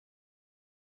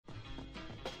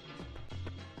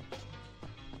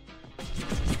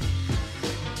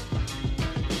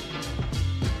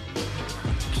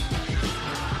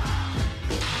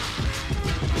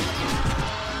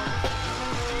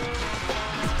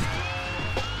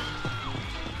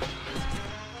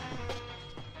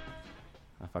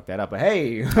that up. But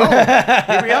hey,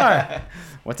 Here we are.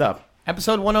 What's up?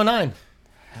 Episode 109.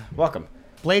 Welcome.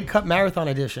 Blade Cup Marathon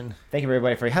Edition. Thank you,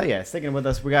 everybody, for sticking with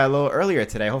us. We got a little earlier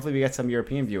today. Hopefully, we get some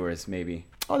European viewers, maybe,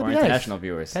 Oh, that'd or be nice. international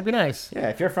viewers. That'd be nice. Yeah,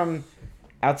 if you're from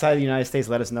outside the United States,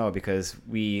 let us know because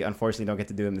we unfortunately don't get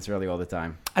to do them this early all the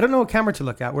time. I don't know what camera to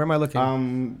look at. Where am I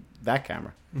looking? That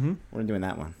camera. Mm-hmm. We're doing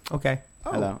that one. Okay.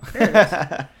 Oh, Hello. there it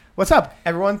is. What's up,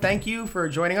 everyone? Thank you for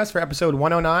joining us for episode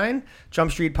 109,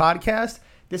 Jump Street Podcast.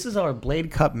 This is our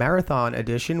Blade Cup Marathon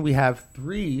edition. We have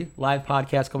 3 live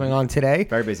podcasts going on today.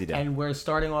 Very busy day. And we're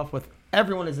starting off with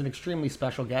everyone is an extremely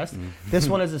special guest. This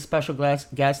one is a special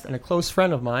guest and a close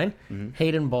friend of mine,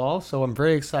 Hayden Ball. So I'm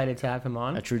very excited to have him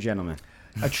on. A true gentleman.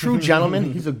 A true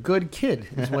gentleman. He's a good kid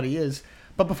is what he is.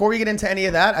 But before we get into any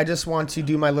of that, I just want to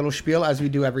do my little spiel as we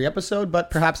do every episode. But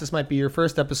perhaps this might be your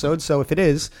first episode. So if it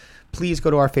is, please go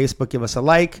to our Facebook, give us a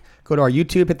like. Go to our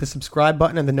YouTube, hit the subscribe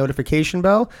button and the notification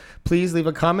bell. Please leave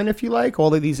a comment if you like.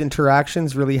 All of these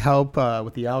interactions really help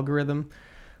with the algorithm.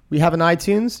 We have an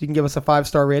iTunes. You can give us a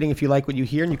 5-star rating if you like what you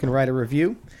hear, and you can write a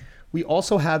review. We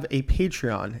also have a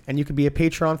Patreon, and you can be a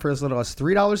Patreon for as little as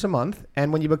 $3 a month.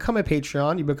 And when you become a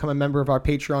Patreon, you become a member of our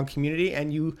Patreon community,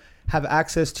 and you have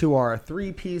access to our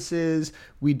 3 pieces.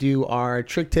 We do our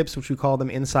trick tips, which we call them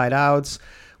inside outs.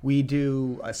 We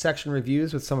do section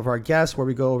reviews with some of our guests where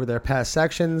we go over their past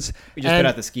sections. We just put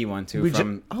out the ski one, too,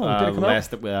 from did it come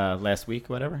out? last week,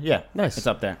 whatever. Yeah, nice. It's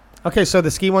up there. Okay, so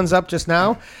the ski one's up just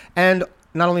now. And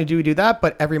not only do we do that,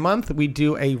 but every month we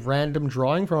do a random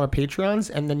drawing from our Patreons.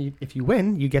 And then if you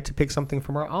win, you get to pick something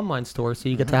from our online store. So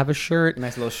you get to have a shirt,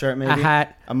 Nice little shirt, maybe. a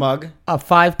hat, A mug. a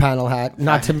 5-panel hat,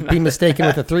 not to be mistaken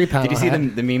with a 3-panel Did you see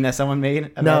hat. the meme that someone made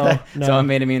about No, that? no. Someone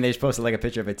made a meme. They just posted like a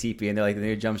picture of a teepee, and they're like the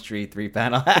new Jump Street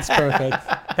 3-panel. It's perfect.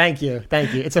 Thank you.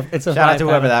 It's a Shout out to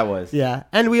whoever that was. Yeah.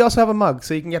 And we also have a mug.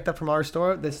 So you can get that from our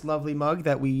store. This lovely mug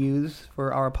that we use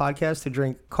for our podcast to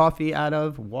drink coffee out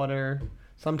of, water,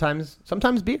 sometimes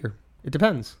beer. It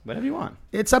depends. Whatever you want.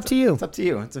 It's up to you. It's up to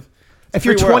you. It's a If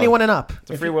you're free world. 21 and up.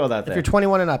 It's a free world out there. If you're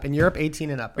 21 and up. In Europe,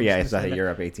 18 and up. Yeah, it's not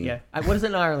Europe 18. Yeah. What is it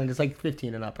in Ireland? It's like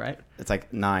 15 and up, right? It's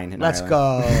like 9 in Let's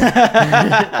Ireland.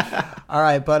 go. All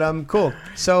right, but cool.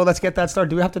 So let's get that started.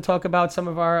 Do we have to talk about some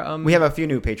of our... We have a few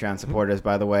new Patreon supporters,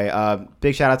 by the way.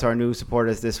 Big shout out to our new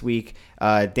supporters this week.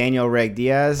 Daniel Reg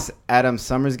Diaz, Adam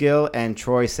Summersgill, and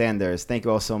Troy Sanders. Thank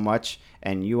you all so much.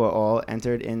 And you are all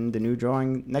entered in the new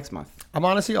drawing next month. I'm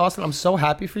honestly, Austin, I'm so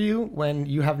happy for you when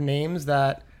you have names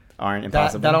that Aren't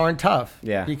impossible. that aren't tough.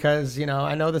 Yeah. Because,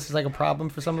 I know this is like a problem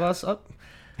for some of us.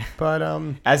 But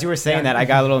As you were saying Yeah. that, I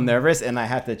got a little nervous, and I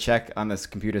had to check on this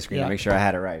computer screen Yeah. to make sure I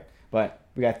had it right. But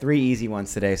we got 3 easy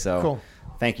ones today, so Cool.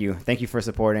 Thank you. Thank you for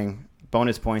supporting.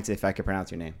 Bonus points if I could pronounce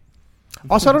your name.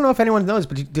 also, I don't know if anyone knows,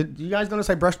 but did you guys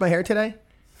notice I brushed my hair today?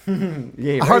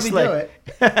 Yeah, I hardly do it.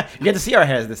 You get to see our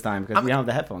hairs this time because we don't have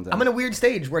the headphones on. I'm in a weird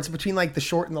stage where it's between like the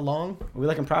short and the long. We're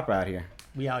looking proper out here.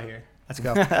 We out here. Let's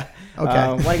go. Okay.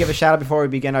 Want to give a shout out before we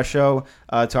begin our show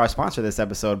to our sponsor this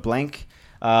episode, Blank.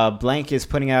 Blank is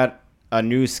putting out a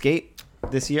new skate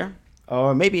this year.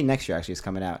 Or maybe next year, actually, it's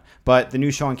coming out. But the new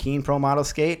Sean Keen Pro Model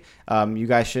skate, you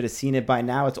guys should have seen it by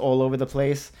now. It's all over the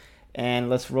place. And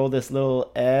let's roll this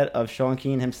little ad of Sean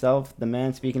Keen himself, the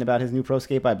man speaking about his new pro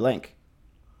skate by Blank.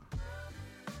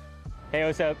 Hey,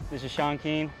 what's up? This is Sean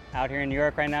Keen, out here in New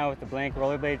York right now with the Blank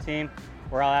Rollerblade team.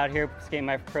 We're all out here skating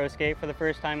my pro skate for the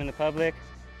first time in the public.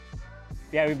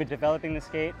 Yeah, we've been developing the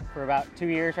skate for about 2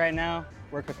 years right now.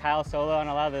 Worked with Kyle Solo on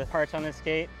a lot of the parts on this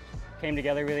skate. Came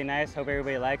together really nice. Hope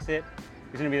everybody likes it.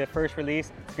 It's gonna be the first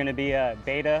release. It's gonna be a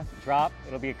beta drop.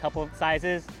 It'll be a couple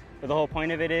sizes, but the whole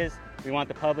point of it is we want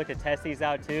the public to test these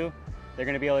out too. They're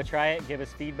gonna be able to try it, give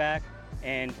us feedback,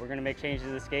 and we're gonna make changes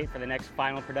to the skate for the next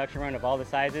final production run of all the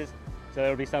sizes. So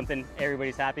it'll be something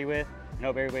everybody's happy with. I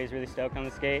hope everybody's really stoked on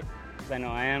the skate, because I know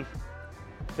I am.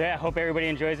 So yeah, I hope everybody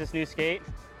enjoys this new skate.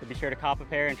 So be sure to cop a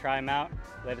pair and try them out.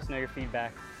 Let us know your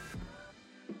feedback.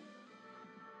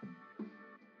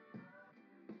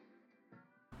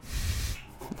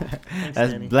 Thanks,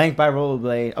 That's Danny. Blank by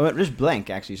Rollerblade. Oh, just Blank,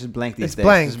 actually. It's just Blank these It's days.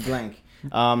 Blank. Just Blank.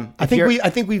 I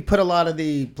think we've put a lot of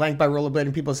the Blank by Rollerblade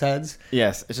in people's heads.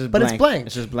 Yes, it's just But Blank. it's Blank.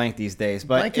 It's just Blank these days.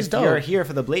 But Blank is if you're dope. here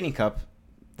for the Blading Cup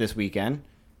this weekend,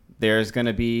 there's going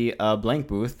to be a Blank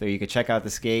booth there. You can check out the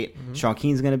skate. Sean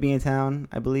Keen's going to be in town,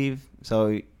 I believe. So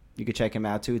you can check him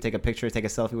out too. Take a picture, take a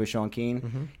selfie with Sean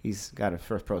Keen. He's got a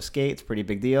first pro skate. It's a pretty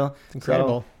big deal.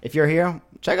 Incredible. So if you're here,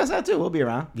 check us out too. We'll be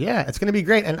around. Yeah, it's going to be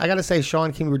great. And I got to say,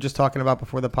 Sean King, we were just talking about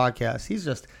before the podcast. He's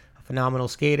just a phenomenal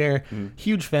skater.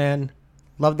 Huge fan.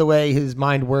 Love the way his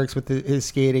mind works with his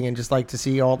skating, and just like to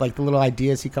see all like the little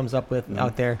ideas he comes up with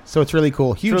out there. So it's really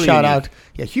cool. Huge really shout unique. out.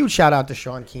 Yeah, huge shout out to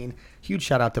Sean Keen. Huge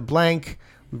shout out to Blank.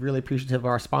 We're really appreciative of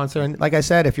our sponsor. And like I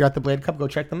said, if you're at the Blade Cup, go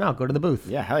check them out. Go to the booth.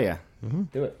 Yeah, hell yeah.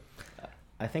 Do it.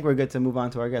 I think we're good to move on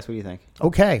to our guest. What do you think?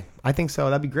 Okay, I think so.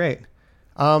 That'd be great.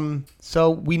 So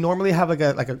we normally have like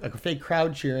a fake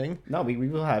crowd cheering. No, we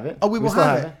will have it. Oh, we will still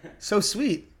have it. So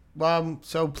sweet.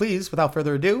 So please, without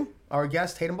further ado, our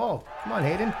guest Hayden Ball. Come on,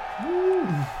 Hayden.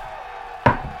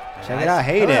 Check it out,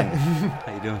 Hayden.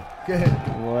 How you doing? Good.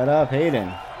 What up,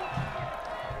 Hayden?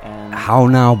 And How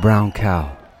now, brown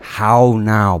cow? How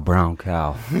now, brown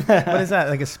cow? What is that?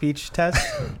 Like a speech test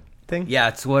thing? Yeah,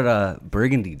 it's what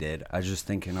Burgundy did. I was just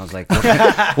thinking. I was like,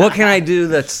 what can I do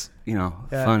that's Yeah.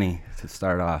 funny to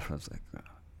start off? I was like,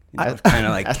 kind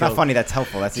of like that's not funny. That's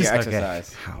helpful. That's your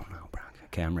exercise. How now, brown cow?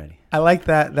 Okay, I'm ready. I like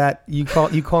that you call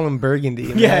him Burgundy.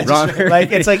 Yeah, Ron just-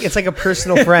 like it's like a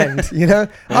personal friend, you know?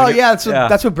 Oh yeah,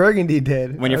 that's what Burgundy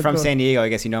did. When you're Oh, from cool. San Diego, I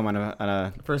guess you know him on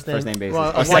a first name basis.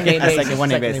 Well, Or a one name basis. second one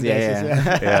name Second basis. name Yeah.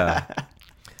 basis, Yeah.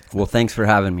 Well, thanks for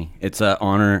having me. It's an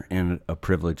honor and a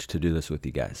privilege to do this with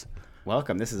you guys.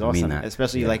 Welcome. This is I mean awesome. that.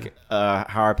 Especially Yeah. like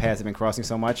how our paths have been crossing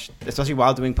so much, especially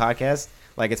while doing podcasts.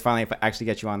 Like it's finally actually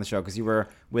get you on the show because you were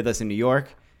with us in New York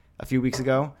a few weeks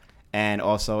ago and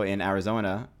also in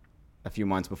Arizona a few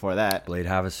months before that. Blade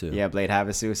Havasu. Yeah, Blade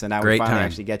Havasu. So now Great we finally time.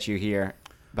 actually get you here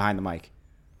behind the mic.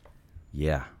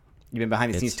 Yeah. You've been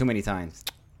behind the scenes It's- too many times.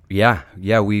 Yeah.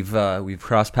 We've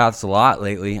crossed paths a lot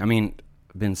lately. I mean,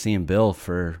 I've been seeing Bill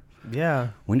for. Yeah.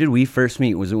 When did we first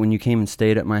meet? Was it when you came and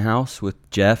stayed at my house with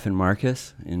Jeff and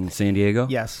Marcus in San Diego?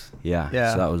 Yes. Yeah.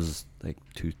 Yeah. So that was like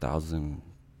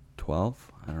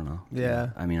 2012. I don't know. Yeah.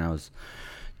 I mean, I was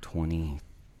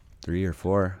 23 or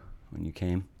 4 when you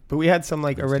came. But we had some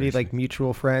like already PlayStation. like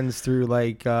mutual friends through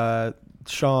like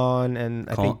Sean and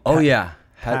I think Oh yeah.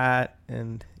 Pat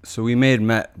and So we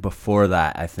met before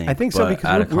that. I think. I think so but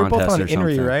because at a we were both contest on or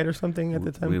Inri, something. right, or something at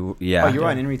the time. Yeah. Oh, you were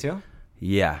on Inri too?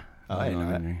 Yeah. Oh, I didn't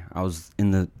know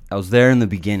that. I was there in the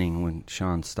beginning when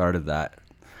Sean started that.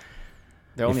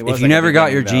 There only If was you like a never big got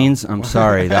ring your bell. jeans, I'm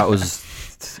sorry. That was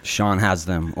Sean has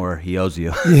them or he owes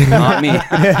you, not me.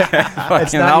 Fucking,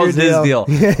 not that your was his deal. deal.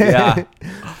 Yeah,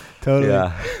 Totally.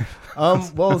 yeah.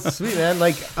 Well, sweet man.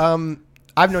 Like,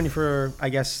 I've known you for I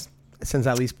guess since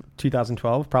at least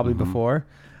 2012, probably Mm-hmm. before.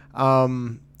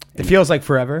 It feels like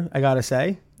forever. I gotta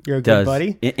say, you're a good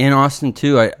buddy. In Austin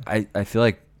too. I feel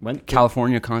like When-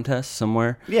 California contest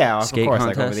somewhere. Yeah, of skate course.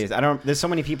 Like over contest. these, there's so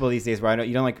many people these days where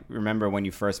you don't like remember when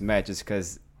you first met, just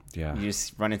because Yeah. you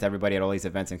just run into everybody at all these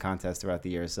events and contests throughout the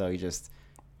years. So you just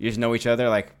know each other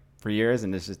like for years,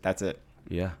 and that's it.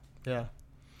 Yeah. Yeah.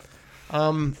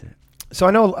 So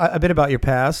I know a bit about your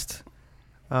past.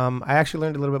 I actually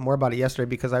learned a little bit more about it yesterday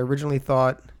because I originally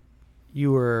thought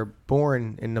you were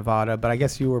born in Nevada, but I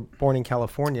guess you were born in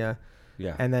California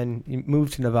Yeah. and then you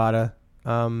moved to Nevada.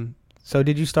 So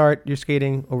did you start your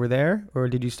skating over there or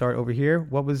did you start over here?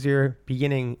 What was your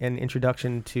beginning and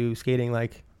introduction to skating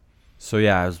like? So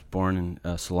yeah, I was born in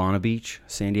Solana Beach,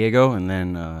 San Diego, and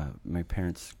then my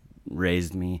parents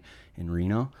raised me in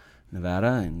Reno,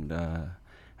 Nevada, and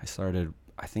I started.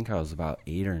 I think I was about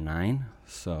 8 or 9.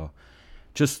 So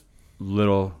just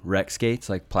little rec skates,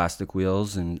 like plastic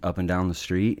wheels, and up and down the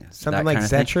street. Something that like kind of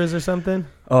thing. Zetras or something?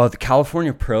 Oh, the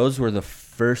California Pros were the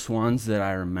first ones that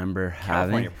I remember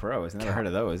California having. Pros, never heard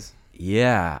of those.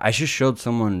 Yeah, I just showed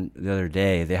someone the other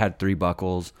day. They had 3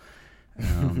 buckles.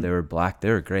 They were black. They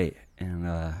were great. And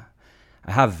I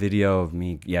have video of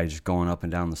me, just going up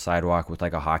and down the sidewalk with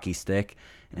like a hockey stick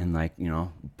and like,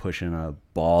 pushing a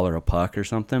ball or a puck or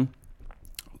something.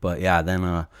 But yeah, then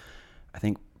I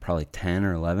think probably 10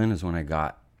 or 11 is when I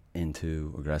got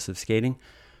into aggressive skating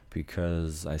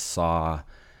because I saw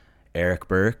Eric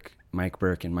Burke, Mike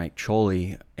Burke, and Mike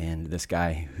Choli, and this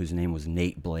guy whose name was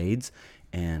Nate Blades,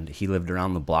 and he lived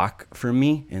around the block from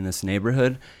me in this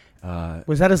neighborhood.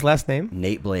 Was that his last name?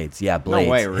 Nate Blades, yeah, Blades.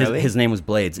 way, really? His name was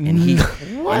Blades, and he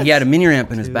had a mini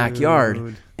ramp in his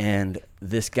backyard, and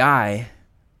this guy,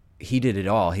 he did it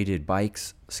all. He did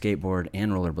bikes, skateboard,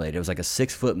 and rollerblade. It was like a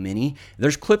 6-foot mini.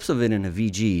 There's clips of it in a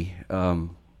VG.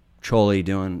 Choli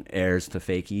doing airs to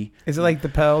fakie. Is it like the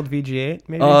Peld VG8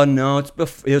 maybe? No,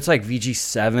 it's like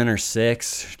VG7 or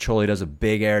 6. Choli does a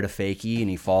big air to fakie, and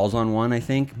he falls on one, I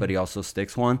think, but he also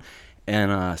sticks one.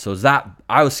 And so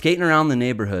I was skating around the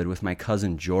neighborhood with my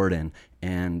cousin Jordan,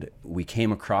 and we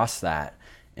came across that,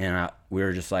 and we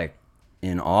were just like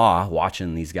in awe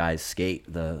watching these guys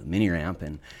skate the mini ramp,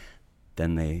 and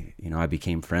then I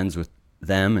became friends with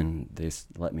them, and they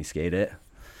let me skate it.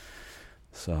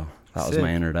 So that was Sick.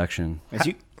 my introduction.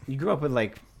 You grew up with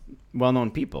like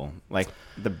well-known people, like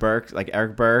the Burke, like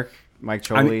Eric Burke, Mike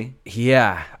Choli.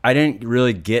 I didn't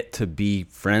really get to be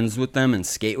friends with them and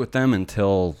skate with them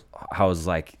until I was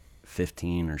like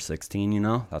 15 or 16, you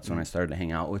know. That's when I started to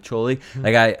hang out with Choli.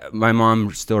 Like my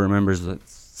mom still remembers the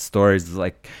stories,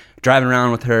 like driving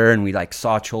around with her, and we like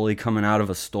saw Choli coming out of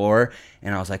a store,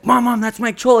 and I was like, Mom, that's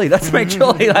Mike Choli, that's Mike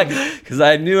Choli, like, because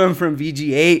I knew him from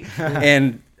VG8,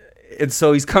 and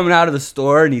so he's coming out of the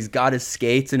store, and he's got his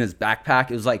skates in his backpack.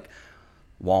 It was like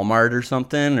Walmart or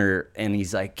something, and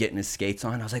he's like getting his skates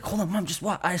on. I was like, hold on, Mom, I just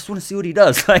want to see what he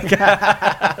does, like,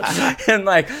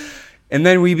 and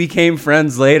then we became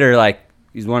friends later. Like,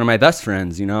 he's one of my best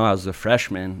friends, you know. I was a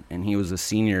freshman, and he was a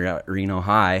senior at Reno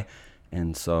High,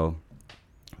 and so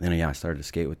then I started to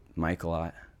skate with Mike a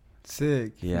lot.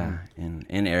 Sick. Yeah, and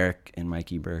Eric and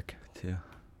Mikey Burke too.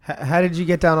 How did you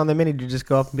get down on the mini? Did you just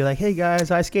go up and be like, hey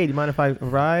guys, I skate, you mind if I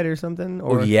ride or something?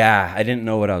 Or Well, yeah, I didn't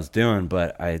know what I was doing,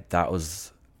 but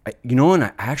you know, and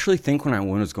I actually think when I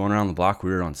was going around the block,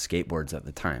 we were on skateboards at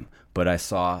the time, but I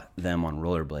saw them on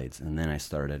rollerblades, and then I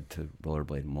started to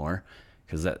rollerblade more.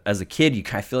 Because as a kid,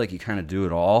 I feel like you kind of do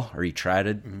it all, or you try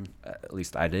to, at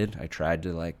least I did. I tried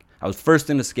to, like, I was first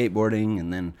into skateboarding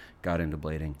and then got into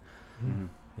blading. Mm-hmm.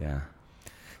 Yeah.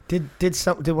 Did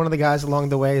one of the guys along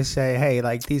the way say, hey,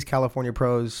 like, these California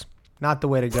pros, not the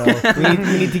way to go.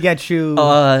 we need to get you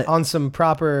on some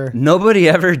proper... Nobody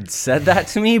ever said that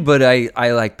to me, but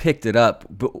I like picked it up.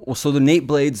 But so the Nate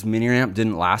Blades mini ramp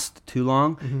didn't last too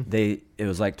long. Mm-hmm. It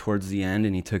was like towards the end,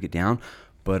 and he took it down.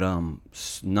 But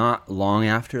not long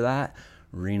after that,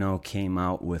 Reno came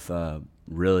out with a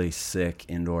really sick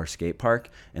indoor skate park,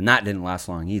 and that didn't last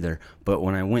long either. But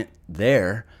when I went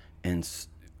there, and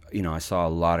you know, I saw a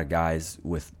lot of guys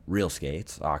with real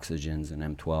skates, Oxygens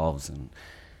and M12s and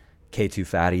K2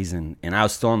 Fatties, and I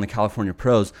was still on the California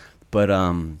Pros, but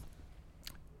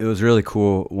it was really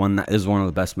cool. It was one of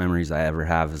the best memories I ever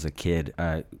have as a kid.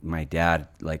 My dad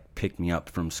like picked me up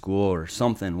from school or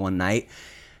something one night,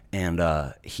 and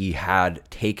he had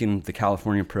taken the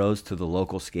California Pros to the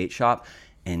local skate shop,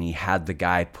 and he had the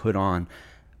guy put on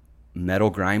metal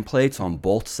grind plates on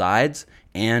both sides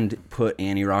and put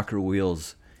anti-rocker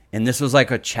wheels. And this was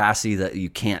like a chassis that you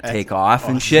can't take off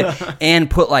and shit. And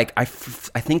put like, I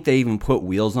think they even put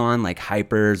wheels on, like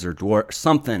Hypers or Dwarf,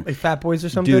 something. Like Fat Boys or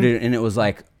something? Dude, and it was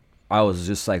like, I was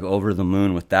just like over the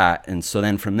moon with that. And so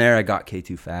then from there, I got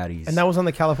K2 Fatties. And that was on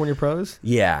the California Pros?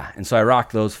 Yeah. And so I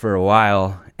rocked those for a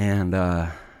while. And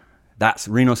that's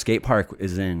Reno Skate Park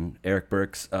is in Eric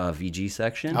Burke's VG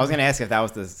section. I was going to ask if that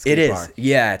was the skate park. It is.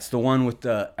 Yeah. It's the one with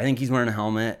I think he's wearing a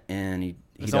helmet, and he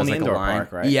does on the like indoor a line.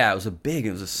 park, right? Yeah, it was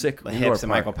a sick The indoor Hips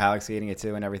and park. Michael Palak skating it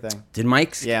too and everything. Did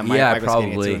Mike's? Yeah, probably. Mike was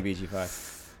skating it too in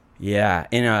VG5. Yeah,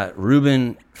 and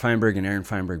Ruben Feinberg and Aaron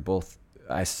Feinberg both,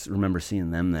 I remember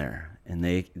seeing them there, and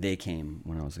they came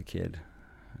when I was a kid.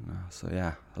 So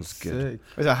yeah, that was good.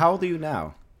 Sick. So how old are you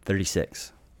now?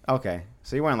 36. Okay,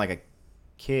 so you weren't like a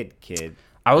kid.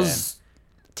 I was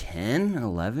 10,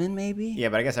 11 maybe? Yeah,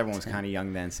 but I guess everyone was kind of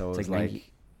young then, so it was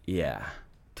like yeah.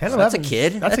 10, So 11. That's a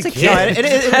kid. That's a kid.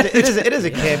 No, it is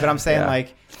a kid, but I'm saying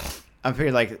like I'm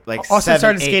pretty like Austin 7,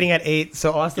 started 8. skating at 8,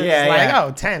 so Austin Yeah, is like, yeah.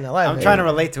 oh, 10, 11. I'm trying to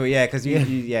relate to it, yeah, because you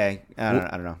I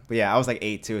don't know, but yeah, I was like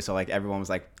 8 too, so like everyone was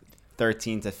like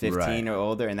 13 to 15 Right. or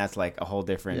older, and that's like a whole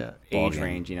different age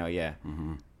range, you know, yeah.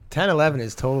 10, 11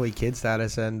 is totally kid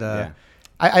status, and Yeah.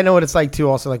 I know what it's like too.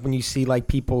 Also, like when you see like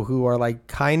people who are like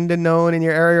kind of known in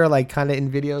your area, or like kind of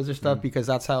in videos or stuff, because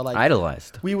that's how like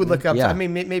Idolized. we would look up. Yeah. I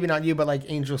mean, maybe not you, but like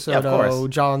Angel Yeah, of Soto,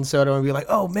 course. John Soto, and be like,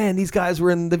 oh man, these guys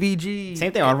were in the VG.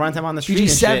 Same thing. I'd run them on the street and,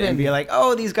 VG7. shit and be like,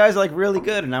 "Oh, these guys are like really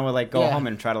good," and I would like go Yeah. home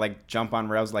and try to like jump on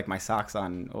rails with, like my socks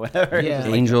on, or whatever. Yeah. Just,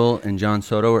 like, Angel and John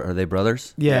Soto, are they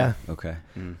brothers? Yeah. Okay.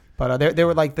 But they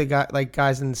were like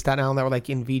guys in Staten Island that were like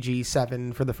in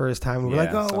VG7 for the first time. We were Yeah,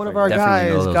 like, oh, stuff one of like our that. Definitely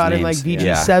know guys those got in like names. VG7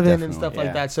 Yeah, and definitely. stuff like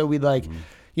Yeah. that. So we'd like,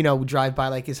 you know, drive by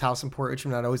like his house in Port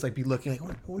Richmond. I'd always like be looking like, I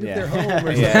wonder if Yeah. they're home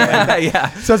or something. Yeah. yeah.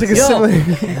 So it's like a similar,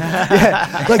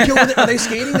 yeah. Like, yo, are they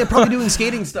skating? They're probably doing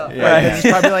skating stuff. Yeah. Right? They're just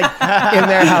probably like in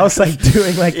their house, like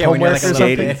doing like yeah, when you're homework like or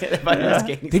skating, something.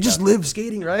 skating They just stuff. live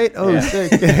skating, right? Oh, Yeah.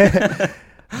 sick.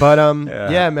 But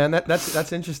yeah, man,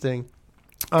 that's interesting.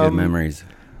 Good memories.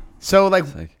 So like,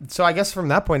 It's like- so I guess from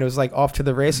that point it was like off to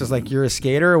the races. Like you're a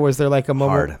skater, or was there like a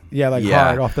moment? Hard. Yeah, like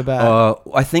hard off the bat.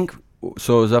 I think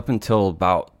so. It was up until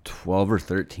about 12 or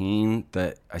 13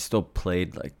 that I still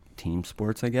played like team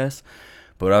sports, I guess.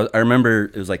 But I remember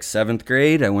it was like 7th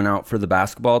grade. I went out for the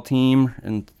basketball team,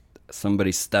 and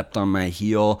somebody stepped on my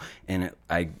heel, and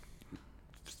I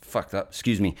fucked up.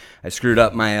 Excuse me. I screwed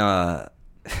up my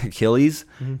Achilles,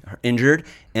 injured,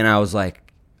 and I was like,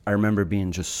 I remember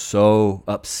being just so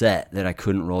upset that I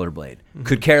couldn't rollerblade.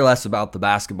 Could care less about the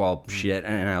basketball shit,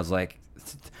 and I was like,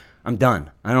 I'm done.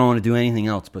 I don't want to do anything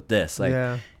else but this. Like,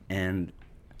 Yeah. and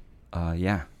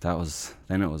yeah,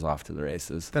 then it was off to the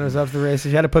races. Then it was up to the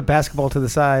races. You had to put basketball to the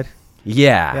side.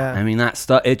 Yeah. I mean, that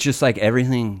stuff, it's just like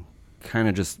everything kind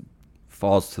of just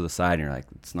falls to the side and you're like,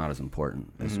 it's not as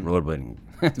important as rollerblading.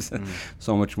 It's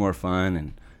so much more fun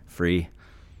and free.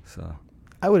 So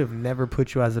I would have never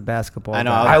put you as a basketball I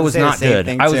know. guy. I was not good.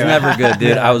 I was never good,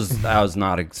 dude. Yeah. I was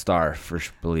not a star,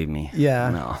 believe me. Yeah.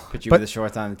 No. Put you But- with the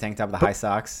shorts on, the tank top, with the high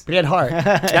socks. But he had heart.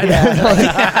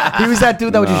 Yeah. He was that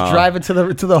dude that would just No. drive it to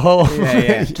the hole.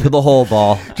 Yeah. To the whole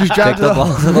ball. Just drive Take to the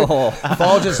ball to the hole.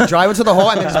 Ball, just drive it to the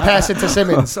hole and then just pass it to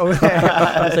Simmons. So it's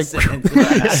like,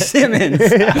 Simmons.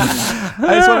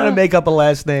 I just wanted to make up a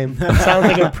last name. It sounds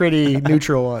like a pretty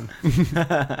neutral one. It's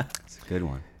a good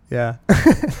one. Yeah.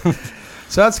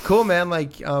 So that's cool, man.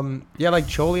 Like, like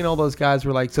Choli and all those guys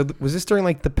were like. So was this during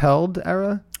like the Peld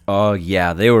era? Oh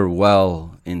yeah, they were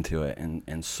well into it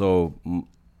and so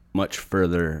much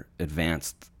further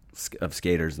advanced of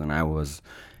skaters than I was,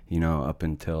 up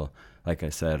until, like I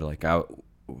said, like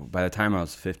by the time I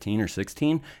was 15 or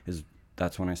 16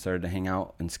 that's when I started to hang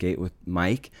out and skate with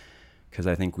Mike, because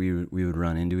I think we would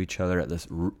run into each other at this.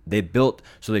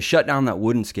 They shut down that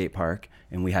wooden skate park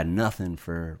and we had nothing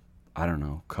for, I don't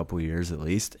know, a couple years at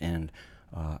least, and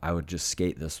I would just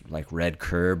skate this like red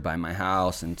curb by my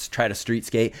house and try to street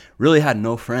skate. Really had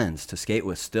no friends to skate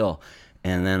with still.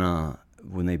 And then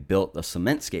when they built the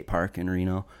cement skate park in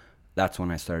Reno, that's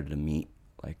when I started to meet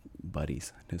like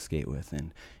buddies to skate with.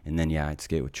 And then, yeah, I'd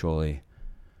skate with Choli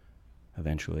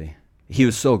eventually. He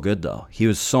was so good though. He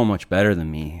was so much better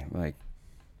than me.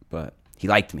 But he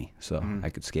liked me, so I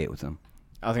could skate with him.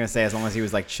 I was gonna say, as long as he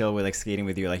was like chill with like skating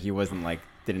with you, like he wasn't like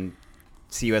didn't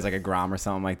see you as like a Grom or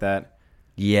something like that.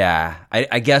 Yeah,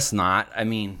 I guess not. I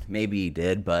mean, maybe he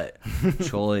did, but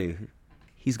Choli,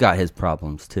 he's got his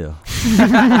problems too.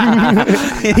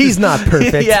 He's not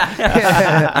perfect.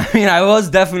 Yeah. I mean, I was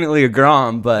definitely a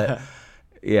Grom, but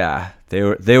yeah,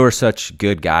 they were such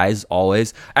good guys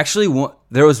always. Actually,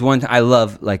 there was one I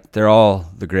love, like they're all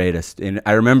the greatest. And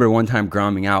I remember one time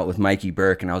gromming out with Mikey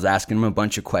Burke, and I was asking him a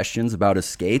bunch of questions about his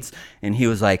skates, and he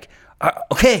was like,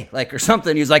 okay, like, or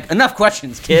something. He was like, enough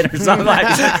questions, kid, or something like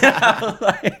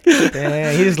that.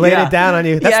 Yeah, he just laid it down on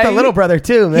you. That's Yeah, the little brother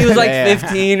too, man. He was like Yeah.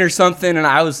 15 or something, and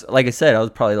I was, like I said, I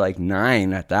was probably like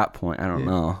 9 at that point. I don't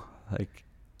know.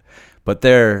 But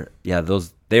they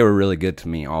were really good to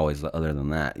me always, other than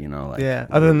that, like. Yeah,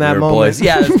 other than that we were moment. boys.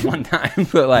 Yeah, it was one time,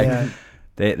 but like, Yeah.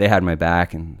 they had my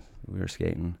back, and we were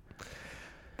skating.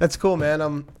 That's cool,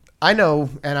 man. I know,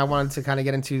 and I wanted to kind of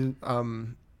get into.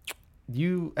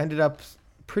 You ended up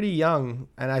pretty young,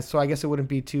 and I guess it wouldn't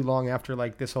be too long after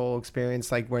like this whole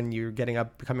experience, like when you're getting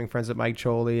up, becoming friends with Mike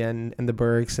Choli and the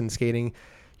Burks and skating.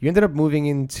 You ended up moving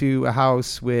into a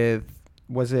house with,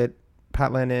 was it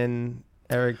Pat Lennon,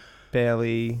 Eric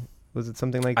Bailey? Was it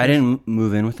something like that? I didn't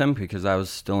move in with them because I was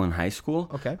still in high school.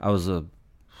 Okay. I was a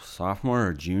sophomore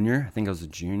or junior. I think I was a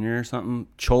junior or something.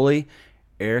 Choli,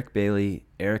 Eric Bailey,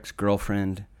 Eric's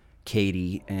girlfriend,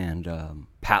 Katie, and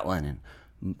Pat Lennon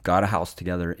got a house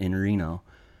together in Reno,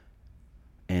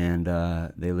 and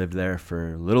they lived there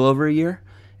for a little over a year,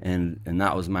 and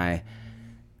that was my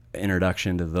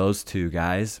introduction to those two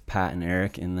guys, Pat and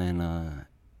Eric, and then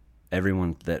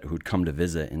everyone who'd come to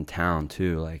visit in town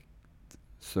too. Like,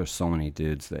 so there's so many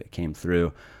dudes that came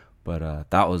through, but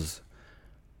that was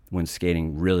when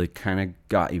skating really kind of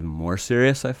got even more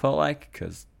serious, I felt like,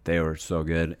 because they were so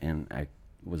good, and I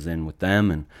was in with them,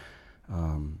 and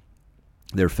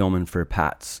they were filming for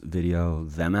Pat's video,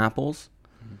 Them Apples.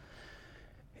 Mm-hmm.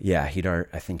 Yeah,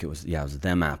 I think it was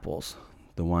Them Apples,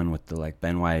 the one with the like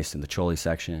Ben Weiss and the Choli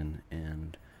section,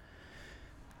 and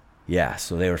yeah,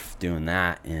 so they were doing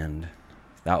that, and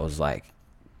that was like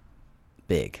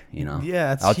big,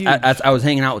 Yeah, it's huge. I was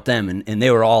hanging out with them, and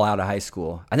they were all out of high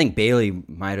school. I think Bailey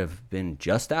might have been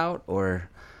just out, or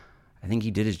I think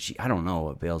he did I don't know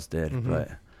what Bales did, but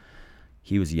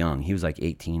he was young. He was like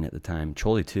 18 at the time.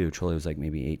 Choli too. Choli was like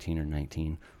maybe 18 or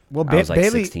 19. Well, I was like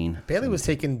Bailey, 16. Bailey was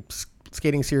taking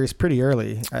skating serious pretty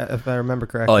early, if I remember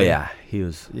correctly. Oh yeah, he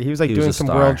was like a doing some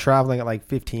star. world traveling at like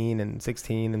 15 and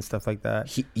 16 and stuff like that.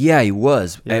 He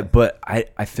was, Yeah. but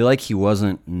I feel like he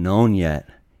wasn't known yet.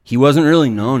 He wasn't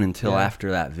really known until Yeah.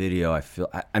 after that video.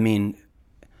 I mean,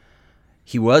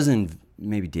 he was in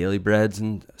maybe Daily Breads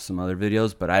and some other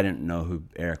videos, but I didn't know who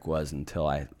Eric was until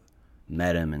I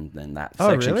met him, and then that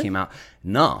section really? came out.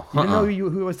 No, You didn't know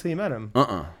who was till you met him.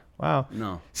 Wow. Wow.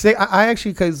 No. See, I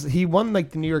actually, because he won like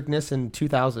the New York Knicks in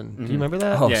 2000. Do you remember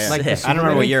that? Oh, Yeah, Like sick. the I don't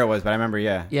remember what Super year it was, but I remember.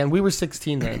 Yeah. Yeah, and we were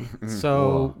 16 then.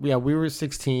 So, Whoa. yeah, we were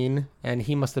 16, and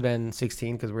he must have been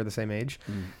 16 because we're the same age.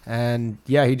 And,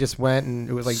 yeah, he just went, and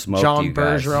it was like Smoked John you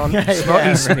guys. Bergeron. Yeah,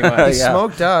 He pretty much.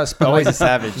 smoked us, but Always like, a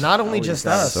savage. not only Always just a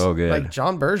savage. us. So good. Like,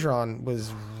 John Bergeron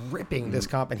was ripping this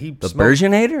comp, and he The smoked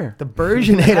Bergenator? the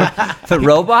Bergenator. The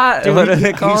robot? Dude, What do he-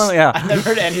 they call him? I Yeah. never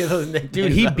heard any of those names.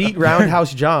 Dude, he beat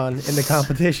Roundhouse John in the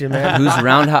competition, man. Who's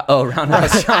Roundhouse? Oh,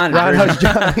 Roundhouse John. Roundhouse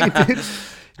John. Dude.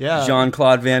 Yeah.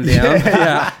 Jean-Claude Van Damme.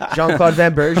 Yeah. Jean-Claude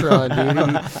Van Bergeron,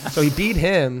 dude. So he beat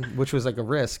him, which was like a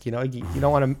risk. You know, you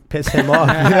don't want to piss him off.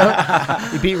 You know,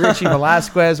 he beat Richie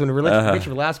Velasquez when Richie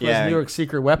Velasquez Yeah. New York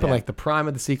secret weapon, Yeah. like the prime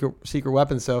of the secret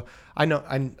weapon. So I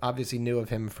obviously knew of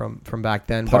him from back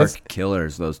then. But Park it's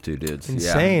killers, those two dudes.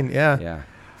 insane, yeah. Yeah.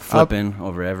 Flipping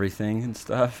over everything and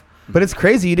stuff. But it's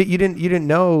crazy. You didn't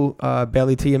know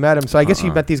Bailey till you met him. So I guess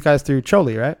you met these guys through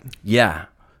Choli, right? Yeah.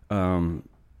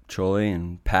 Choli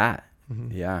and Pat.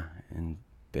 Mm-hmm. Yeah. And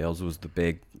Bales was the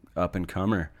big up and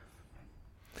comer.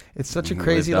 It's such a He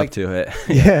crazy lived like up to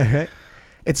it. yeah, right?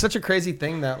 It's such a crazy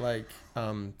thing that like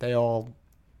they all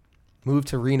moved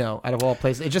to Reno out of all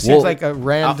places. It just seems Well, like a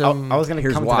random. I was gonna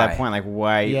Here's come to why. that point. Like,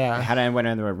 why? Yeah. How did I went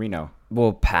into Reno?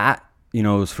 Well, Pat,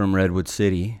 was from Redwood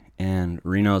City, and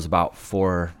Reno's about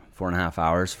 4.5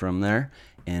 hours from there.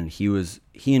 And he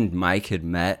and Mike had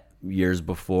met years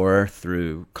before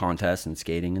through contests and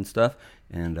skating and stuff.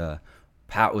 And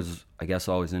Pat was, I guess,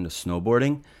 always into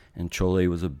snowboarding, and Choli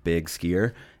was a big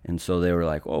skier. And so they were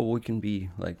like, oh, we can be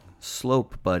like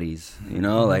slope buddies,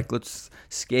 like let's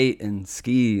skate and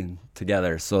ski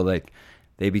together. So like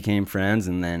they became friends,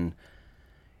 and then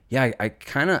yeah, I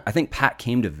think Pat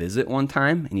came to visit one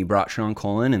time, and he brought Sean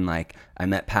Cullen, and like I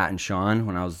met Pat and Sean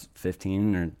when I was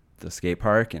 15 or the skate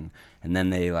park, and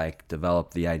then they like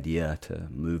developed the idea to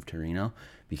move to Reno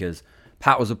because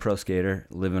Pat was a pro skater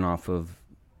living off of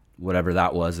whatever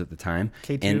that was at the time.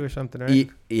 K2 or something, right?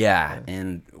 Yeah,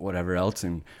 and whatever else.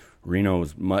 And Reno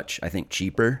was much, I think,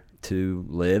 cheaper to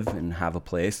live and have a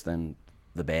place than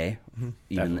the Bay,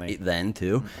 even Definitely. then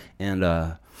too. And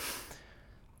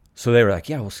so they were like,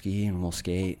 yeah, we'll ski and we'll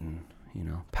skate. And,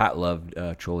 Pat loved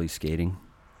Choli skating.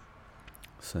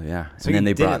 So, yeah. So and then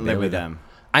you they brought didn't live Bailey with down. them.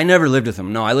 I never lived with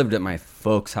them. No, I lived at my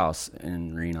folks' house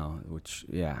in Reno, which,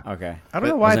 yeah. Okay. I don't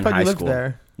know It why was I in thought high you lived school.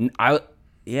 there.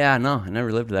 No, I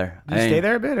never lived there. Did you stay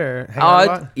there a bit or hang out a Oh,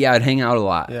 lot? yeah, I'd hang out a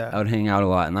lot. Yeah. I would hang out a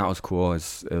lot, and that was cool. It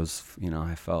was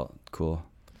I felt cool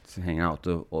to hang out with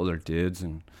the older dudes,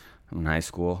 and I'm in high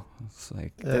school. It's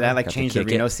like Did that like got to change the kick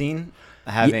it. Reno scene?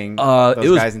 Having it those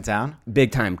was- guys in town?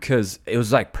 big time because it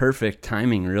was like perfect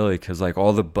timing, really, because like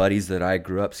all the buddies that I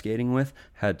grew up skating with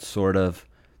had sort of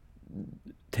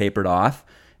tapered off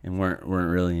and weren't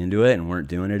really into it and weren't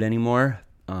doing it anymore.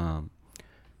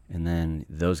 And then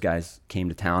those guys came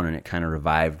to town, and it kind of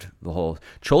revived the whole.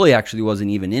 Choli actually wasn't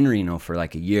even in Reno for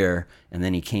like a year, and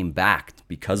then he came back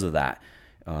because of that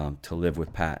to live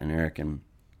with Pat and Eric, and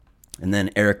then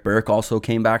Eric Burke also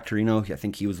came back to Reno. I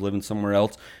think he was living somewhere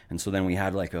else, and so then we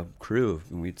had like a crew,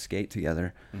 and we'd skate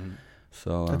together.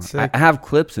 So That's I sick. have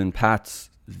clips in Pat's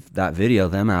that video,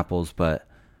 them apples, but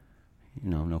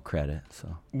no credit.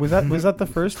 So Was that the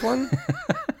first one?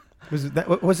 Was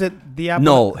it the apple?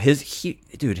 no,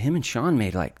 him and Sean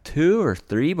made like 2 or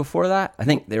 3 before that. I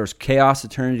think there was Chaos,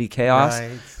 Eternity Chaos Right. I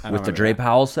don't with the remember Dre that.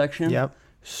 Powell section. Yep.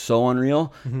 So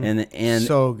unreal. And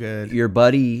So good. your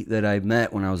buddy that I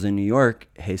met when I was in New York,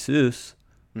 Jesus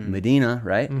Medina,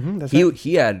 right? that's he right.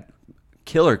 he had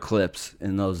killer clips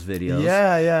in those videos.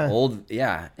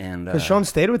 Yeah. And Because Sean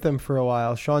stayed with them for a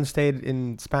while. Sean stayed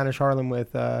in Spanish Harlem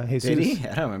with Jesus. Did he?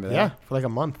 I don't remember that. Yeah, for like a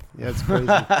month. Yeah, it's crazy.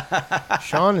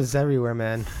 Sean is everywhere,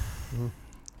 man.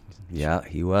 yeah,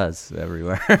 he was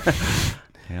everywhere.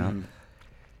 Yeah.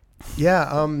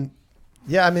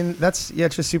 Yeah, I mean it's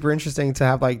just super interesting to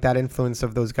have like that influence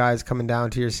of those guys coming down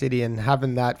to your city and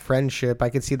having that friendship. I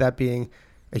could see that being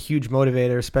a huge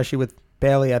motivator, especially with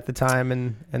Bailey at the time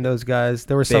and those guys.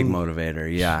 There were Big some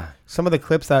motivator, yeah. some of the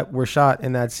clips that were shot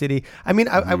in that city. I mean,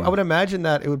 I would imagine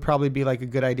that it would probably be like a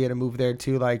good idea to move there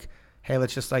too. Like, hey,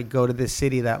 let's just like go to this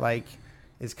city that like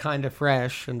is kind of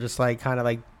fresh and just like kind of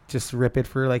like just rip it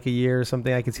for like a year or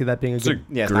something. I could see that being a good.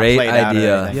 Yeah, it's not Great played out or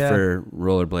idea anything. Yeah. for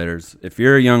rollerbladers. If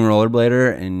you're a young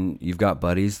rollerblader and you've got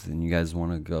buddies and you guys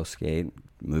want to go skate,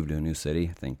 move to a new city,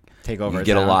 I think Take over you a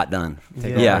get a town. lot done.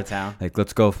 Take Yeah. over a town. Like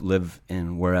let's go live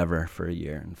in wherever for a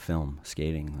year and film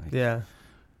skating. Like Yeah,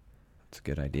 it's a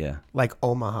good idea. like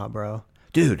Omaha, bro.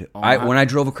 Dude, Omaha. when I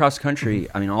drove across country,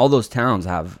 I mean all those towns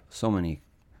have so many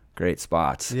great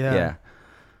spots. Yeah.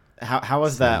 How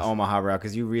was that Omaha rail?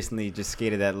 Because you recently just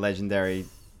skated that legendary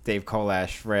Dave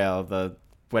Kolash rail,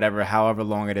 however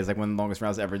long it is, like one of the longest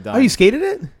rails ever done. Oh, you skated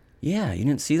it? Yeah, you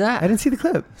didn't see that? I didn't see the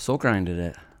clip. Soul grinded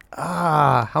it.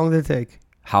 How long did it take?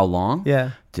 How long?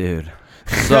 Yeah. Dude.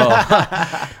 So,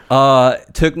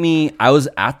 took me, I was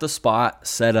at the spot,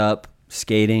 set up,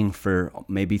 skating for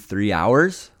maybe 3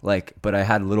 hours, but I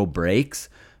had little breaks.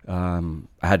 I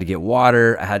had to get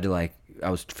water. I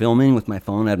was filming with my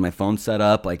phone. I had my phone set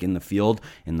up in the field,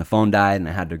 and the phone died, and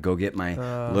I had to go get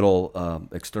my little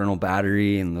external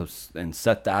battery and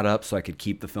set that up so I could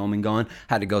keep the filming going.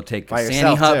 Had to go take a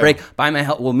Sandy Hut break by my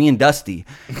help. Well, me and Dusty,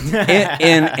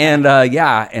 and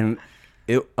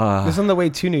it was on the way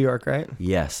to New York, right?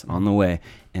 Yes, on the way,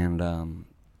 and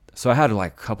so I had a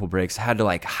couple breaks. I had to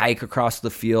hike across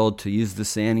the field to use the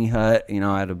Sandy Hut. You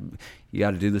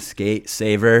got to do the skate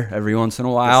saver every once in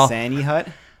a while. The Sandy Hut.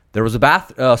 There was the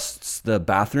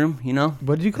bathroom,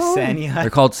 What did you call it? Sandy Hut. They're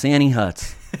called Sandy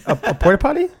Huts. A porta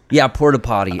potty? Yeah, porta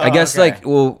potty. I guess okay.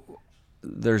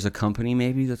 there's a company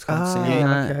maybe that's called Sandy okay.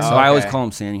 Hut. Oh, So I always okay. call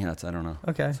them Sandy Huts. I don't know.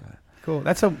 Okay. Cool.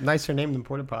 That's a nicer name than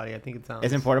porta potty. I think it sounds.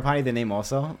 Isn't porta potty the name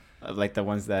also? Like the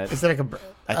ones that. Is it like a?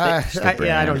 I think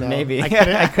yeah, I don't know. Maybe.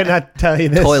 I could not tell you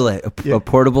this. Toilet, a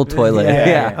portable toilet.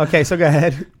 Yeah. Okay, so go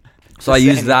ahead. So I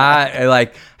used that.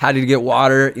 I had to get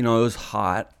water. It was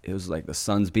hot. It was the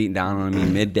sun's beating down on me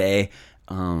midday.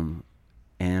 And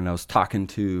I was talking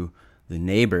to the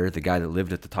neighbor, the guy that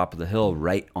lived at the top of the hill,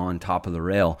 right on top of the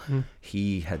rail.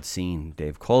 He had seen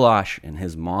Dave Kolash and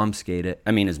his mom skate it.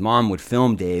 I mean, his mom would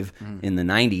film Dave in the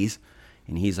 90s.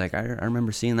 And he's like, I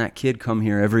remember seeing that kid come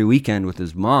here every weekend with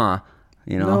his ma.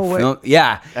 No way.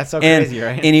 Yeah. That's so crazy,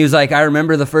 right? And he was like, I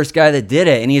remember the first guy that did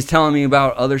it. And he's telling me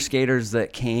about other skaters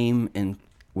that came and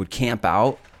would camp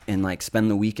out and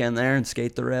spend the weekend there and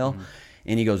skate the rail.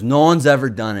 And he goes, no one's ever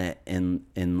done it in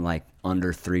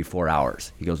under 3-4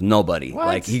 hours. He goes, nobody.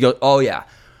 What? He goes, oh yeah.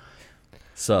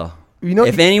 So You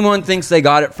if anyone thinks they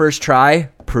got it first try,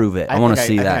 prove it. I want to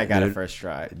see that. I got it dude. first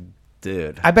try.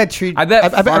 Dude. I bet Tree.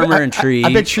 Farmer and Tree.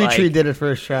 I bet Tree did it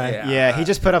first try. Yeah, he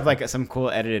just put up some cool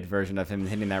edited version of him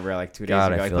hitting that rail 2 days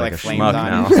God, ago. I He feel put like a flames schmuck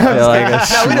on now. it. I feel like a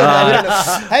No, we don't know.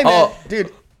 schmuck. Hey man,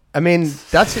 dude. I mean, it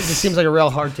just seems like a real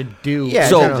hard to do. Yeah,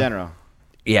 So- in general.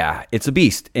 Yeah, it's a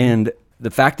beast. And the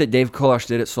fact that Dave Kolash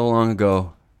did it so long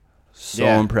ago, so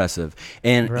Yeah. impressive.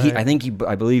 And Right.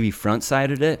 I believe he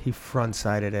front-sided it. He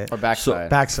front-sided it. Or backside.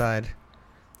 Backside.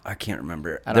 I can't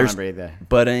remember. I don't remember either.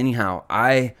 But anyhow,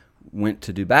 I went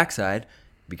to do backside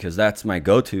because that's my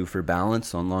go-to for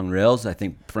balance on long rails. I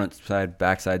think front side,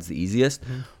 backside's the easiest.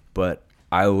 But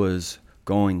I was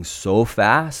going so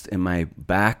fast and my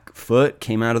back foot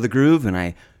came out of the groove and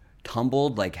I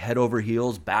tumbled head over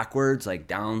heels backwards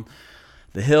down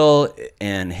the hill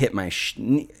and hit my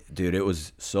dude. It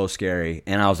was so scary,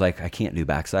 and I was like, I can't do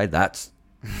backside.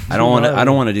 I don't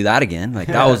want to do that again.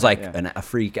 That was a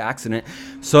freak accident.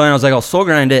 So I was like, I'll soul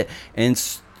grind it, and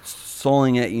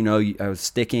soling it. I was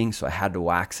sticking, so I had to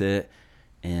wax it.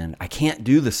 And I can't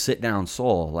do the sit down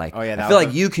soul. I feel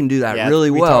like you can do that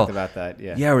really well. We talked about that.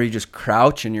 Yeah. Yeah, where you just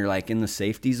crouch and you're in the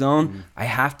safety zone. I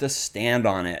have to stand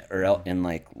on it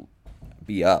and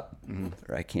be up,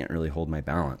 or I can't really hold my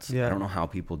balance. Yeah. I don't know how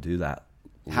people do that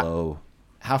low.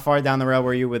 How far down the rail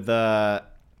were you with the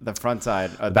front side,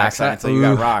 or the backside until you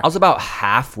got rocked? I was about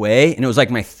halfway, and it was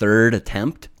my third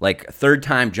attempt, third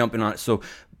time jumping on it. So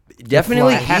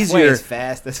definitely halfway easier. is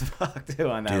fast as fuck too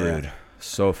on that rail. Dude,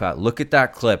 so fast. Look at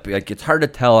that clip. It's hard to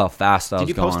tell how fast I was Did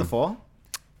you going. post the fall?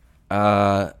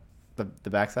 The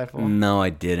backside fall? No, I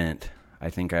didn't. I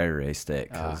think I erased it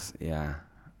because It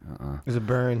was a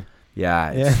burn.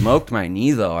 it smoked my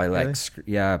knee though. I Really?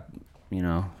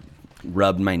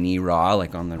 rubbed my knee raw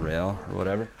on the rail or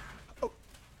whatever.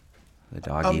 The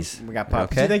doggies. We got They're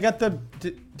pups. So they got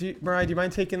Mariah, do you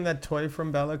mind taking that toy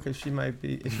from Bella? Because she might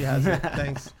be, if she has it.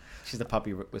 Thanks. She's the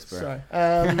puppy whisperer.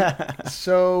 Sorry.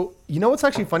 So, what's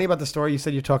actually funny about the story? You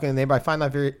said you're talking to the neighbor. I find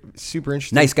that very super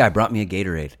interesting. Nice guy brought me a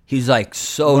Gatorade. He's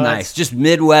so What? nice. Just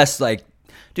Midwest,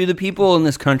 dude, the people in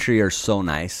this country are so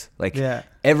nice. Yeah.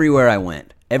 Everywhere I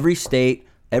went, every state,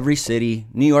 every city,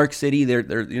 New York City, they're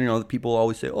the people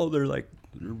always say, oh, they're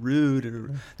rude.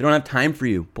 They don't have time for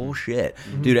you. Bullshit.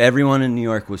 Dude, everyone in New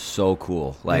York was so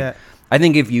cool. Yeah. I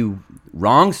think if you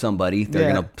wrong somebody, they're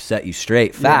Yeah. going to set you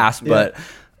straight fast, but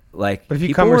But if you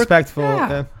people come were- respectful,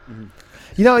 yeah.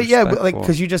 yeah, because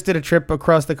Respectful. you just did a trip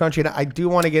across the country, and I do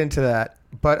want to get into that.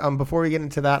 But before we get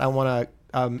into that, I want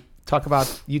to talk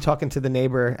about you talking to the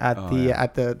neighbor at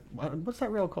what's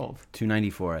that rail called?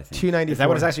 294, I think. 294. Is that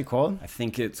what it's actually called? I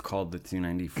think it's called the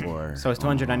 294. So it's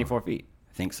 294 feet.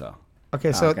 I think so.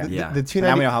 Okay, so okay. the Yeah. the So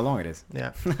now we 290. know how long it is.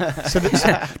 Yeah. So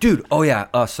the, Dude, oh yeah.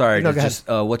 Sorry. No, go just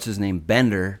what's his name?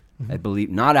 Bender, I believe.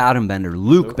 Not Adam Bender.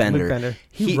 Luke Bender. Bender.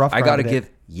 He He, rough I gotta grinded it. give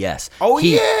yes. Oh,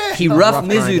 he, yeah! He Oh, rough rough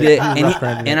mizzed grinded it, it. and, Rough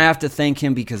grinded and it. I have to thank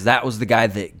him because that was the guy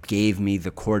that gave me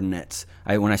the coordinates.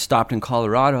 When I stopped in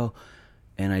Colorado,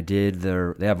 and I did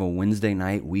they have a Wednesday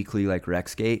night weekly like rec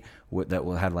skate that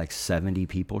will have like 70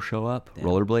 people show up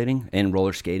rollerblading and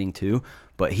roller skating too.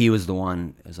 But he was the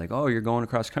one. It was like, oh, you're going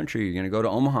across country. You're gonna go to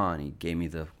Omaha, and he gave me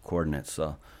the coordinates.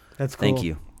 So That's cool. thank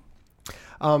you.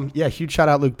 Yeah, huge shout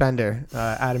out Luke Bender,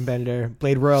 Adam Bender,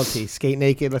 Blade Royalty, Skate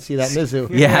Naked. Let's see that Mizzou.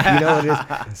 Yeah. You know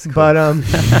what it is.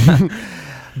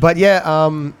 But yeah,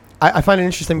 I find it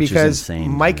interesting Which is because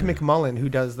insane. Mike McMullen, who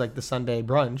does like the Sunday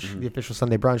brunch, the official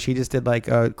Sunday brunch, he just did like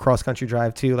a cross country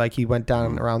drive too. Like he went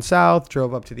down around south,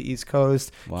 drove up to the East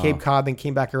Coast, Wow. Cape Cod, then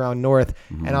came back around north.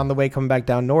 And on the way coming back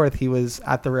down north, he was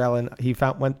at the rail and he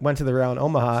went to the rail in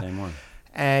Omaha. Same one.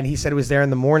 And he said it was there in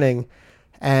the morning,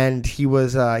 and he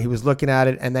was looking at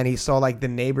it, and then he saw like the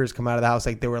neighbors come out of the house,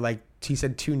 like they were like, he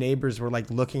said 2 neighbors were like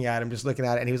looking at him, just looking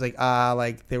at it, and he was like,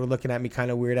 like they were looking at me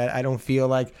kind of weird. I don't feel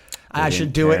like I didn't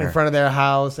should do it in care. front of their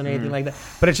house and anything like that.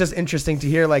 But it's just interesting to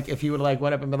hear like if he would have like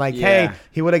went up and been like, Yeah. hey,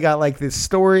 he would have got like this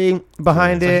story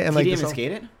behind it, and he like didn't this even whole-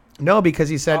 skate it? no, because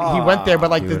he said he went there,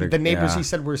 but like He the would've- neighbors yeah. he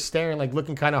said were staring, like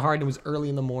looking kind of hard. And it was early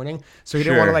in the morning, so he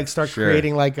didn't Sure, want to like start sure.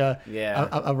 creating like a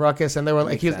Yeah. ruckus. And they were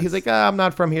like, Makes he's sense. like, I'm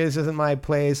not from here. This isn't my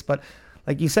place. But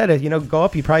like you said, it go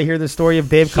up. You probably hear the story of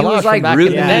Dave He was, Kalash from like, back in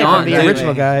rooting the me day, on, from the dude.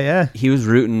 original guy. Yeah, He was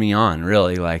rooting me on,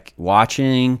 really, like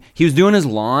watching. He was doing his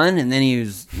lawn, and then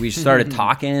we started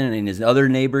talking, and his other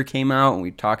neighbor came out, and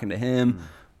we talking to him.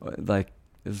 Like,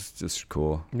 it was just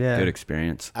cool. Yeah. Good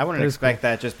experience. I wouldn't That is expect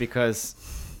that just because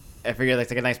I figured like,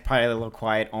 it's like a nice, probably a little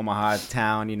quiet Omaha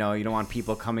town. You know, you don't want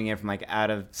people coming in from like out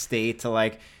of state to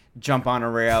like jump on a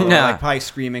rail or Yeah. like probably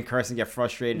scream, curse, and get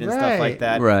frustrated and stuff Right. like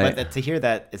that. Right. But to hear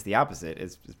that it's the opposite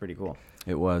is pretty cool.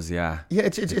 It was, yeah. yeah.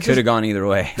 It's It just, could have gone either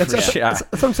way. That's, that's, Yeah. that's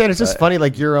what I'm saying. It's just funny,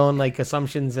 like your own like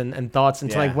assumptions and thoughts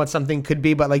into Yeah. like what something could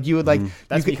be. But like you would like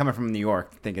That's you me coming from New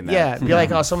York thinking that. yeah, be like,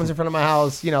 oh, someone's in front of my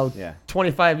house, Yeah.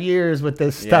 25 years with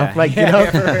this Yeah. stuff. Like,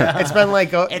 it's been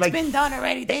like, done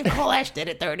already. Dave Kalash did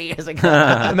it 30 years ago.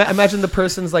 imagine the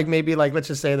person's like, maybe like, let's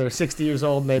just say they're 60 years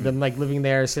old and they've been like living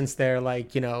there since they're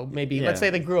like, maybe, let's say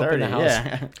they grew up in the 30, house.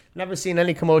 Yeah. Never seen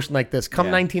any commotion like this. Come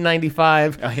Yeah.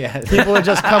 1995. Oh, yeah. People are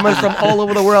just coming from all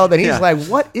over the world. And he's Yeah. like,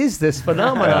 what is this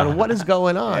phenomenon? What is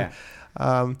going on?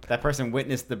 Yeah. That person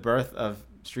witnessed the birth of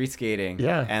street skating.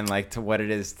 Yeah. And like to what it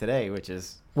is today, which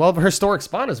is Well, the historic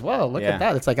spot as well. Look Yeah. at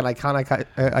that. It's like an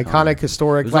iconic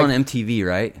historic. It was like, on MTV,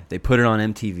 right? They put it on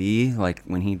MTV, like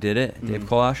when he did it, Dave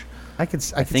Kalash. I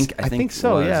think it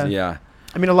so. was, Yeah. Yeah.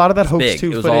 I mean, a lot of that hoax big.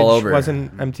 too It was footage all over.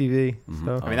 wasn't MTV.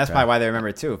 So. I mean, that's Okay. probably why they remember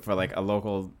it too, for like a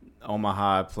local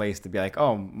Omaha place to be like,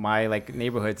 oh, my like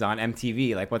neighborhood's on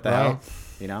MTV. Like, what the Right. hell?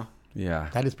 You know? Yeah.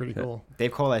 That is pretty cool.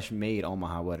 Dave Kalash made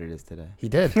Omaha what it is today. He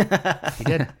did. He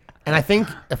did. And I think,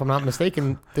 if I'm not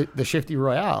mistaken, the Shifty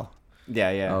Royale.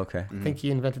 Yeah, yeah. Okay. I think he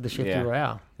invented the Shifty Yeah.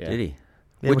 Royale. Yeah. Did he?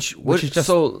 Yeah, which which is just-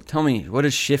 so tell me, what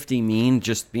does shifty mean?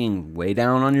 Just being way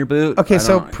down on your boot? Okay, I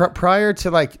so don't- prior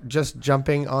to like just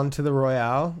jumping onto the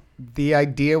Royale, the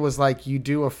idea was like you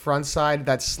do a front side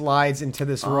that slides into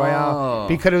this Royale Oh,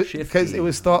 because shifty. it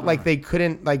was thought like they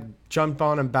couldn't like jump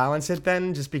on and balance it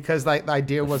then just because like the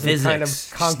idea wasn't kind of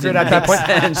Physics conquered didn't at that make point.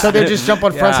 sense, So they just jump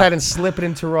on front Yeah. side and slip it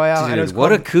into Royale. and it was Dude,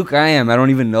 what a called- kook I am! I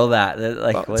don't even know that.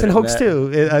 Like, Well, what it's in it hoax meant.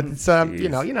 too. It's Jeez.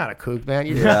 you're not a kook, man.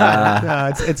 You just,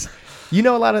 Yeah. no, it's you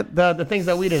know a lot of the things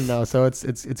that we didn't know, so it's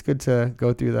good to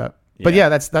go through that. But Yeah.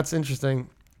 yeah, that's interesting.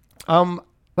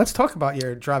 Let's talk about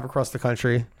your drive across the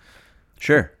country.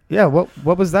 Sure. Yeah, what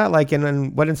was that like,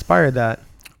 and what inspired that?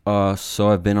 So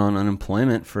I've been on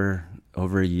unemployment for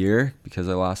over a year because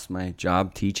I lost my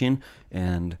job teaching,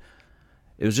 and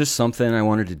it was just something I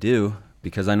wanted to do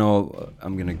because I know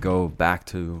I'm gonna go back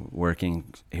to working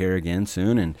here again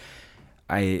soon, and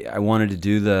I wanted to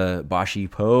do the Bashi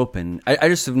Pope, and I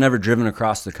just have never driven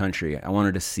across the country. I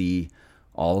wanted to see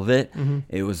all of it.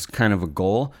 It was kind of a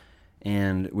goal,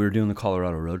 and we were doing the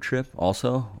Colorado road trip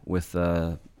also with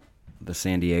the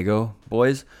San Diego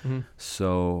boys.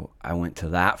 So I went to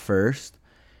that first,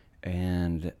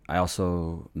 and I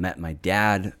also met my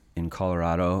dad in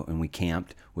Colorado, and we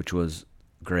camped, which was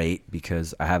great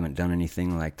because I haven't done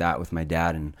anything like that with my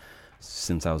dad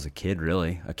since I was a kid,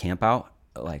 really, a camp out.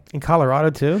 Like, In Colorado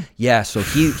too? yeah, so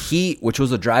he which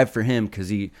was a drive for him because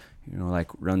he, like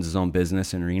runs his own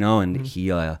business in Reno, and he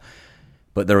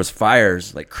but there was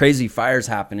fires, like crazy fires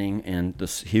happening, and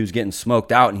he was getting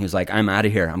smoked out, and he was like, I'm out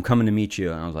of here. I'm coming to meet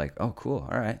you. And I was like, oh, cool.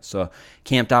 All right. So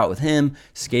camped out with him,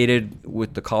 skated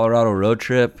with the Colorado road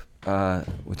trip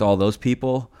with all those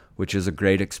people, which is a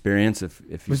great experience. If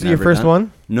you've Was it your first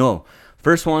one? No.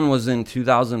 First one was in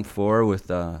 2004 with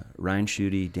Ryan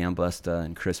Schutte, Dan Busta,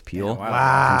 and Chris Peel.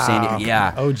 Wow. From San Diego.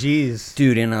 Yeah. Oh, geez.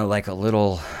 Dude, in a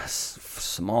little,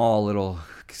 small little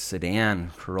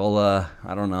sedan, Corolla,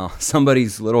 I don't know,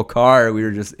 somebody's little car. We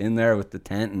were just in there with the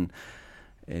tent, and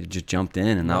it just jumped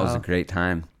in, and that was a great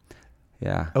time.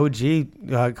 Yeah.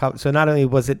 OG. So not only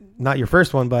was it not your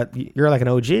first one, but you're like an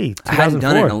OG. 2004. I hadn't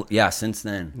done it, since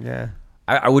then. Yeah.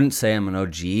 I wouldn't say I'm an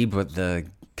OG, but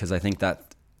because I think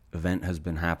that event has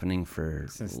been happening for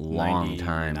Since a long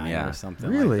time. Yeah. or something.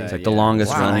 Really? like It's that, like the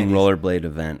longest Wow. running 90s. rollerblade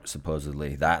event,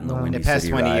 supposedly. That and the Wow. Windy It passed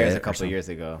City 20 years Riot a or couple something. years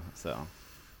ago. So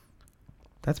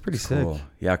That's pretty It's sick. cool.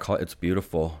 Yeah, it's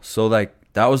beautiful. So like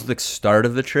that was the start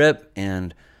of the trip,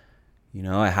 and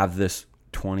I have this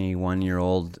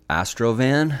 21-year-old Astro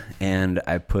van, and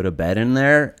I put a bed in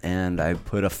there, and I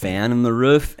put a fan in the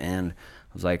roof, and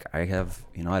I was like, I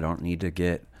don't need to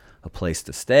get a place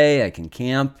to stay. I can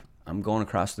camp. I'm going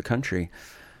across the country.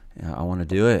 I want to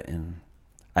do it. And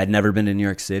I'd never been to New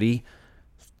York City,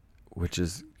 which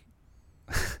is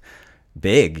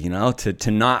big,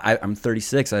 to not, I'm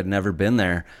 36. I'd never been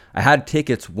there. I had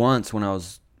tickets once when I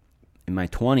was in my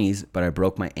 20s, but I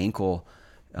broke my ankle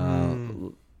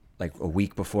like a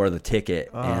week before the ticket.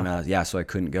 And so I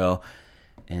couldn't go.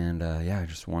 And I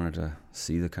just wanted to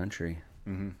see the country.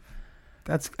 mm-hmm.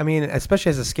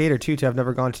 Especially as a skater too, to have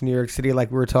never gone to New York City,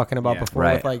 like we were talking about before,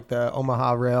 right. with like the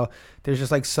Omaha Rail. There's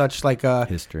just like such like a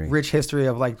rich history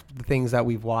of like the things that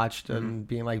we've watched and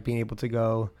being able to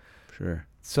go. Sure.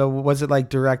 So was it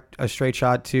like a straight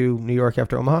shot to New York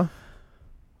after Omaha?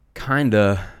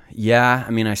 Kinda. Yeah. I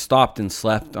mean, I stopped and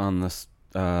slept on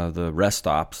the rest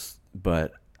stops,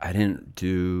 but I didn't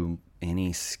do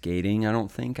any skating, I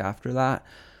don't think, after that,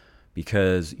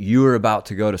 because you were about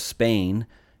to go to Spain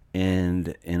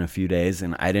and in a few days,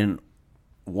 and I didn't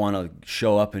want to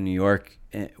show up in New York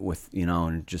with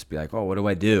and just be like, oh, what do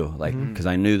I do, like, because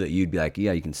I knew that you'd be like,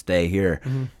 yeah, you can stay here.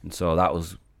 And so that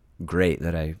was great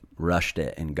that I rushed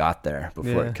it and got there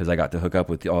before, because I got to hook up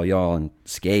with all y'all and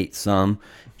skate some,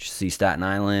 just see Staten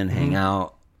Island, hang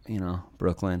out,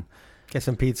 Brooklyn, Get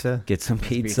some pizza. You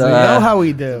know how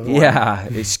we do. Yeah,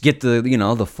 it's get the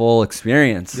the full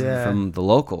experience from the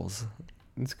locals.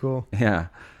 It's cool. Yeah,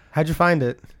 How'd you find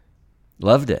it?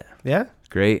 loved it. Yeah.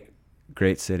 Great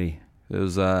city. It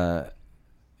was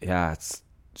it's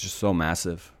just so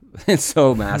massive. It's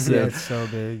so massive. Yeah, it's so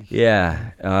big.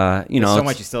 Yeah, There's so it's-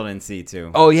 much you still didn't see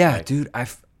too. Oh yeah, Like, dude.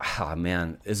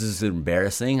 Man, this is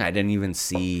embarrassing. I didn't even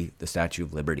see the Statue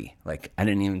of Liberty. Like, I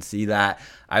didn't even see that.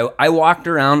 I walked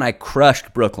around. I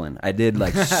crushed Brooklyn. I did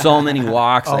like so many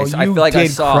walks. Oh, I you feel like I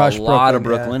did saw a crush lot of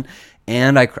Brooklyn, Brooklyn.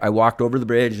 And I walked over the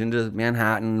bridge into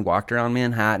Manhattan, walked around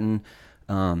Manhattan.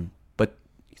 But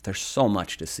there's so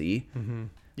much to see.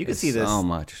 You can see this. So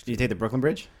much. Did you take the Brooklyn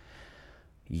Bridge?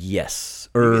 Yes.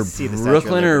 You Or can see the Statue of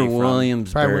Brooklyn or Liberty from- Probably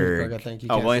Williamsburg. Williamsburg, I think. You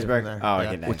Oh, can't see it Williamsburg? from there. Oh, Yeah.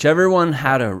 okay. Nice. Whichever one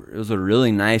it was a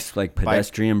really nice like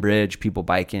pedestrian bridge, people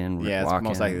biking, Yeah, it's walking.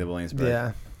 most likely the Williamsburg.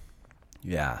 Yeah,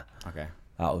 Yeah, Okay.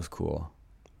 that was cool.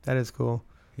 that is cool.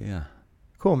 Yeah.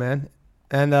 Cool, man.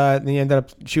 And then you ended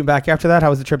up shooting back after that. How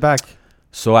was the trip back?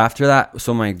 So after that,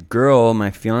 my girl, my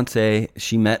fiance,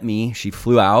 she met me. She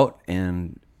flew out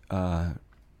and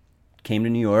came to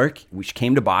New York. She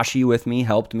came to Bashi with me,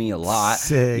 helped me a lot.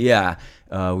 Sick. Yeah.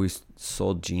 We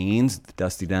sold jeans,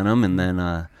 Dusty Denim, and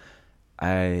then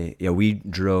we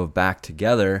drove back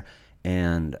together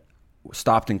and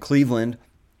stopped in Cleveland.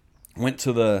 Went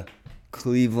to the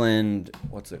Cleveland,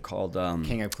 what's it called?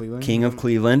 King of Cleveland? King of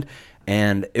Cleveland.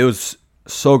 And it was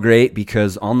so great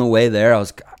because on the way there, I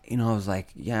was like,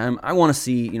 yeah, I want to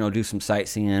see, do some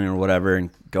sightseeing or whatever and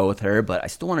go with her, but I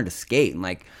still wanted to skate and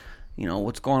like,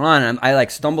 what's going on? And I like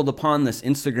stumbled upon this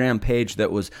Instagram page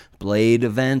that was Blade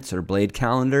events or Blade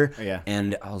calendar. Oh, yeah.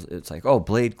 And it's like, oh,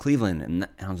 Blade Cleveland. And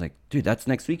I was like, dude, that's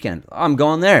next weekend. I'm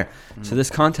going there to this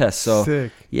contest. So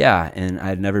Sick. yeah. And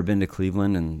I'd never been to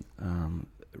Cleveland, and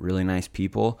really nice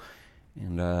people,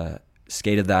 and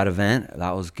skated that event.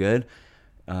 That was good.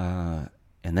 And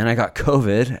then I got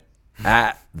COVID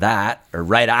at that, or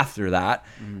right after that.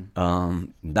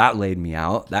 That laid me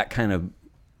out. That kind of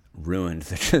ruined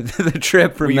the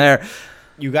trip from there.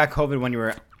 You got COVID when you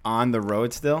were on the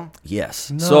road still?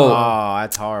 Yes. No. So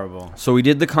that's horrible. So we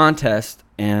did the contest,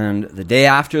 and the day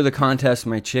after the contest,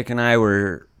 my chick and I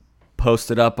were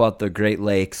posted up at the Great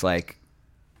Lakes, like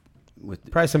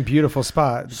Probably some beautiful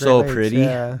spot. so Great Lakes, pretty.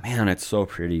 Yeah. Man, it's so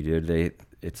pretty, dude.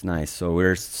 It's nice. So we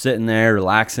were sitting there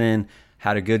relaxing,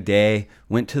 had a good day,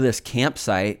 went to this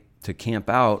campsite to camp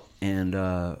out, and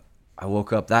I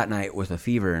woke up that night with a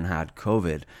fever and had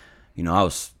COVID. You know, I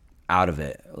was out of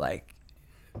it, like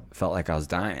felt like I was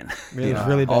dying. It was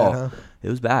really bad, huh? It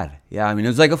was bad. Yeah, I mean, it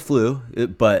was like a flu,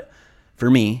 but for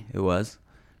me, it was.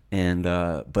 And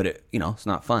but it, you know, it's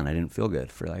not fun. I didn't feel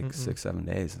good for like 6-7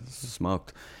 days.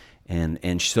 Smoked,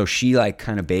 and so she like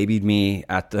kind of babied me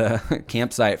at the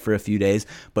campsite for a few days.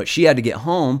 But she had to get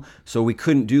home, so we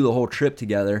couldn't do the whole trip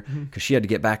together because she had to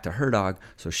get back to her dog.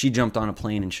 So she jumped on a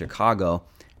plane in Chicago,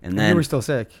 and then You were still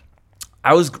sick.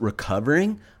 I was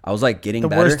recovering. I was like getting The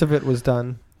better. worst of it was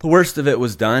done. The worst of it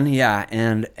was done, yeah.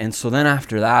 And so then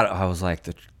after that, I was like,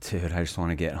 dude, I just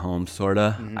want to get home, sort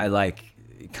of. I like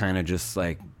kind of just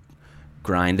like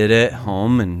grinded it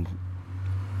home and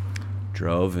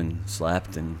drove and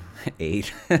slept and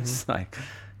ate. It's like,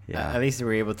 yeah. At least you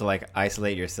were able to like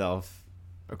isolate yourself,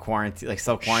 or quarantine, like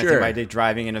self-quarantine Sure. by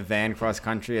driving in a van cross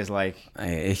country is like.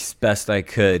 As best I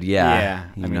could, yeah.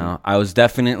 Yeah, You know, I was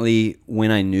definitely, when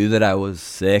I knew that I was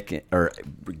sick or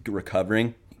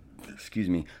recovering, excuse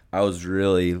me, I was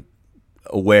really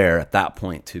aware at that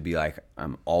point to be like,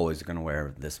 I'm always going to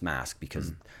wear this mask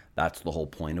because that's the whole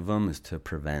point of them, is to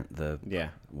prevent the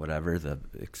whatever the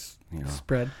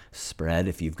spread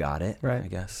if you've got it, Right. I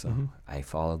guess. So I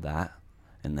followed that,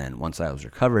 and then once I was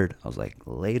recovered, I was like,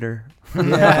 later.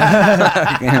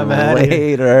 Yeah.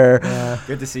 Later.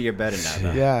 Good to see you're better now,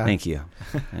 though. Yeah. Thank you.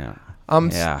 Yeah.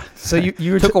 Yeah. So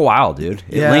you were Took a while, dude.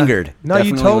 It lingered. No, you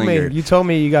Definitely told lingered. me. You told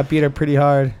me you got beat up pretty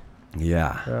hard.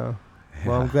 Yeah. So,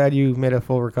 well, I'm glad you made a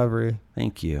full recovery.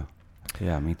 Thank you.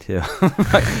 Yeah, me too.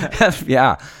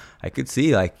 Yeah, I could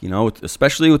see, like, you know,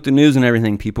 especially with the news and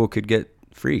everything, people could get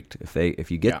freaked if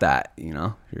you get that, you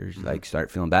know, you're like start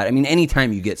feeling bad. I mean,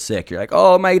 anytime you get sick, you're like,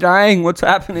 oh, am I dying? What's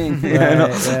happening? You know?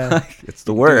 Like, it's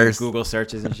the worst. Google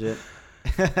searches and shit.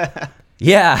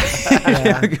 Yeah.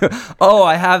 Oh,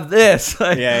 I have this.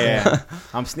 Like, Yeah.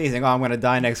 I'm sneezing. Oh, I'm gonna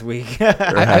die next week.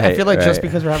 I feel like just right.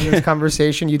 because we're having this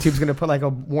conversation, YouTube's gonna put like a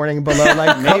warning below,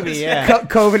 like Maybe, yeah.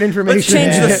 COVID information.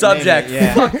 Let's change the subject. Maybe,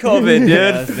 yeah. Fuck COVID, dude. Yeah,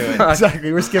 let's do it.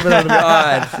 Exactly, we're skipping over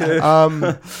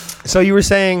God. So you were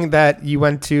saying that you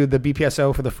went to the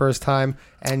BPSO for the first time,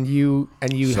 and you So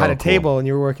had a cool. table, and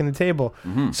you were working the table.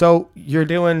 So you're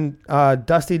doing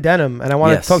Dusty Denim, and I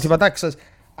want to Yes. talk to you about that because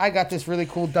I got this really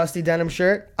cool Dusty Denim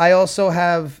shirt. I also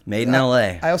have Made in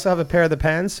LA. I also have a pair of the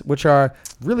pants, which are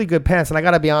really good pants. And I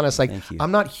gotta be honest, like Thank you. I'm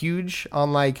not huge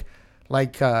on like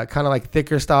kind of like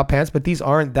thicker style pants, but these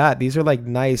aren't that. These are like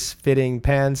nice fitting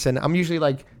pants, and I'm usually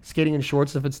like skating in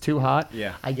shorts if it's too hot.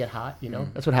 Yeah. I get hot. You know,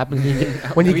 that's what happens when you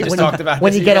get when you We get just when talked you, about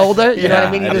when this, you get yeah. older. You know what I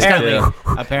Yeah, mean? You Apparently. just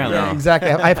Apparently. yeah, exactly.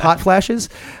 I have hot flashes,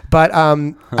 but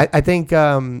I think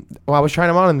well, I was trying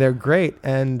them on and they're great,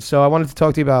 and so I wanted to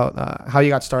talk to you about how you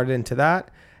got started into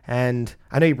that. And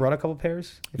I know you brought a couple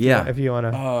pairs. If you want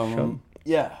to show.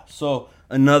 Yeah. So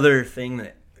another thing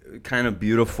that kind of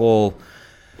beautiful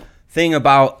thing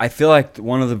about, I feel like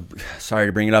one of the, sorry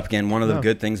to bring it up again, one of the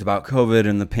good things about COVID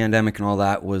and the pandemic and all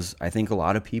that was, I think a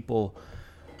lot of people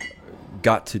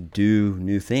got to do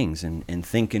new things and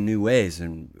think in new ways.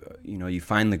 And, you know, you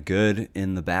find the good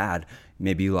in the bad.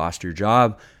 Maybe you lost your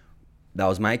job. That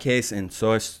was my case. And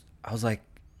so I was like,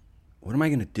 what am I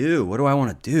going to do? What do I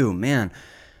want to do, man?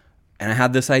 And I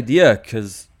had this idea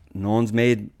because no one's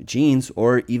made jeans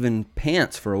or even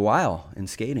pants for a while in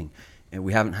skating. And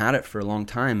we haven't had it for a long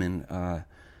time. And I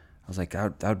was like,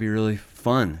 that would be really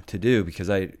fun to do because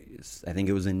I think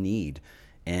it was a need.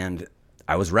 And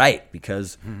I was right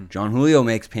because John Julio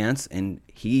makes pants and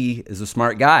he is a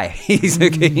smart guy.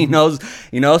 He knows,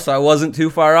 so I wasn't too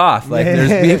far off. Like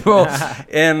there's people.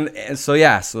 And so,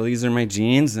 yeah, so these are my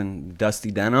jeans and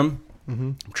Dusty Denim.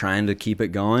 I'm trying to keep it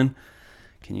going.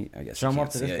 Can you, I guess Show you them can't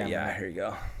up to see this it. camera. Yeah, here you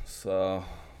go. So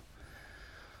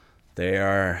they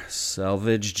are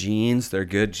selvage jeans. They're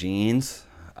good jeans.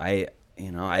 I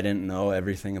didn't know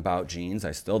everything about jeans.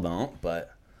 I still don't,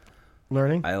 but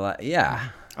Learning. yeah.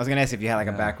 I was gonna ask if you had like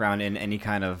a background in any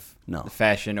kind of No.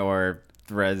 fashion or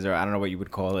threads, or I don't know what you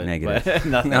would call it. Negative. But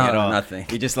nothing No, at all. nothing.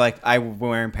 You're just like, I've been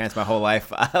wearing pants my whole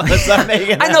life. Let's start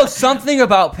making I know something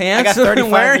about I pants. got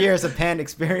 35 Wearing- years of pant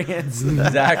experience.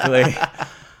 Exactly.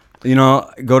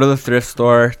 Go to the thrift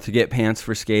store to get pants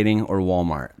for skating or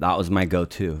Walmart. That was my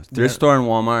go-to. Thrift store and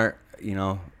Walmart,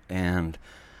 and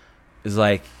it's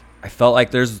like I felt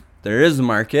like there is a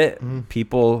market.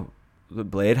 People, the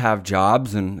Blade, have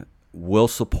jobs and will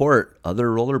support other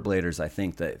rollerbladers. I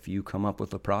think that if you come up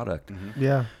with a product.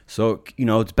 Yeah. So,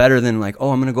 it's better than like, oh,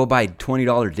 I'm going to go buy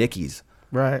 $20 Dickies.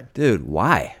 Right. Dude,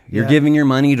 why? You're Yeah. giving your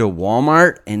money to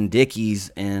Walmart and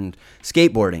Dickies and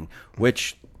skateboarding,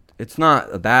 which it's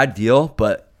not a bad deal,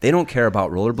 but they don't care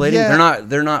about rollerblading. Yeah.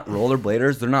 They're not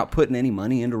rollerbladers. They're not putting any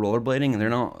money into rollerblading, and they're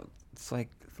not. It's like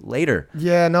later.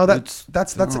 Yeah, no, It's-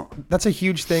 that's a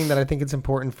huge thing that I think it's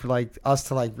important for like us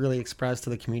to like really express to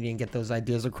the community and get those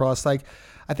ideas across. Like,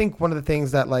 I think one of the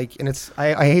things that like, and it's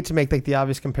I hate to make like the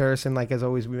obvious comparison, like as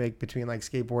always we make between like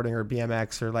skateboarding or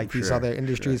BMX or like these Sure, other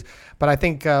industries, but I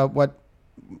think what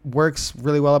works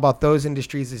really well about those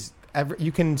industries is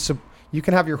you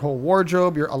can have your whole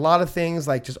wardrobe, a lot of things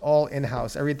like just all in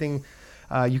house, everything.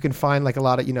 You can find like a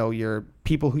lot of, your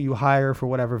people who you hire for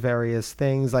whatever various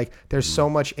things. Like there's so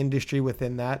much industry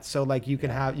within that. So like you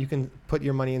can put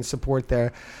your money in support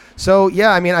there. So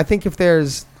yeah, I mean, I think if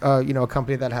there's, a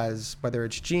company that has, whether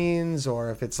it's jeans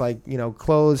or if it's like,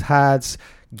 clothes, hats,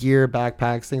 gear,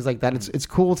 backpacks, things like that, it's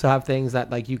cool to have things that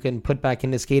like you can put back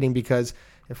into skating because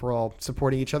if we're all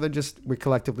supporting each other, we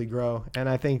collectively grow. And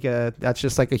I think that's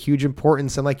just like a huge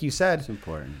importance. And like you said, It's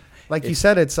important.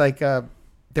 it's like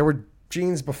there were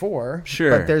jeans before,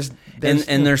 Sure. but there's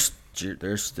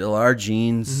there still are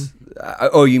jeans.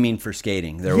 Oh, you mean for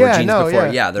skating? There were Yeah, jeans no, before.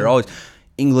 yeah. Yeah, they're always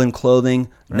England clothing.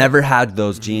 Never had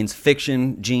those jeans.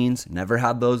 Fiction jeans. Never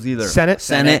had those either.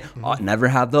 Senate. Never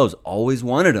had those. Always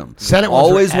wanted them. Senate ones were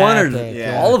always wanted epic,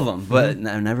 yeah. all of them, but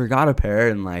I never got a pair.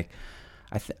 And like,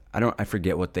 I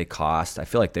forget what they cost. I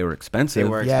feel like they were expensive. They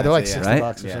were. yeah, they're like expensive, $60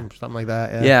 right? or Yeah. something like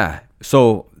that. Yeah.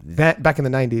 So Back in the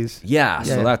 90s. yeah. Yeah.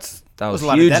 So that There was was a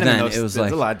lot of huge denim in then. those, It was there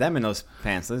like a lot of them in those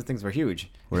pants. Those things were huge.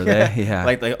 were they? Yeah.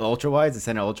 Like ultra wides, the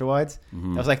Senate ultra wides.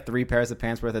 Mm-hmm. That was like 3 pairs of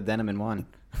pants worth of denim in one.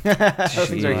 Those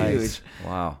things are Jeez. huge.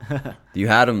 Wow. You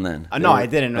had them then? No, I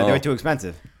didn't. They Oh. were too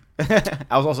expensive.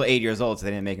 I was also 8 years old, so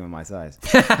they didn't make them in my size.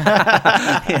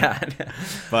 Yeah.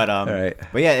 But right.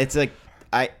 but yeah, it's like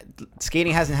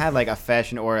skating hasn't had like a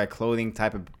fashion or a clothing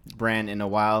type of brand in a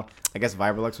while. I guess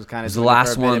Vibrolux was kind of The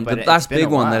last one, the last big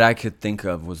one that I could think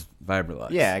of was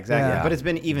Vibrolux. Yeah, exactly. Yeah. But it's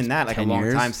been even that like a 10 long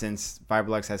years. time since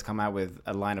Vibrolux has come out with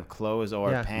a line of clothes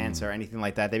or Yeah. pants or anything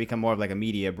like that. They become more of like a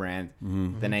media brand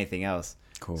than anything else.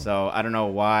 Cool. So I don't know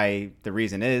why the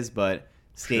reason is, but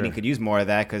skating Sure. could use more of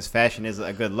that because fashion is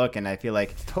a good look, and I feel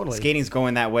like Totally. skating's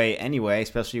going that way anyway,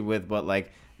 especially with what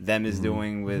like them is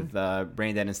doing with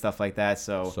Brain Dead and stuff like that.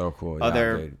 So cool. Yeah,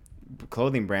 Other dude.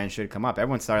 clothing brands should come up.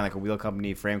 Everyone's starting like a wheel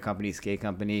company, frame company, skate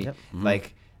company. Yep.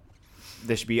 Like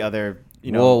there should be other,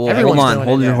 Whoa, hold everyone's on, doing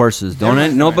hold it, your yeah. horses. Don't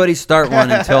Everyone's nobody start one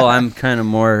until I'm kind of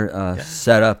more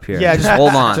set up here. Yeah, just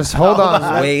hold on. Just hold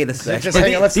on. Wait a second. Just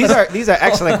hang on. Let's- These are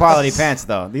excellent quality pants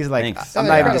though. These are like Thanks. I'm Oh,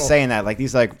 not they're even just incredible. saying that. Like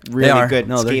these are like really are. good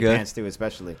No, they're skate good. pants too,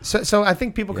 especially. So I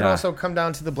think people can Yeah. also come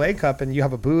down to the Blade Cup and you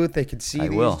have a booth. They can see I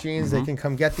these will. jeans. They can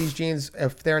come get these jeans.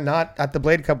 If they're not at the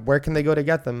Blade Cup, where can they go to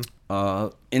get them?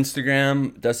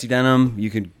 Instagram, Dusty Denim. You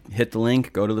could hit the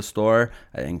link, go to the store.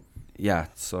 I think, yeah,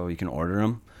 so you can order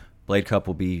them. Blade Cup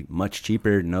will be much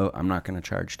cheaper. No, I'm not going to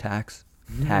charge tax.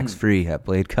 Tax free at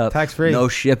Blade Cup. Tax free. No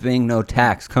shipping, no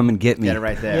tax. Come and get me. Get it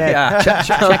right there. Yeah. Yeah.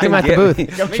 Check them at the booth. Check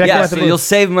them Yeah, at the so booth. you'll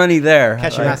save money there.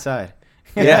 Catch them outside.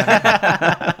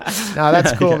 Yeah. No,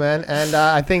 that's cool, man. And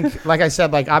I think, like I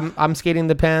said, like I'm skating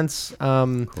the pants.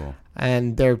 Cool.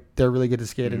 And they're really good to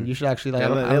skate. And you should actually like They I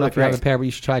don't, look- I they don't know look if you have a great. pair, but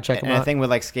you should try to check And them the out. thing with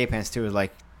like skate pants too is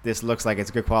like this looks like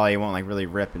it's good quality. It won't like really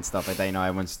rip and stuff like that. You know,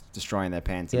 everyone's destroying their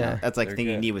pants. You Yeah. know? That's like the thing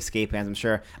you need with skate pants. I'm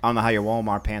sure. I don't know how your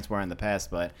Walmart pants were in the past,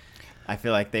 but I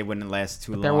feel like they wouldn't last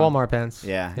too long. They're Walmart pants.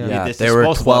 Yeah. Yeah. Yeah, It's they were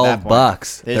disposable at that point.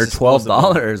 $12. They're They're disposable.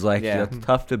 $12. Like Yeah. that's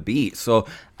tough to beat. So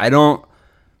I don't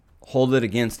hold it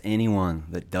against anyone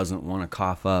that doesn't want to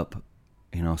cough up,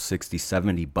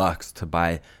 $60-$70 to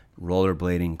buy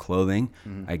rollerblading clothing.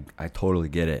 I totally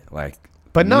get it. Like,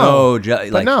 But no,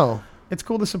 like, no, it's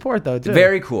cool to support though too.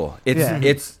 very cool. It's Yeah.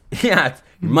 it's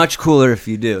much cooler if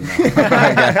you do. No.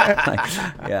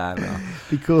 Yeah, I know.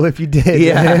 Be cool if you did.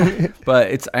 Yeah,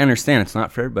 but I understand it's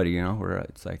not for everybody.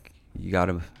 It's like you got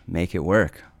to make it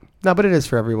work. No, but it is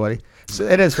for everybody. So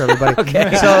it is for everybody.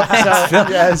 Okay. So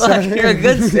yeah, so, Look, you're a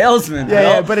good salesman.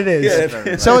 yeah, bro. but it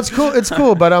is. So it's cool. It's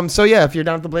cool. But so yeah, if you're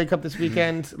down at the Blade Cup this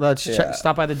weekend, let's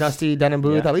stop by the Dusty Denim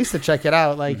booth Yeah. at least to check it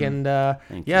out. Like and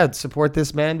Thank support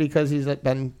this man because he's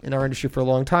been in our industry for a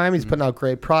long time. He's putting out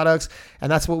great products,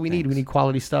 and that's what we need. We need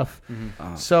quality stuff.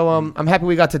 So I'm happy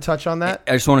we got to touch on that.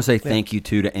 I just want to say thank you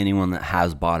to anyone that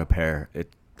has bought a pair.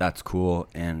 That's cool,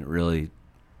 and really,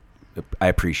 I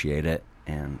appreciate it,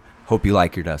 and hope you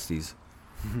like your Dusties.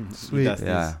 Sweet. Dusties.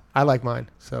 Yeah. I like mine.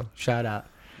 So shout out.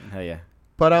 Hell yeah.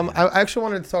 But I actually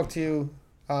wanted to talk to you.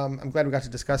 I'm glad we got to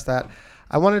discuss that.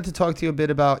 I wanted to talk to you a bit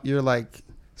about your like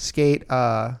skate,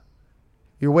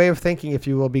 your way of thinking, if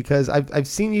you will, because I've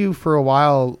seen you for a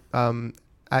while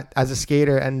as a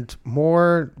skater, and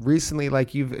more recently,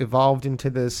 like you've evolved into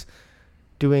this,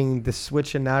 doing the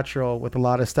switch and natural with a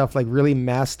lot of stuff, like really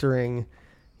mastering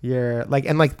your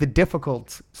and the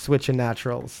difficult switch and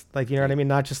naturals, like, you know what I mean,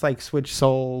 not just like switch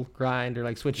soul grind or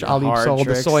like switch alley soul,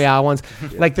 the soya ones,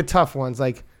 like the tough ones,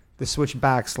 like the switch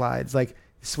backslides, like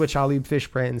switch alley fish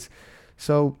brains.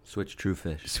 So Switch true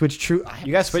fish. switch true.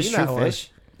 You guys switch true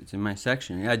fish? It's in my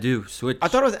section. Yeah, I do switch. I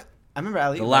thought it was. I remember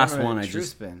alley. The last one I true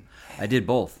just spin. I did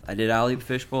both. I did alley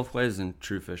fish both ways and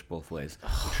true fish both ways.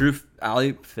 True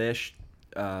alley fish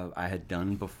I had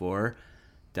done before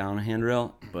down a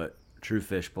handrail, but true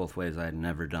fish both ways I had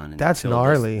never done. That's until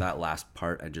gnarly. That last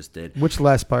part I just did. Which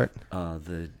last part?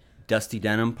 The Dusty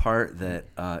Denim part that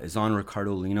is on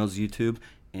Ricardo Lino's YouTube,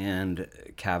 and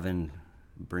Kevin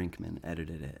Brinkman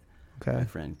edited it. Okay.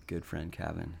 My good friend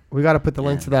Kevin. We got to put the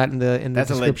link Yeah. to that in the That's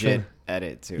a description. legit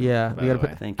edit too. Yeah, by we gotta the put-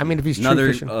 way. Thank I you. mean, if he's true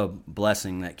another fishing.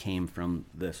 blessing that came from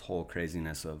this whole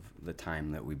craziness of the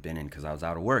time that we've been in, because I was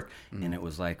out of work and it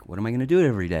was like, what am I going to do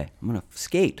every day? I'm going to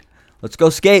skate. Let's go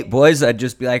skate, boys. I'd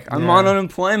just be like, I'm Yeah. on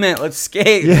unemployment. Let's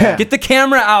skate. Yeah. Get the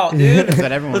camera out, dude. That's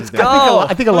what everyone's Let's doing. go.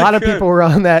 I think a lot of people were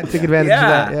on that, took advantage of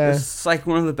that. Yeah. It's like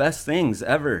one of the best things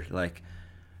ever. Like,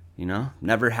 you know,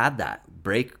 never had that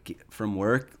break from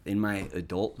work in my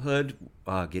adulthood,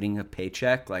 getting a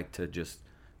paycheck, like to just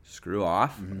screw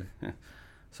off.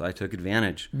 So I took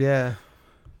advantage. Yeah.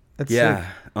 That's Yeah.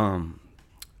 sick.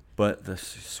 But the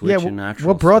switch and natural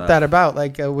what brought stuff- that about?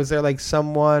 Like, was there like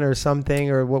someone or something,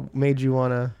 or what made you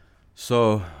want to?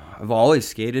 So I've always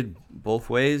skated both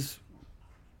ways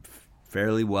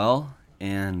fairly well,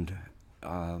 and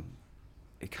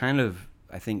it kind of,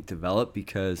 I think, developed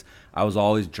because I was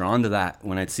always drawn to that.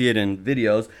 When I'd see it in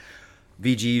videos,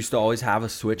 VG used to always have a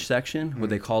switch section, what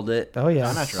they called it. Oh yeah,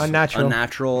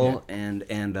 Unnatural. and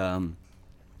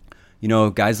you know,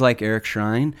 guys like Eric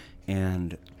Shrine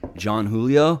and John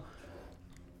Julio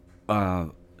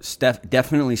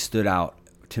definitely stood out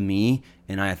to me,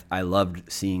 and I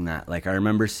loved seeing that. Like, I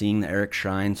remember seeing the Eric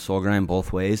Shrine soul grind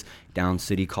both ways down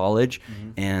City College,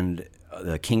 and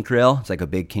the kink trail. It's like a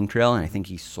big kink trail, and I think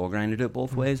he soul grinded it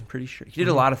both ways. I'm pretty sure he did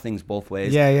a lot of things both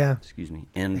ways. Yeah. Excuse me.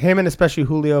 And Him, and especially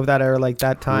Julio of that era, like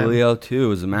that time. Julio too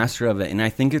was a master of it, and I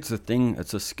think it's a thing.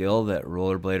 It's a skill that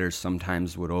rollerbladers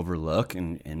sometimes would overlook,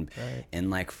 and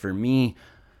like for me,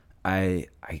 I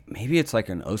maybe it's like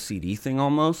an OCD thing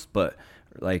almost, but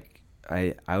like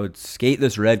I would skate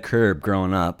this red curb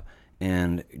growing up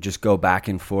and just go back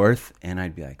and forth, and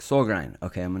I'd be like, soul grind,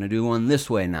 okay, I'm gonna do one this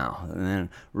way now, and then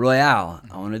Royale,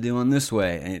 I want to do one this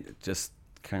way, and it just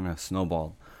kind of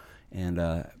snowballed. And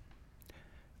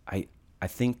I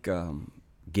think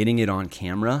getting it on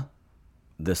camera,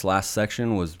 this last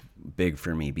section was big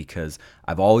for me because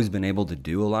I've always been able to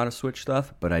do a lot of switch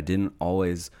stuff, but I didn't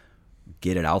always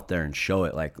get it out there and show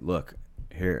it, like, look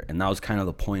here. And that was kind of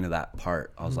the point of that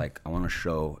part. I was like, I want to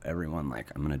show everyone,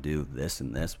 like, I'm gonna do this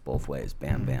and this both ways,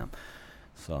 bam bam.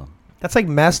 So That's like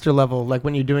master level. Like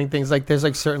when you're doing things, like there's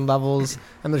like certain levels,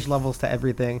 and there's levels to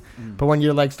everything. But when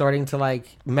you're like starting to like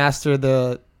master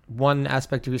the one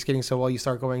aspect of your skating so well, you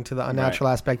start going to the unnatural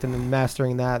aspect and then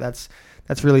mastering that.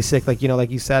 That's really sick. Like, you know, like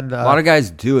you said, a lot of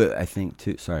guys do it, I think,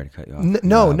 too. Sorry to cut you off.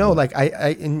 No. Like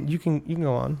I and you can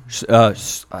go on. So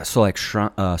like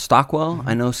Stockwell,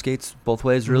 I know skates both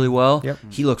ways really well. Yep.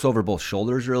 He looks over both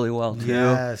shoulders really well too.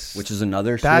 Yes. Which is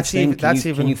another That's switch thing.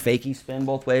 even- Can you fakie spin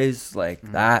both ways like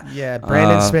that? Yeah,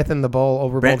 Brandon Smith in the bowl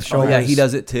over both Oh shoulders. yeah, he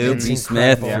does it too. It's B.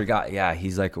 Smith, incredible. forgot. Yeah,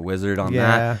 he's like a wizard on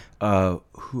Yeah. that.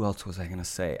 Who else was I gonna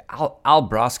say? Al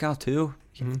Broskow too.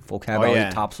 Full cab alley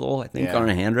topsoul, I think, on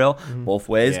a handrail, both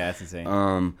ways. Yeah, that's insane.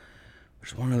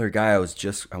 There's one other guy I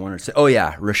wanted to say. Oh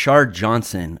yeah, Richard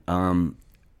Johnson.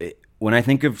 When I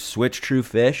think of Switch True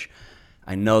Fish,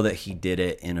 I know that he did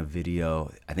it in a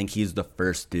video. I think he's the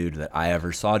first dude that I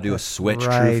ever saw do a Switch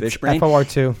True Fish brain.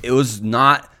 FOR2. It was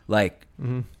not like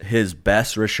his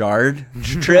best Richard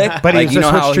trick, But like, he's you a know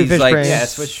Switch how True he's Fish like brain. Yeah,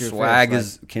 Switch True swag Fish,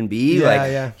 as can be. Yeah,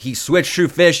 like yeah. he switched True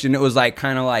Fish, and it was like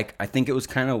kind of like, I think it was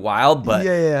kind of wild, but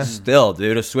Yeah. still,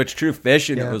 dude, a Switch True Fish,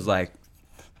 and Yeah. it was like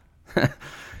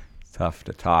tough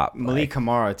to top. Malik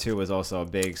Kamara too was also a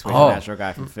big switch Oh. natural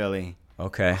guy from Philly.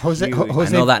 Okay, Jose I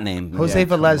know that name. Jose Yeah,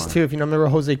 Velez come on. too. If you remember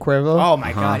Jose Cuervo. Oh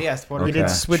my God, yes. Puerto We Rico.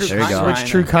 did switch There you go.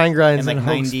 True Kind Grinds In and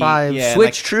like Hoax 90 5. yeah. Switch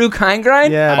like- True Kind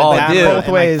Grind. Yeah, Oh, like dude, both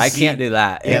ways. I can't do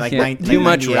that. Yeah, I like can't- 19- too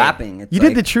much 98. rapping. It's You like,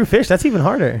 did the True Fish. That's even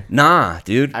harder. Nah,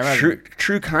 dude. I rather-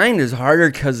 True Kind is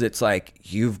harder because it's like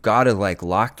you've got to like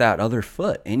lock that other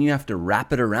foot and you have to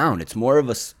wrap it around. It's more of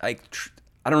a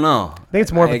I don't know. I think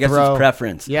it's more of a I guess throw. it's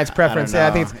preference. Yeah, it's preference. Yeah,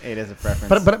 I think it's it is a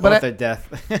preference. But Both are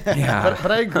death. Yeah.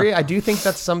 but I agree. I do think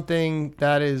that's something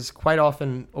that is quite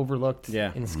often overlooked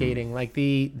Yeah. in skating. Like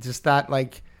the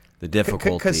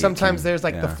difficulty. because sometimes can- there's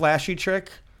like the yeah. flashy trick,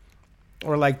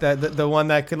 or like the one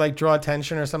that could like draw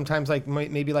attention, or sometimes like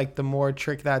maybe like the more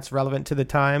trick that's relevant to the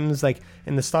times, like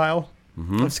in the style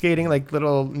of skating, like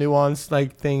little nuance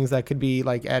like things that could be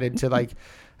like added to like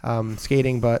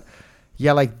skating, but.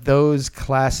 Yeah, like those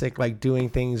classic, like doing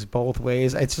things both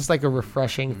ways. It's just like a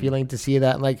refreshing feeling to see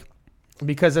that, like,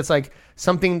 because it's like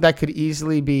something that could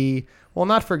easily be, well,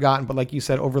 not forgotten, but like you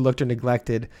said, overlooked or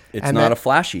neglected. It's And not that- a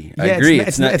flashy. I Yeah, agree.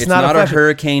 it's It's not a not a flashy-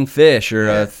 hurricane fish or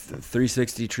a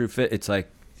 360 true fit. It's like,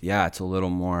 yeah, it's a little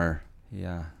more,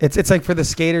 yeah. It's like for the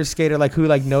skater like who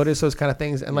like notice those kind of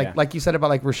things, and Yeah. like you said about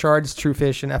like Richard's True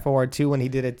Fish and FOR2 when he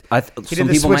did it. He Some did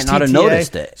the people might Switch not have TTA,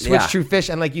 noticed it. Switch Yeah. True Fish,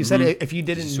 and like you said, Mhm. if you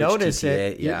didn't Switch notice TTA,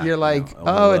 it, yeah, you're like, you know,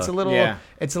 oh, it's a overlooked. little, Yeah.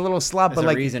 it's a little slop, There's but a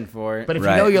like, reason for it. but if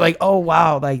Right. you know, you're like, oh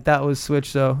wow, like that was Switch.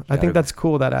 So I Gotta- think that's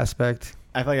cool, that aspect.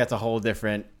 I feel like that's a whole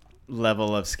different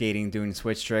level of skating, doing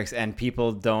switch tricks, and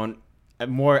people don't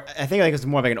more. I think like it's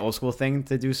more of like an old school thing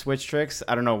to do switch tricks.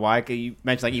 I don't know why. 'Cause you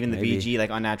mentioned like even the Maybe. VG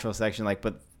like unnatural section, like,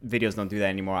 but videos don't do that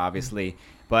anymore, obviously.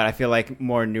 But I feel like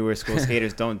more newer school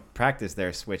skaters don't practice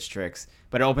their switch tricks.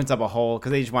 But it opens up a whole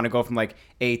because they just want to go from like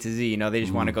A to Z. You know, they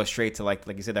just want to go straight to like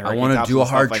you said, the I hurricane want to tops do and a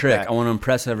stuff hard like trick. that. I want to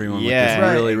impress everyone Yeah, with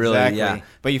this really, really, exactly. yeah.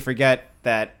 But you forget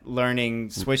that learning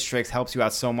switch tricks helps you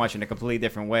out so much in a completely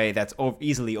different way that's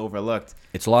easily overlooked.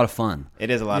 It's a lot of fun. It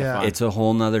is a lot Yeah. of fun. It's a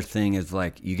whole nother thing. Is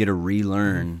like you get to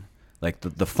relearn. Like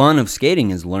the fun of skating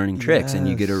is learning tricks, and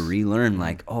you get to Yes. relearn.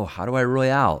 Like, oh, how do I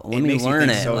royale? Let It me makes you learn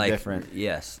think it. so like, different.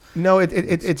 Yes. No,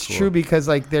 it's cool. true because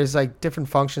like there's like different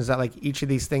functions that like each of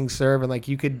these things serve, and like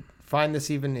you could find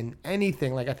this even in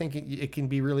anything. Like I think it can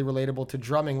be really relatable to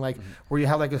drumming, like where you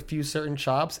have like a few certain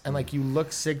chops and like you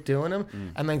look sick doing them,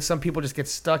 and like some people just get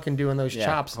stuck in doing those Yeah,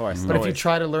 chops. of course, But if you always.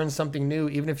 try to learn something new,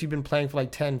 even if you've been playing for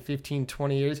like 10, 15,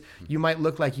 20 years, you might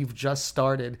look like you've just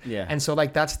started. Yeah. And so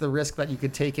like that's the risk that you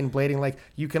could take in blading. Like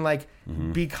you can like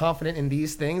be confident in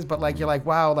these things, but like you're like,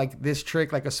 wow, like this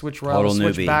trick, like a switch roll, Total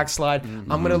switch newbie. backslide,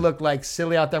 I'm gonna look like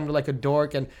silly out there, I'm gonna look like a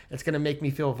dork, and it's gonna make me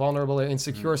feel vulnerable or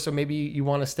insecure. So maybe you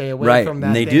want to stay away Right, from that.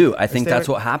 and they thing. do. I Or think stay that's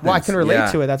away- what happens. Well, I can relate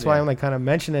Yeah. to it. That's why Yeah. I'm like kind of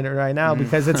mentioning it right now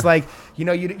because it's like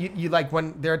you like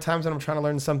when there are times when I'm trying to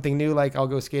learn something new. Like I'll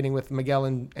go skating with Miguel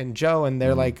and Joe, and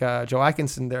they're like Joe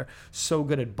Atkinson. They're so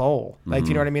good at bowl. Like, do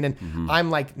you know what I mean? And I'm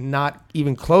like not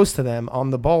even close to them on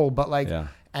the bowl, but like. Yeah.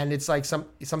 And it's like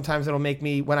sometimes it'll make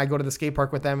me, when I go to the skate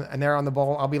park with them and they're on the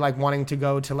bowl, I'll be like wanting to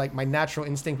go to like my natural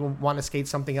instinct will want to skate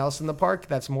something else in the park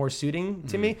that's more suiting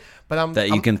to me. But That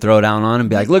you can throw down on and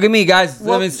be like, look at me, guys.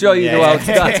 Well, let me show you yeah, how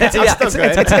yeah. it's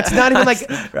done. it's not even like,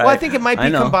 well, I think it might I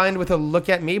be know. combined with a look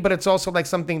at me, but it's also like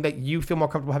something that you feel more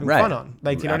comfortable having Right. fun on.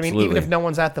 Like, you know what I mean? Even Absolutely. if no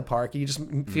one's at the park, you just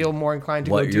feel more inclined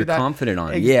to What go do you're that. confident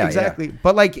on. Yeah, exactly.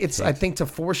 But like, it's, I think to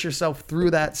force yourself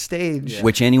through that stage.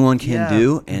 Which anyone can Yeah.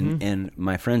 do. And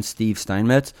my friend Steve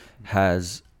Steinmetz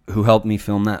who helped me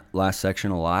film that last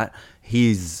section a lot.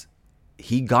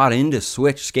 He got into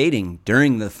switch skating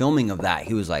during the filming of that.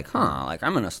 He was like, like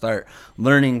I'm going to start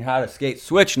learning how to skate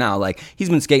switch now. Like he's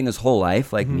been skating his whole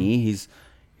life like me. He's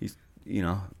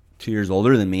 2 years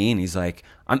older than me, and he's like,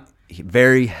 I'm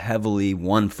very heavily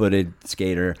one-footed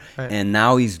skater, Right. and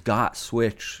now he's got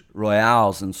switch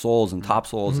royales and soles and top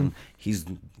soles, and he's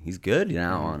good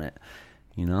now on it.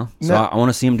 You know, so No. I want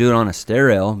to see him do it on a stair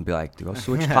rail and be like, go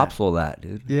switch topsoil that,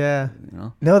 dude. Yeah. You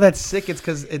know, No, that's sick. It's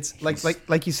because it's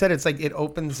like you said, it's like it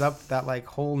opens up that like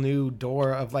whole new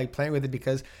door of like playing with it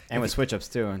because And with switch ups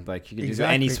too, and like you can do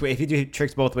Exactly. any switch. If you do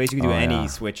tricks both ways, you can do Oh, any yeah.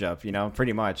 switch up. You know,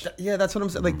 pretty much. yeah, that's what I'm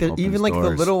saying. Like Opens even like the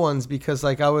doors. little ones because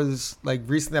like I was like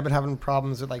recently I've been having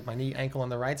problems with like my knee ankle on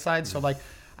the right side, so like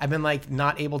I've been like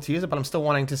not able to use it, but I'm still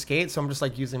wanting to skate, so I'm just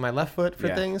like using my left foot for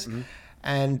Yeah. things.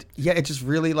 And yeah, it just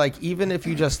really like even if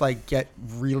you just like get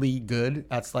really good,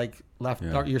 that's like left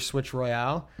Yeah. your switch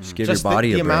royale. Just give your the-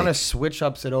 body the, a amount break. of switch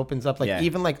ups it opens up. Like Yeah.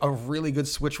 even like a really good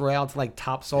switch royale to like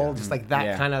top sole, just like that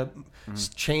Yeah. kind of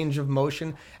change of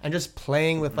motion and just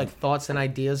playing with like thoughts and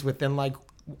ideas within like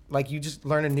you just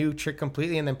learn a new trick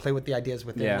completely and then play with the ideas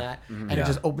within Yeah. that and Yeah. it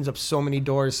just opens up so many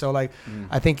doors. So like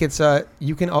I think it's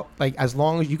you can like as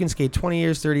long as you can skate 20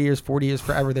 years 30 years 40 years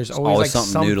forever, there's always like always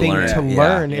something something new to to learn.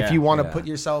 learn, Yeah. if Yeah. you want to Yeah. put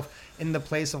yourself in the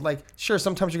place of like sure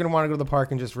sometimes you're gonna want to go to the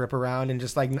park and just rip around and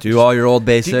just like do all your old do,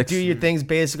 basics. do your things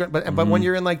basic, but when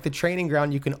you're in like the training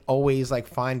ground, you can always like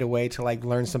find a way to like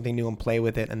learn something new and play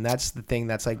with it, and that's the thing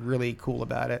that's like really cool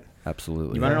about it.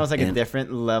 Absolutely. You want to know it's like a And-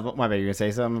 different level. My bad, you gonna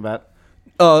say something about?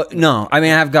 Oh no! I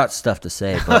mean, I've got stuff to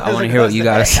say, but I want to hear what you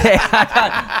got to say.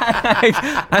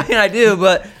 I mean, I do,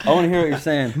 but I want to hear what you're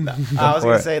saying. I was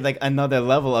gonna say like another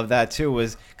level of that too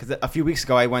was because a few weeks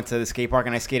ago I went to the skate park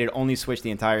and I skated only switch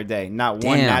the entire day, not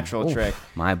one Damn. natural trick.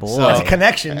 My boy. So- That's a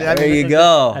connection. There you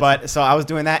go. But so I was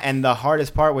doing that, and the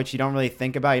hardest part, which you don't really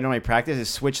think about, you don't really practice, is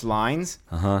switch lines.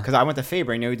 Because I went to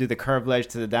Faber, and we do the curved ledge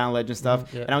to the down ledge and stuff,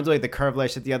 Yeah. and I would do like the curved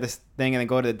ledge to the other thing, and then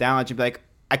go to the down ledge and be like,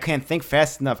 I can't think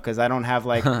fast enough because I don't have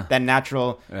like that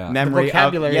natural memory. The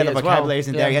vocabulary the as well. vocabulary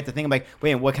isn't there. Yeah. You have to think like,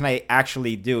 wait, what can I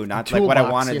actually do? Not The like what I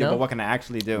toolbox, want to you do, know? but what can I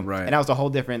actually do? Right. And that was a whole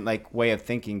different like way of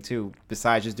thinking too,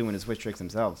 besides just doing the switch tricks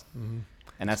themselves.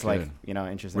 And that's like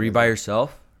interesting. Were you by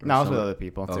yourself? Or No, I was with someone? other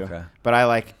people too. Okay. But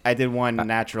I did one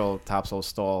natural topsoul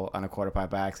stall on a quarter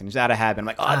pipe axe, and just out of habit, I'm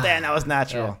like, oh damn, that was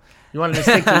natural. You wanted to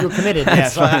stick to you were committed. Yeah,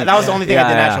 so that was the only thing I Yeah,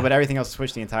 did yeah. natural, but everything else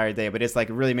switched the entire day. But it's like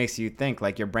it really makes you think,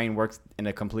 like your brain works in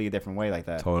a completely different way like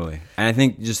that. Totally. And I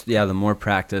think just the more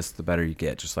practice, the better you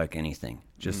get. Just like anything,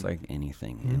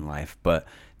 in life. But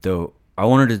though, I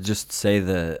wanted to just say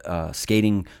the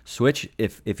skating switch.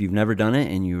 If you've never done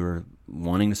it and you're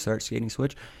wanting to start skating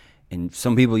switch, and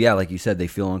some people, like you said, they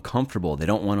feel uncomfortable. They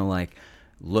don't want to like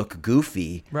look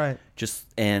goofy. Right.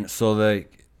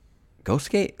 Go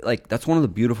skate. Like that's one of the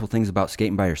beautiful things about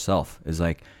skating by yourself is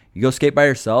like you go skate by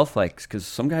yourself. Like because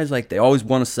some guys like they always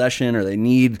want a session or they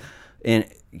need, and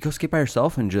you go skate by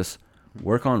yourself and just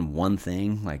work on one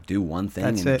thing. Like do one thing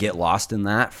That's and it. get lost in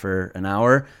that for an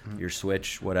hour. Your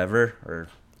switch, whatever, or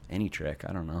any trick.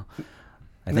 I don't know.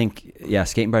 I think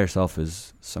skating by yourself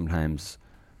is sometimes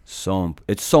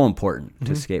it's so important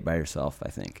to skate by yourself. I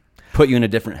think. Put you in a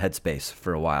different headspace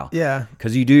for a while. Yeah.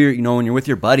 Because you do when you're with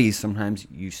your buddies, sometimes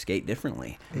you skate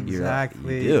differently.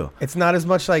 Exactly. You do. It's not as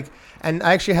much like, and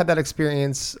I actually had that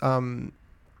experience,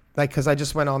 because I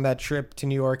just went on that trip to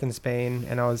New York and Spain,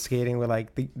 and I was skating with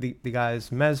like the guys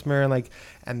Mesmer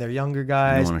and they're younger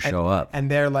guys. wanna show up.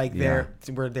 and they're like Yeah.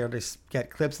 we're there to get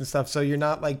clips and stuff. So you're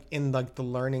not like in like the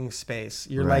learning space.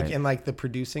 You're Right. like in like the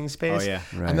producing space. Oh, yeah.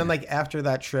 Right. And then like after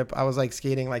that trip, I was like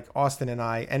skating like Austin and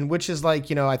and which is like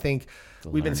I think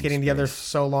we've been learning skating together space.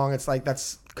 so long. It's like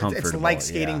it's Comfortable, like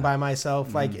skating yeah. by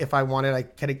myself. Like if I wanted, I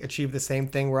could achieve the same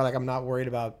thing where like I'm not worried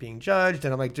about being judged,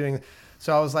 and I'm like doing.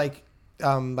 So I was like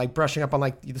brushing up on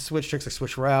like the switch tricks, like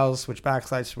switch rails, switch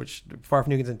backslides, switch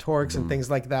Farfnugans and torques and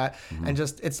things like that. And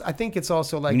just I think it's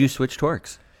also like You can do switch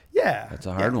torques. yeah, That's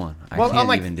a hard one. I Well, can't I'm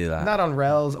like, even do that. Not on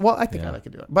rails. Well, I think Yeah. I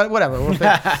could do it, but whatever.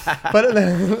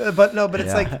 But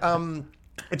it's Yeah. like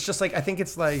it's just like I think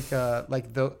it's like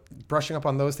the brushing up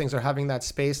on those things or having that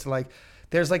space to like.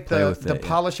 There's like Play the with it, yeah.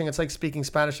 polishing. It's like speaking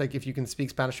Spanish. Like if you can speak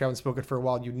Spanish, you haven't spoken for a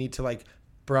while. You need to like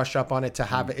brush up on it to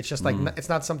have it. It's just like it's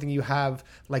not something you have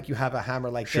like you have a hammer.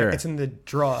 Like Sure. it's in the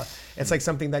draw. It's like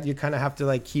something that you kind of have to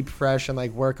like keep fresh and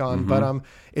like work on. But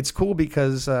it's cool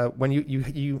because when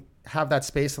you have that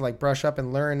space to like brush up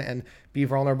and learn and be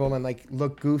vulnerable and like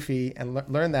look goofy and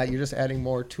learn that, you're just adding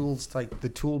more tools to like the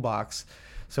toolbox.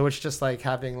 So it's just like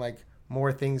having like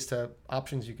more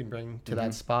options you can bring to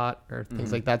that spot or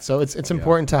things like that. So it's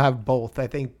important to have both. I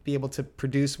think be able to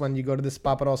produce when you go to the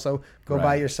spot, but also go by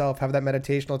Right. yourself, have that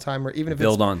meditational time, or even if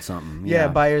Build it's on something. yeah,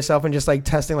 by yourself and just like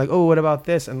testing like, oh, what about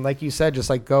this? And like you said, just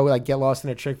like go like get lost in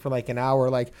a trick for like an hour.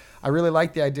 Like I really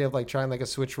like the idea of like trying like a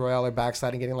switch royale or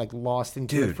backslide and getting like lost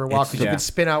into it Dude, for a while it's- because you yeah. could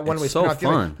spin out one It's way, so spin out the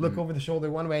other, fun. look over the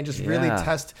shoulder one way, and just really Yeah.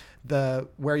 test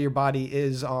where your body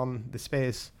is on the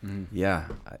space. Yeah.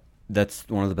 That's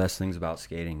one of the best things about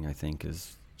skating, I think,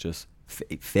 is just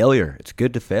failure. It's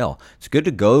good to fail. It's good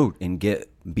to go and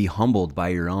be humbled by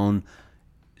your own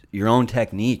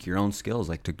technique, your own skills,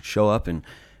 like to show up and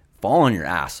fall on your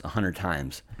ass 100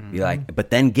 times. Be like, but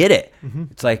then get it.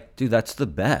 It's like, dude, that's the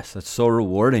best. That's so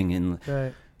rewarding. And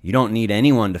Right. you don't need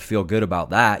anyone to feel good about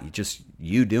that.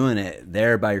 You doing it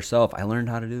there by yourself. I learned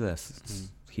how to do this. It's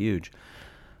huge.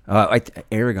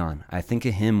 Aragon, I think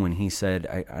of him when he said,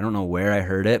 I don't know where I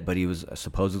heard it, but he was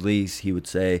supposedly, he would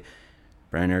say,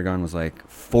 Brian Aragon was like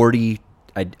 40,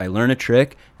 I learn a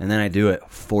trick and then I do it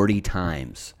 40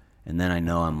 times. And then I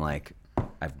know I'm like,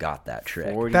 I've got that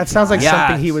trick. 40 That sounds like Yeah,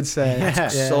 something he it's- would say.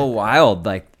 It's so wild,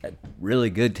 like really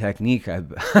good technique.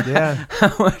 Yeah.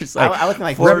 I was like, I would think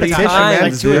like 40 repetition, man.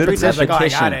 like 2 or 3 dude. times, like, oh, I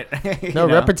got Repetition. it. No, You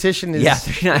know? repetition is Yeah,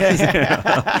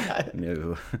 39.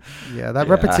 No. yeah, that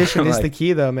Yeah, repetition is like- the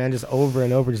key though, man. Just over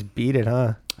and over, just beat it,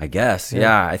 huh? I guess,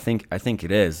 yeah. I think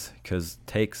it is because it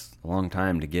takes a long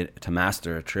time to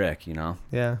master a trick. Yeah.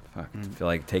 Fuck, I feel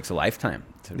like it takes a lifetime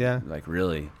to like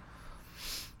really.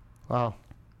 Wow.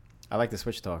 I like the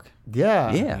switch talk.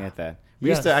 Yeah. Yeah. I get that. We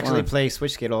Yeah, used to actually fun. play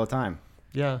switch skate all the time,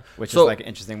 Yeah. which So- is like an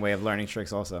interesting way of learning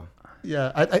tricks also.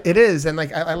 Yeah, it is, and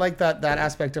like I like that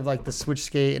aspect of like the switch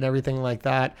skate and everything like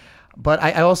that. But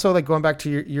I also like going back to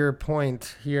your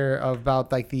point here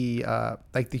about like the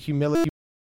humility,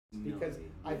 because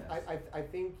I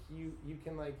think you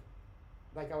can like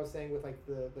I was saying with like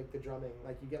the drumming,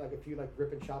 like you get like a few like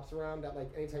rip and chops around that, like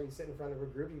anytime you sit in front of a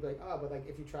group you'd be like, oh, but like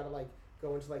if you try to like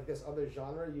go into like this other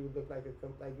genre, you would look like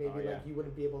like you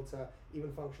wouldn't be able to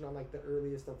even function on like the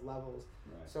earliest of levels.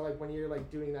 Right. So like when you're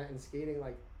like doing that in skating,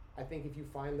 like I think if you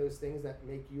find those things that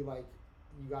make you like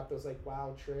you got those like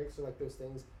wow tricks or like those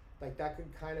things, like that could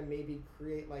kind of maybe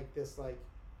create like this like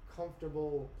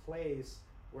comfortable place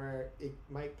where it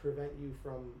might prevent you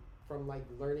from like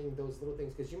learning those little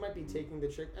things, because you might be taking the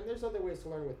trick, and there's other ways to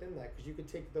learn within that, because you could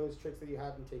take those tricks that you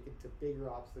have and take it to bigger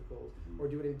obstacles, or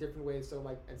do it in different ways. So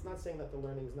like it's not saying that the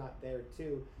learning is not there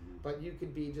too, but you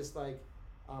could be just like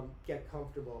get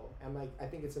comfortable. And like I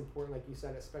think it's important, like you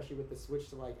said, especially with the switch,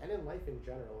 to like, and in life in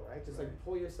general, right? Just like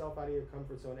pull yourself out of your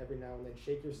comfort zone every now and then,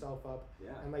 shake yourself up,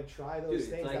 and like try those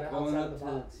things like that are outside the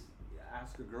box.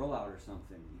 Ask a girl out or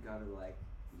something. You gotta like,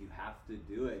 you have to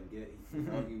do it and get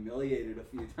humiliated a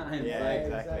few times. Yeah, like,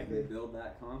 exactly. Build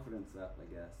that confidence up, I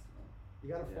guess. So,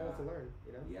 you gotta fall to learn,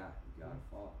 you know? Yeah, you gotta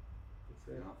fall. That's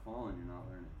If you're not falling, you're not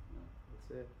learning. No.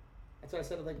 That's it. That's why I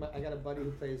said, like, I got a buddy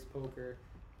who plays poker.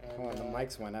 And, the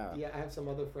mics went out. Yeah, I have some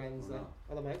other friends.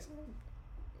 Oh, no. The mics on?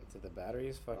 So the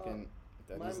battery's fucking...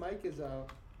 My mic is out.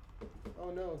 Oh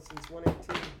no, since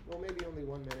 1:18. Well, maybe only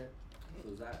 1 minute.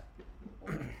 So is that...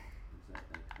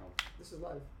 This is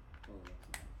live.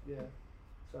 Yeah.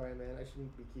 Sorry, man. I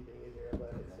shouldn't be keeping it here,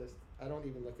 but it's just... I don't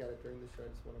even look at it during the show. I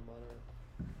just want to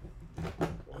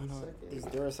monitor. 1 second. These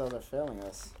Duracells are failing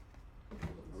us.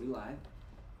 Are we live?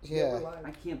 Yeah, we're live.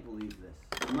 I can't believe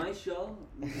this. My show,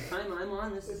 the time I'm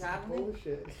on, this is happening?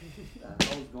 Bullshit. What the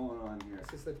hell's going on here?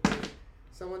 It's just like...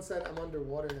 Someone said I'm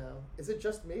underwater now. Is it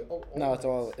just me? Oh, No, it's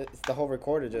all... It's the whole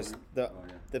recorder just... I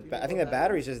think the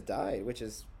batteries just died, which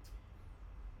is...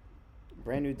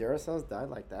 Brand new Duracells died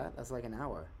like that? That's like an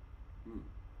hour.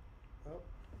 Oh.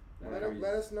 Let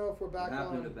us know if we're back what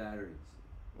happened on. to batteries?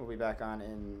 We'll be back on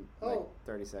in like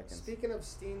 30 seconds. Speaking of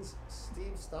Steve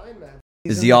Steinmetz.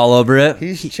 Is he all over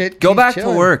it? Go back to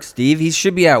work, Steve. He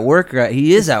should be at work. Right?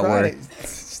 He is at work.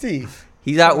 Steve.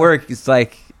 He's at work. It's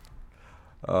like,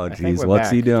 oh, geez,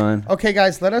 what's he doing? Okay,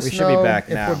 guys, let us We know should be back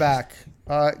if now. we're back.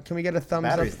 Can we get a thumbs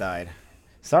Batteries up? died.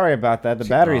 Sorry about that. The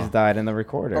batteries died in the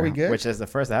recorder. Are we good? Which is the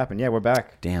first that happened. Yeah, we're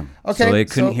back. Damn. Okay, So they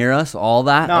couldn't hear us? All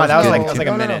that? No, that was No, like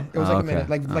a minute. It was like a Okay.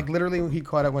 minute. Like literally he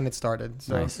caught it when it started.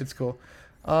 So Nice. it's cool.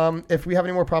 If we have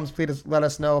any more problems, please let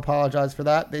us know. Apologize for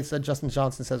that. They said Justin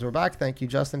Johnson says we're back. Thank you,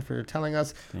 Justin, for telling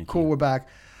us. Cool, we're back.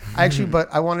 But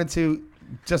I wanted to,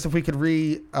 just if we could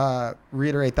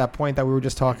reiterate that point that we were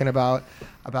just talking about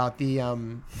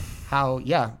the how,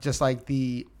 just like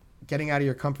the getting out of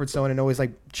your comfort zone and always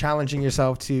like challenging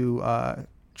yourself to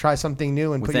try something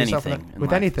new and With put yourself anything.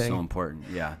 with life, anything. So important.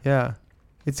 Yeah. Yeah.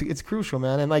 It's crucial,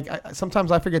 man. And like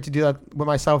sometimes I forget to do that with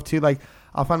myself too. Like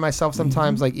I'll find myself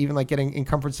sometimes like even like getting in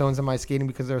comfort zones in my skating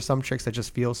because there are some tricks that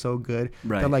just feel so good.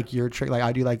 Right. That like your trick, like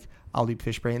I'll do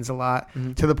fish brains a lot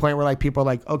to the point where like people are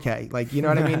like, okay, like, you know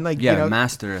what I mean? Like, Yeah, you know,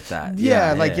 master at that.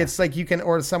 yeah, like it's like you can,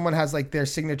 or someone has like their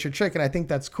signature trick, and I think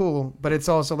that's cool. But it's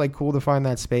also like cool to find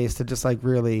that space to just like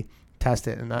really test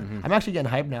it. And I'm actually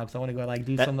getting hyped now because I want to go like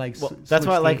do some like. That's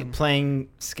why skating. like playing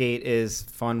skate is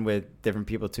fun with different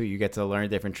people too. You get to learn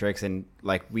different tricks, and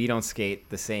like we don't skate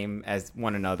the same as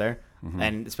one another.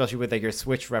 And especially with like your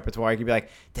switch repertoire, you could be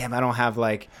like, damn, I don't have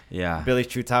like Billy's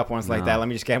True Top ones like that. Let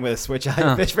me just get him with a switch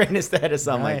out fish brain instead or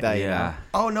something like that. You know?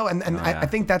 Oh no, and I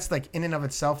think that's like in and of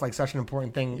itself like such an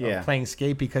important thing of playing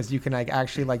skate, because you can like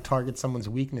actually like target someone's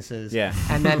weaknesses. Yeah.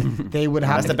 And then they would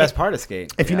have That's the best part of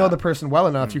skate. If you know the person well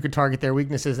enough, you could target their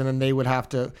weaknesses, and then they would have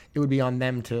to. It would be on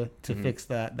them to fix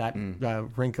that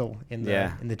wrinkle in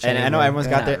the chain. And I know everyone's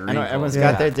got their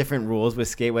got their different rules with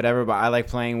skate, whatever. But I like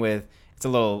playing with. It's a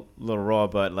little raw,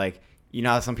 but like, you know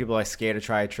how some people are scared to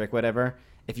try a trick, whatever.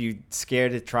 If you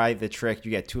scared to try the trick, you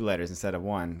get 2 letters instead of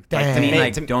 1. Damn.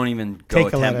 Like, don't even go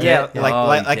attempt it. Yeah,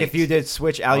 like if you did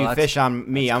switch alley fish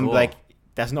on me, I'm cool. like,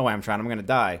 that's no way I'm trying. I'm gonna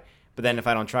die. But then if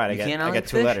I don't try it, I get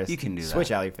 2 letters. You can do that.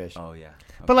 Switch alley fish. Oh yeah.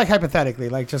 But like hypothetically,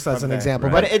 like just as an example,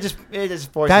 But it just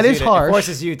forces that is you harsh. It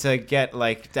forces you to get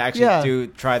like to actually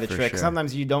try the trick. sure.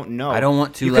 Sometimes you don't know. I don't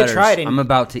want 2 you letters. Could try it I'm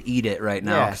about to eat it right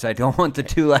now because I don't want the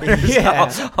 2 letters.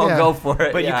 I'll go for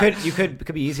it. But you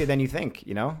could be easier than you think.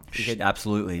 You know.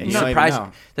 Absolutely. You You're don't surprised. even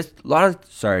know. There's a lot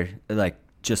of like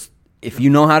just if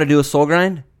you know how to do a soul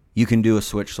grind, you can do a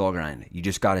switch soul grind. You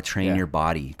just got to train your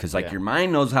body because like your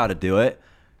mind knows how to do it.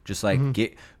 Just like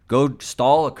go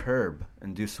stall a curb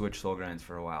and do switch soul grinds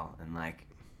for a while, and like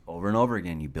over and over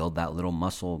again. You build that little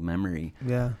muscle memory.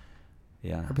 Yeah.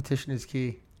 Yeah. Repetition is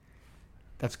key.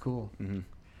 That's cool. Mm-hmm.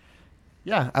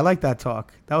 Yeah, I like that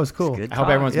talk. That was cool. good. I hope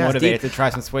Talk. everyone's Yeah. motivated to try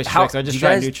some switch How- tricks or do just you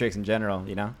try guys- new tricks in general,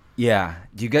 you know? Yeah.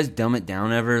 Do you guys dumb it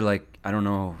down ever? Like, I don't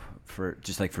know, for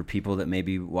just like for people that may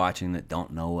be watching that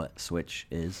don't know what switch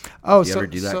is. Oh, Do you so ever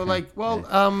do that so kind like, of-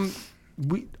 well,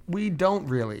 we don't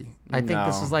really. I think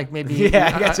this No. is like maybe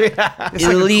Yeah, I guess we- it's like a core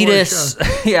show.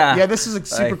 Elitist. Yeah. Yeah, this is a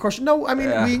super Like, question. No, I mean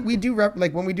yeah. we do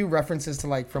like when we do references to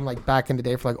like from like back in the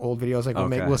day for like old videos, like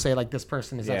Okay. we'll say like this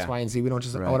person is X, Yeah. Y, and Z. We don't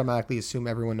just Right. automatically assume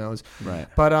everyone knows. Right.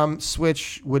 But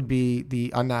switch would be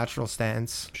the unnatural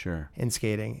stance Sure. in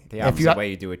skating. The If opposite you- way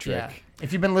you do a trick. Yeah.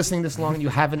 If you've been listening this long and you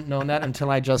haven't known that until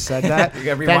I just said that, You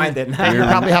gotta rewind then it. you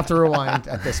probably have to rewind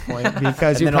at this point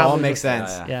because And you then it probably all makes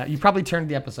sense. Yeah, Yeah, you probably turned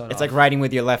the episode It's off. like writing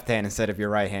with your left hand instead of your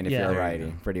right hand if Yeah. you're There you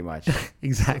righty, pretty much.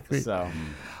 exactly. So,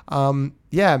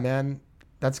 Yeah, man,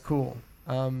 that's cool.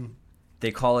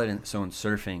 They call it in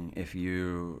surfing, if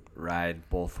you ride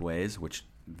both ways, which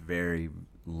very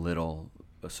little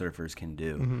surfers can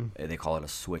do, they call it a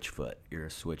switch foot. You're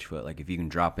a switch foot. Like if you can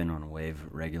drop in on a wave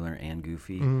regular and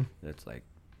goofy, that's like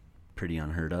pretty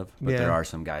unheard of. But there Yeah. are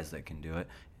some guys that can do it.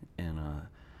 And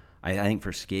I think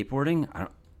for skateboarding,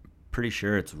 pretty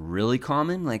sure it's really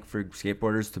common, like for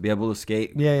skateboarders to be able to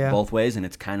skate both ways, and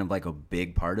it's kind of like a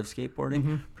big part of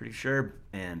skateboarding. Pretty sure.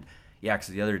 And yeah,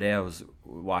 because the other day I was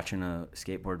watching a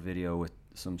skateboard video with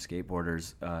some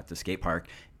skateboarders at the skate park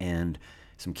and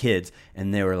some kids,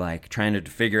 and they were like trying to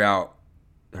figure out.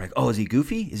 They're like, "Oh, is he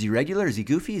goofy? Is he regular? Is he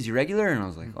goofy? Is he regular?" And I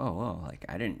was like, "Oh, well, like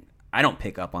I don't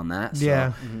pick up on that." So,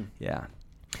 Yeah. yeah.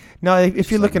 No, if Just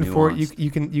you're like looking for it,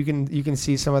 nuanced. you can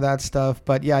see some of that stuff.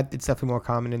 But yeah, it's definitely more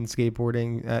common in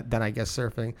skateboarding than I guess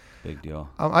surfing. Big deal.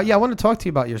 Yeah, I want to talk to you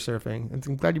about your surfing.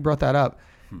 I'm glad you brought that up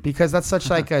because that's such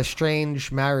like a strange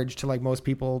marriage to like most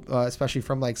people, especially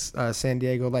from like San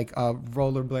Diego, like a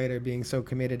rollerblader being so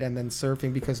committed and then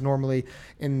surfing, because normally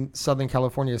in Southern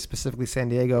California, specifically San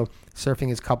Diego,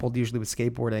 surfing is coupled usually with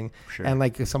skateboarding. Sure. And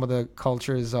like some of the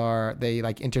cultures they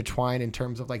like intertwine in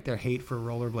terms of like their hate for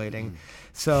rollerblading.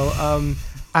 So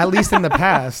at least in the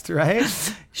past, right?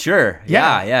 Sure.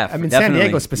 Yeah. Yeah. I mean, San definitely.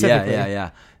 Diego specifically. Yeah.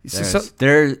 So-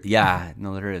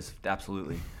 There is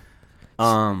absolutely.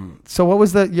 So what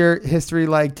was your history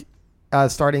like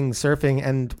starting surfing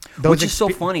and those Which is so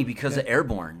funny because of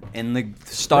Airborne and the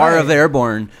star of Right.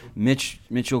 Airborne,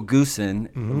 Mitchell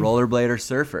Goosen, rollerblader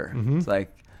surfer. It's like,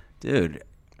 dude,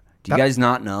 do you guys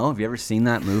not know? Have you ever seen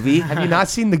that movie? Have you not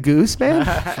seen The Goose, man?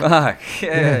 Fuck.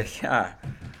 Yeah.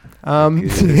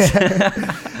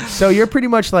 So you're pretty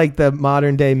much like the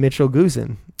modern day Mitchell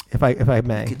Goosen, if I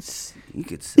may. You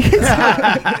could say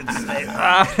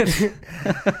that.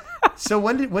 So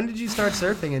when did you start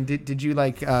surfing, and did you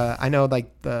like I know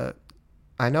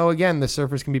again the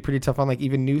surfers can be pretty tough on like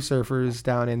even new surfers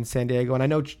down in San Diego, and I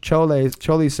know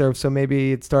Chole surf, so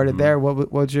maybe it started there.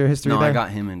 What's your history No, there? I got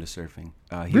him into surfing.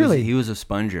 Really? He was a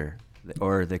sponger,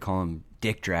 or they call him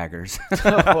dick draggers.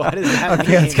 what does that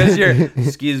Okay, mean? Because you're,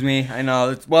 excuse me, I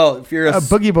know. If you're a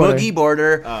boogie boarder.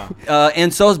 boarder,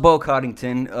 and so is Bo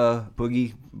Coddington,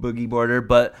 boogie boarder,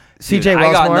 but CJ dude,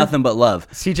 I got Wellsmore? nothing but love.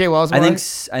 CJ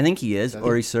Wellsmore. I think he is,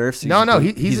 or he surfs. No,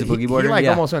 he's a boogie boarder. He like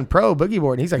yeah. almost went pro boogie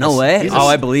boarding. He's like No way. he's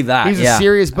I believe that. He's yeah. a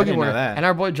serious I boogie didn't know boarder. that. And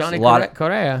our boy Johnny It's a lot of-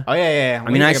 Correa. Oh, yeah.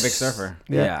 I mean, a big surfer.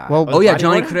 Yeah. Well, oh yeah,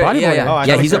 Johnny bodyboarder? Correa. Yeah, Bodyboarder. Oh, I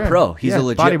yeah. thought He's he a was pro. He's Yeah, a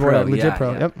legit bodyboarder, pro. legit yeah,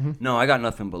 pro. yeah. Yep. Mhm. No, I got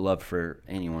nothing but love for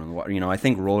anyone in the water. I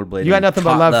think rollerblading. You got nothing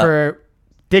but taught love that. for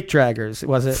dick draggers,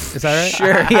 was it? Is that right?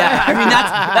 Sure, yeah. I mean,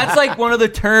 that's like one of the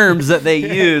terms that they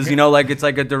use. Like it's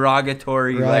like a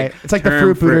derogatory, Right. like It's like the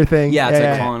term fruit booter thing. Yeah, it's Yeah,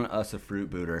 like yeah. calling us a fruit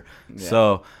booter.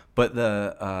 So, but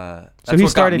that's So he what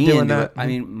got started me doing into that. it. I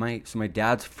mean, my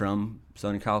dad's from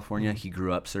Southern California. He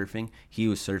grew up surfing. He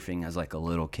was surfing as like a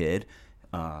little kid.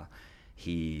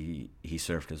 He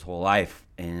surfed his whole life,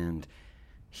 and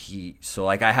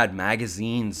I had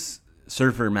magazines.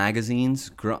 Surfer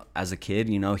magazines as a kid,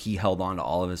 he held on to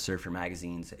all of his surfer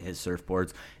magazines, his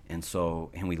surfboards,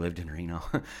 and we lived in Reno,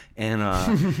 and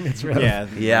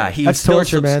Yeah. he That's was still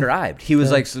torture, man. subscribed. He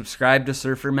was like subscribed to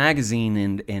Surfer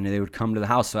magazine, and they would come to the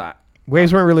house. So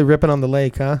Waves weren't really ripping on the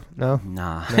lake, huh? No.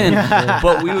 nah,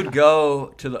 but we would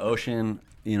go to the ocean,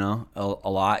 a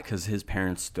lot because his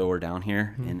parents still were down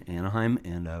here in Anaheim,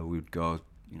 and we would go,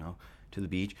 to the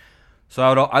beach. So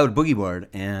I would boogie board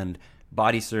and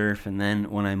body surf, and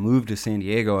then when I moved to San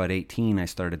Diego at 18, I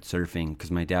started surfing because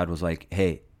my dad was like,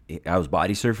 hey, I was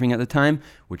body surfing at the time,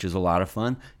 which is a lot of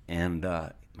fun, and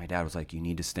my dad was like, you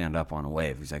need to stand up on a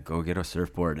wave. He's like, go get a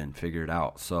surfboard and figure it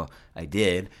out. So I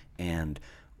did, and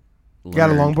You got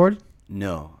a learned- longboard?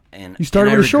 No. And You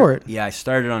started and I with a short? Yeah, I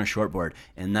started on a shortboard,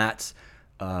 and that's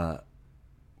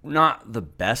not the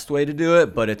best way to do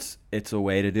it, but it's a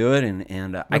way to do it.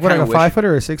 And I Like kind a of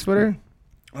 5-footer or a 6-footer?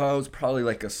 Oh, it was probably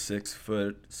like a 6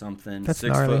 foot something. That's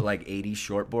 6 gnarly. foot, like 80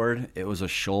 shortboard. It was a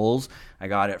Shoals. I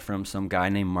got it from some guy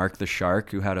named Mark the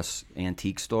Shark who had a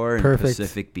antique store in Perfect.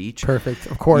 Pacific Beach. Perfect.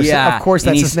 Of course. Yeah, Of course,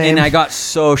 and that's his name. And I got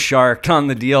so sharked on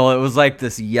the deal. It was like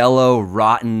this yellow,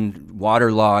 rotten,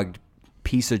 waterlogged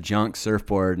piece of junk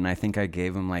surfboard, and I think I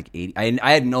gave him like 80.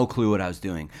 I had no clue what I was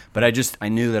doing, but I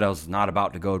knew that I was not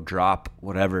about to go drop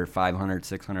whatever 500,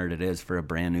 600 it is for a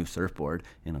brand new surfboard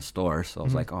in a store. So I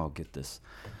was like, oh, I'll get this,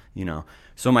 you know.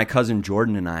 So my cousin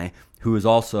Jordan and I, who is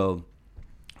also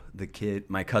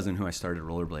my cousin who I started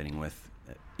rollerblading with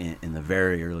in the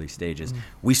very early stages,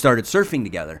 we started surfing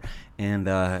together, and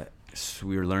so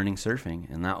we were learning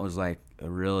surfing, and that was like a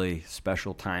really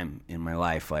special time in my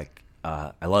life. Like,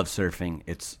 I love surfing.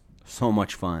 It's so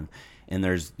much fun, and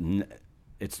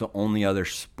it's the only other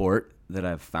sport that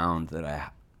I've found that I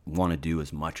want to do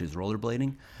as much as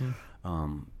rollerblading.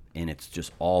 And it's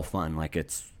just all fun. Like,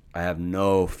 I have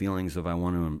no feelings of I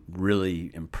want to really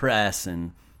impress,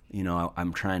 and you know,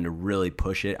 I'm trying to really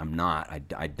push it. I'm not.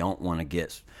 I don't want to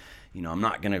get, you know, I'm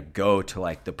not gonna go to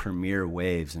like the premier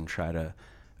waves and try to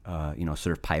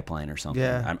surf Pipeline or something.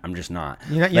 Yeah. I'm just not.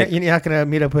 You're not going to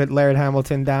meet up with Laird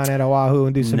Hamilton down at Oahu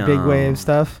and do some big wave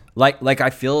stuff? Like I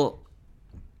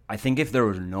think if there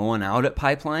was no one out at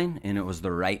Pipeline and it was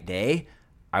the right day,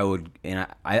 I would, and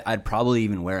I'd probably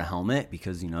even wear a helmet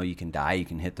because, you know, you can die, you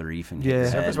can hit the reef and hit your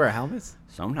head. Surfers wear helmets?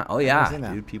 Sometimes. Oh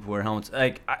yeah, dude, people wear helmets.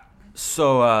 Like,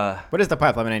 what is the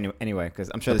Pipeline anyway?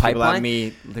 Because I'm sure there's people like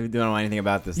me who don't know anything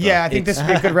about this stuff. Yeah, I think this would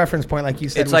be a good reference point, like you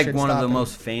said. It's like one of the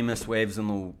most famous waves in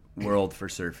the world for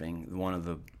surfing. One of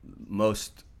the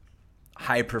most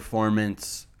high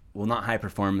performance, well, not high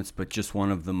performance, but just one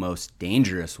of the most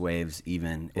dangerous waves.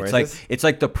 Even it's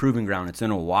like the proving ground. It's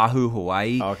in Oahu,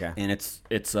 Hawaii. Oh, okay. And it's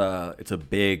a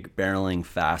big barreling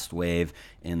fast wave,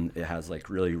 and it has like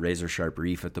really razor sharp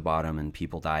reef at the bottom, and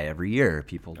people die every year.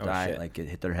 People die, shit. like, it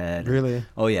hit their head. Really?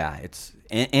 Oh yeah.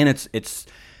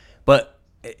 But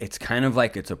it's kind of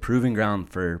like it's a proving ground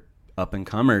for up and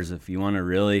comers. If you want to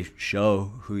really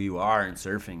show who you are in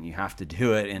surfing, you have to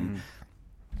do it. And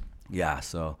yeah,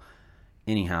 so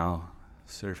anyhow,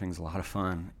 surfing's a lot of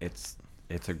fun. It's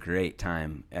a great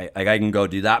time. I can go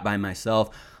do that by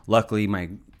myself. Luckily, my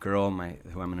girl,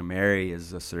 who I'm gonna marry,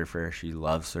 is a surfer. She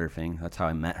loves surfing. That's how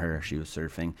I met her. She was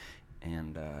surfing,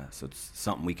 and so it's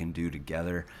something we can do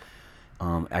together.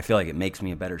 I feel like it makes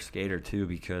me a better skater too,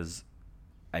 because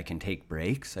I can take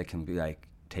breaks. I can be like,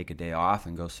 take a day off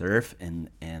and go surf and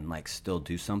like still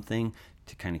do something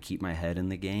to kind of keep my head in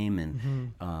the game,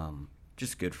 and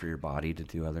just good for your body to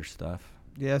do other stuff.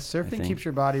 Yeah, surfing keeps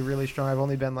your body really strong. I've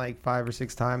only been like 5 or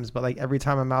 6 times, but like every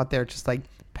time I'm out there, just like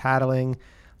paddling,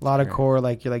 a lot of core,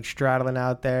 like you're like straddling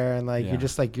out there, and like you're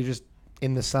just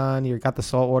in the sun. You got the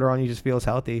salt water on. You just feels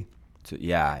healthy.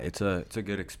 Yeah, it's a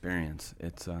good experience.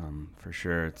 It's for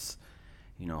sure. It's,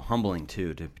 you know, humbling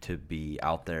too to be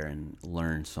out there and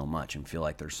learn so much and feel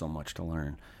like there's so much to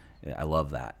learn. I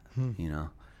love that. You know,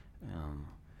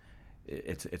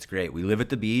 it's great. We live at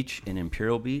the beach in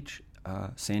Imperial Beach,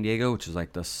 San Diego, which is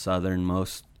like the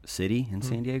southernmost city in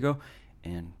San Diego,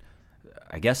 and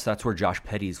I guess that's where Josh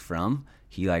Petty's from.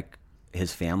 He, like,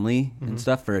 his family and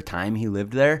stuff, for a time he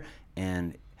lived there,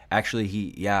 and actually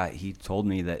he told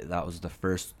me that was the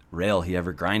first rail he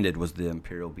ever grinded, was the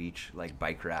Imperial Beach like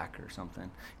bike rack or something.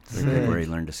 It's like where he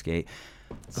learned to skate.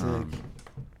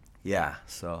 Yeah,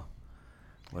 so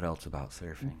what else about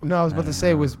surfing? No, I was about to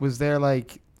say, was there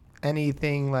like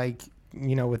anything, like,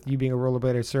 you know, with you being a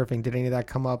rollerblader surfing, did any of that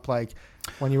come up like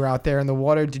when you were out there in the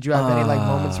water? Did you have any like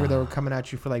moments where they were coming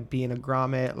at you for like being a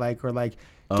grommet, like, or like,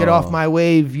 get off my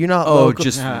wave, you're not local.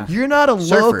 You're not a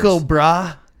surfers. local,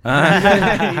 brah.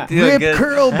 Rip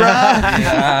curl, brah.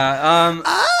 Yeah,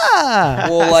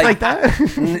 well, like that.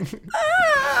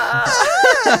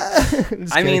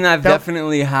 I mean, I've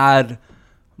definitely had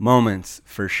moments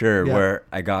for sure where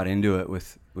I got into it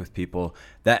with people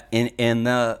that, and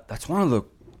that's one of the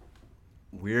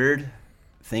weird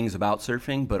things about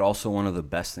surfing, but also one of the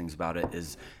best things about it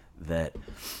is that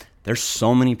there's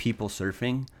so many people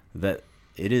surfing that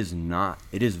it is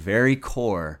very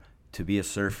core to be a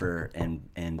surfer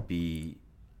and be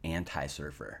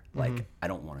anti-surfer. Like, I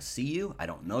don't want to see you. I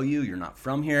don't know you. You're not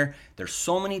from here. There's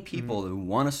so many people who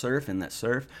want to surf and that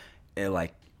surf.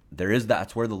 Like,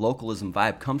 that's where the localism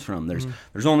vibe comes from.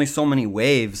 There's only so many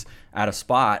waves at a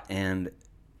spot, and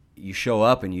you show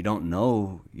up and you don't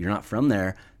know, you're not from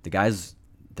there. The guys,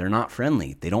 they're not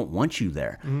friendly. They don't want you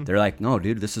there. They're like, no,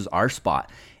 dude, this is our spot.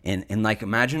 And like,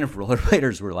 imagine if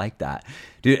rollerbladers were like that,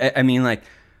 dude. I mean, like,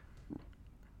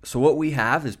 So what we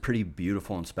have is pretty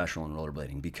beautiful and special in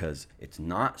rollerblading because it's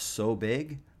not so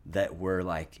big that we're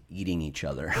like eating each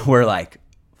other. We're like,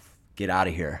 get out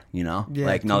of here, you know? Yeah,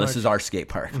 like, no, too this much. is our skate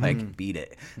park. Like, beat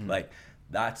it. Like,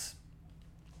 that's,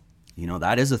 you know,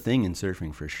 that is a thing in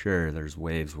surfing for sure. There's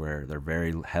waves where they're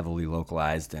very heavily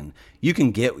localized, and you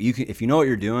can if you know what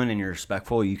you're doing and you're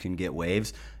respectful, you can get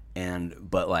waves,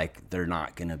 but like they're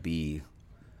not gonna be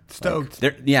Stoked.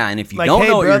 like, and if you Like, don't hey,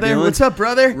 know what brother, you're doing, what's up,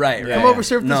 brother? right? Come over,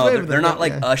 surf this no, wave. they're not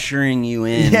like Yeah. ushering you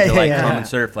in Yeah, to like yeah, come yeah. and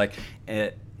surf. Like,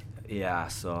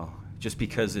 so just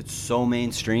because it's so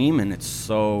mainstream and it's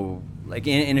so like,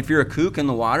 and if you're a kook in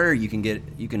the water, you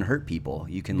can hurt people.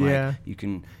 You can like Yeah. you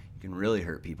can really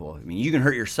hurt people. I mean, you can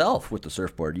hurt yourself with the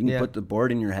surfboard. You can Yeah. put the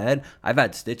board in your head. I've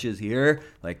had stitches here.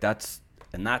 Like that's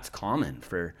common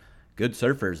for good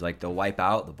surfers. Like they'll wipe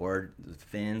out the board, the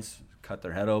fins, cut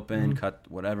their head open, cut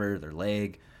whatever, their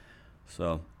leg.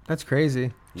 So That's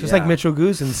crazy. Just Yeah. like Mitchell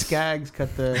Goose and Skaggs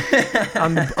cut the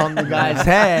on the guy's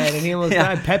head, and he almost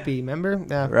Yeah. died. Pepe, remember?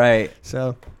 Yeah. right.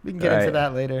 So we can get into Right.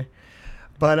 that later.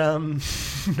 But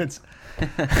it's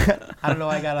I don't know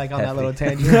why I got like on that Pepe. little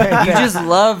tangent. You just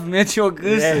love Mitchell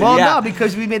Goose. well, no,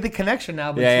 because we made the connection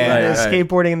now between yeah, the right.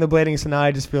 skateboarding and the blading. So now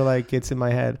I just feel like it's in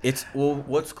my head.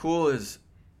 What's cool is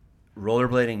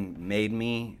rollerblading made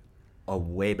me a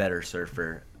way better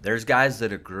surfer. There's guys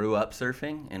that have grew up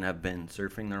surfing and have been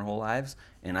surfing their whole lives,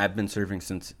 and I've been surfing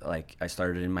since like I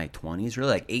started in my 20s,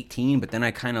 really like 18, but then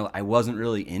I wasn't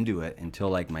really into it until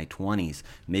like my 20s,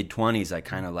 mid 20s. I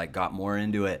kind of like got more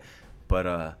into it, but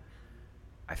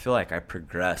I feel like I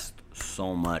progressed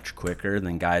so much quicker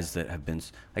than guys that have been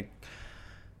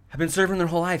surfing their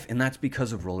whole life, and that's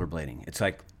because of rollerblading. It's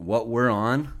like what we're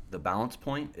on, the balance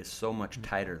point is so much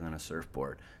tighter than a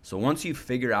surfboard. So once you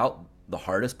figure out the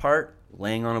hardest part,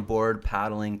 laying on a board,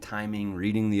 paddling, timing,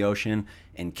 reading the ocean,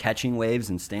 and catching waves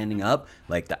and standing up,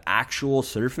 like the actual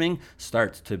surfing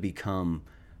starts to become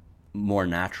more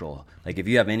natural. Like if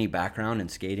you have any background in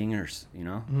skating or, you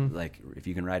know, like if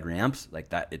you can ride ramps, like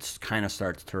that, it's kind of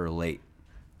starts to relate.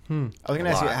 I was gonna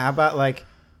A ask you, lot. how about like,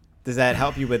 does that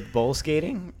help you with bowl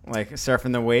skating, like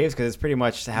surfing the waves? Because it's pretty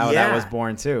much how that Yeah. was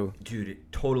born too. Dude,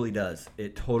 it totally does.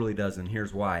 It totally does. And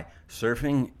here's why.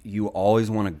 Surfing, you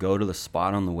always want to go to the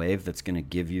spot on the wave that's going to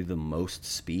give you the most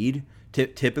speed.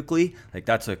 Typically, like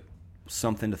that's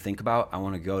something to think about. I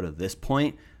want to go to this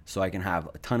point so I can have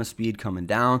a ton of speed coming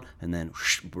down and then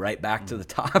right back to the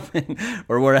top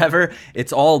or wherever.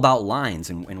 It's all about lines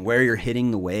and where you're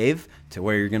hitting the wave to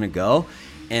where you're going to go.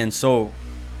 And so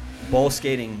bowl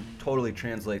skating totally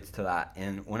translates to that.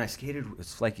 And when I skated,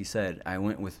 it's like you said, I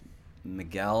went with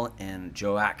Miguel and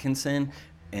Joe Atkinson,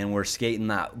 and we're skating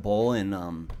that bowl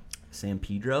in San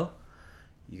Pedro.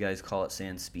 You guys call it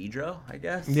San Speedro, I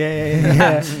guess.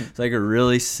 Yeah. It's like a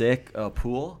really sick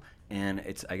pool, and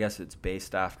I guess it's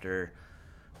based after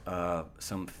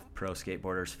some pro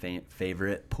skateboarder's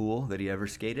favorite pool that he ever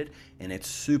skated, and it's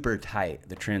super tight.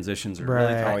 The transitions are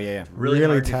really Right. tight. Oh, yeah. Really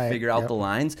Really hard tight, to figure out yep. the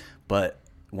lines, but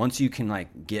once you can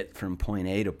like get from point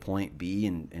A to point B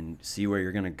and see where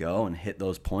you're gonna go and hit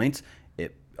those points,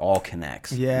 it all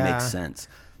connects. Yeah. It makes sense.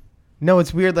 No,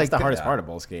 it's weird. Like That's the hardest part of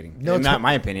bowl skating. No, it's Not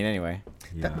my opinion, anyway.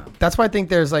 Yeah. That's why I think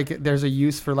there's a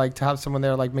use for like to have someone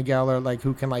there like Miguel or like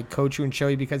who can like coach you and show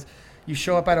you, because you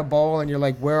show up at a bowl and you're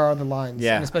like, where are the lines?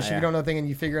 Yeah, And especially if yeah. you don't know thing and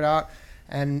you figure it out.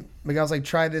 And Miguel's like,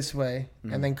 try this way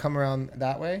and then come around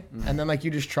that way. And then like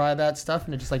you just try that stuff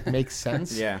and it just like makes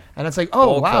sense. Yeah. And it's like, oh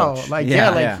Bowl wow. coach. Like Yeah.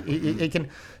 like it can.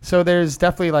 So there's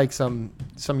definitely like some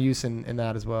use in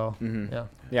that as well. Yeah.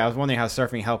 Yeah, I was wondering how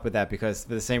surfing helped with that, because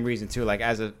for the same reason too. Like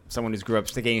as someone who's grew up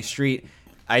skating street,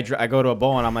 I go to a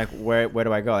bowl and I'm like, where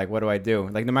do I go? Like, what do I do?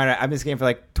 Like, no matter, I've been skating for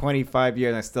like 25 years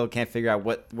and I still can't figure out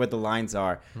what the lines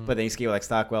are. But then you skate with like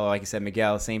Stockwell, or like you said,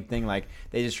 Miguel, same thing. Like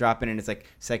they just drop in and it's like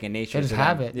second nature. They just to them.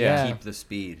 have it, yeah. Keep the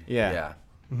speed. Yeah.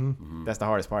 Yeah. That's the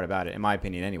hardest part about it, in my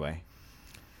opinion, anyway.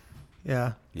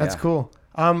 Yeah, that's Yeah. cool.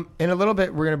 In a little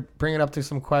bit, we're gonna bring it up to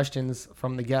some questions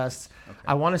from the guests.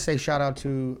 I want to say shout out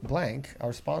to Blank,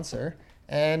 our sponsor,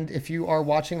 and if you are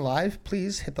watching live,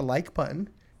 please hit the like button,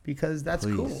 because that's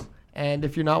Please. cool. And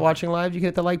if you're not watching live, you can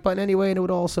hit the like button anyway, and it would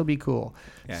also be cool.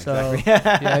 Yeah, so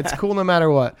exactly. yeah, it's cool no matter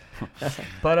what.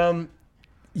 But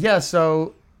yeah.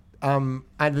 So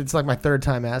it's like my third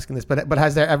time asking this, but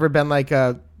has there ever been like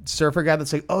a surfer guy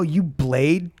that's like, oh, you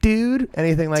blade, dude?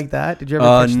 Anything like that? Did you ever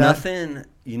catch that? Nothing.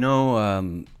 You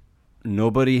know,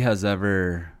 nobody has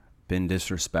ever been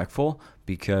disrespectful,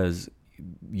 because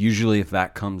usually if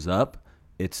that comes up,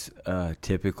 it's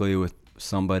typically with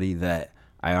somebody that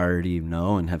I already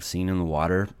know and have seen in the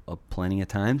water plenty of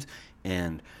times.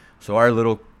 And so our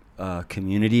little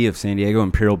community of San Diego,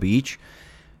 Imperial Beach,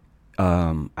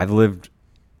 I've lived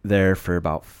there for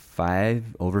about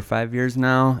over 5 years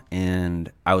now,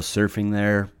 and I was surfing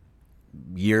there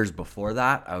years before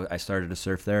that. I started to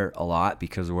surf there a lot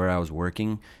because of where I was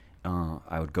working.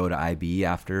 I would go to IB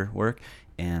after work,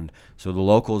 and so the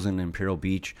locals in Imperial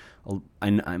Beach,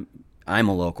 I'm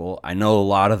a local. I know a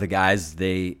lot of the guys.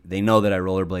 They know that I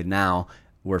rollerblade now.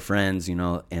 We're friends, you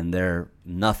know, and they're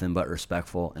nothing but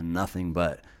respectful and nothing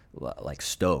but like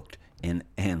stoked, and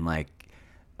like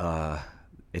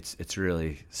it's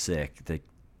really sick.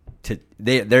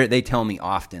 They tell me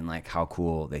often like how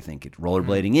cool they think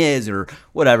rollerblading is or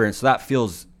whatever, and so that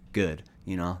feels good,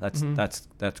 you know.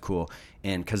 That's cool,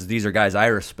 and because these are guys I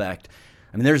respect.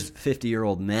 I mean, there's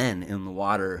 50-year-old men in the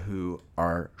water who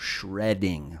are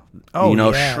shredding,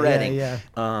 shredding. Yeah.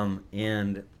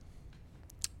 And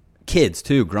kids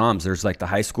too, Groms. There's like the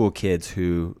high school kids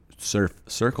who surf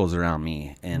circles around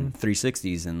me and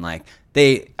 360s, and like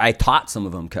I taught some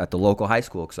of them at the local high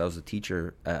school because I was a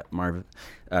teacher at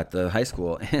the high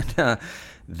school, and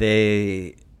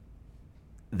they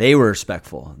were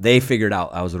respectful. They figured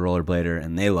out I was a rollerblader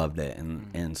and they loved it,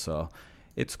 and so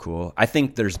it's cool. I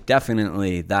think there's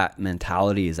definitely that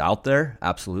mentality is out there.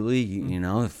 Absolutely, you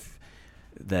know, if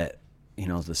that. You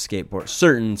know, the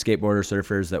certain skateboarder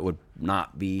surfers that would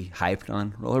not be hyped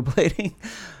on rollerblading,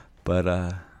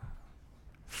 but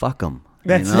fuck them.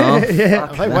 That's you know? it.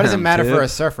 Yeah. Like, what does it matter for a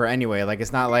surfer anyway? Like,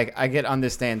 it's not like I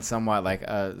understand somewhat like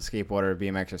a skateboarder,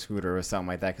 BMX, or scooter or something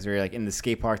like that because we're like in the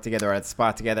skate park together or at the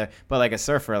spot together. But like a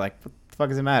surfer, like, what the fuck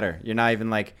does it matter? You're not even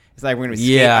like it's like we're gonna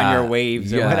skate on your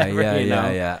waves or whatever. You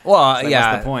know? Yeah. Well, like,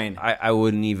 yeah. What's the point? I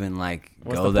wouldn't even like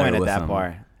What's go the there point with at that them.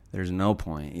 part? There's no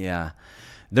point. Yeah.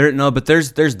 But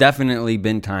there's definitely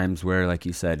been times where, like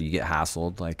you said, you get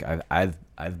hassled. Like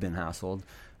I've been hassled.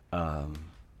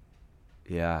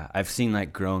 Yeah, I've seen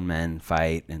like grown men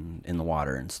fight in the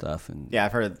water and stuff. And Yeah,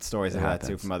 I've heard stories of that happens.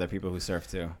 too from other people who surf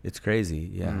too. it's crazy.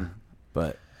 Yeah,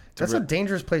 but That's a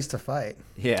dangerous place to fight.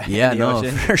 Yeah, yeah, in the no,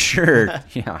 ocean. for sure.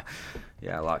 Yeah,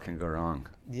 a lot can go wrong.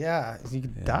 Yeah, you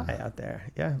could die out there.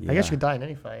 Yeah. I Yeah. guess you could die in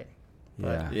any fight.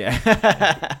 Yeah.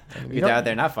 Yeah. you You don't- die out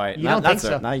there, not fight. You not, don't not think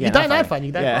surf. so? Not, You yeah, die not not fighting.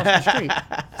 You die across the street.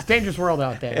 It's a dangerous world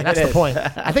out there. And that's It the is. point.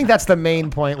 I think that's the main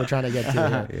point we're trying to get to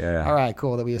here. Yeah. All right,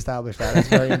 cool that we established that. That's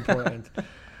very important.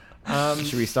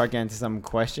 Should we start getting to some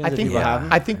questions? I that think people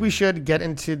have? I think we should get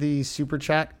into the super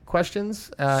chat questions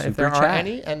if there Super are chat.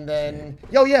 any, and then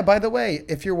by the way,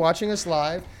 if you're watching us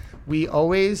live, we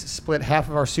always split half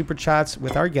of our super chats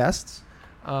with our guests.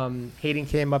 Hayden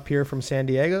came up here from San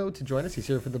Diego to join us. He's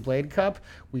here for the Blade Cup.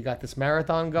 We got this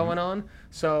marathon going on,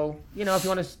 so if you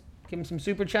want to give him some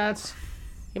super chats,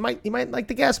 he might like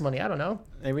the gas money. I don't know.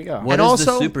 There we go. What And is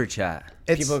also- the super chat?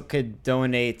 People could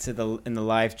donate in the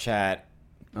live chat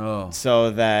Oh, so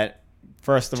that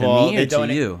first of to all me they or to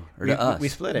donate. you or to us? We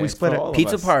split it. We split for it. all of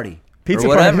Pizza us. party. Pizza or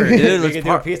whatever, party. dude. We Let's could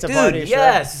do a pizza dude, party. Sure.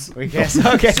 Yes. We guess.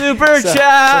 Okay. Super So-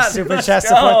 chat. So super Let's chat go.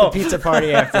 support the pizza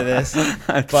party after this.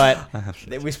 But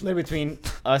we split between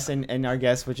us and our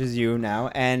guest, which is you now.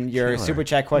 And your Killer. super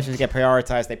chat questions get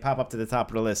prioritized. They pop up to the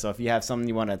top of the list. So if you have something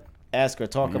you want to ask or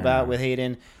talk about with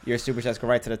Hayden, your super chats go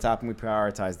right to the top, and we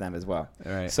prioritize them as well.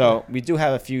 All right. So we do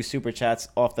have a few super chats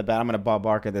off the bat. I'm going to Bob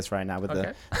Barker this right now with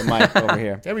Okay. the mic over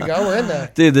here. There we go. We're in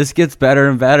there. Dude, this gets better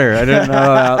and better. I didn't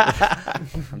know.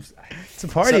 It's a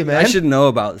party, So, man. I should know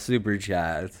about super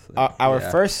chats. Our Yeah.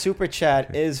 first super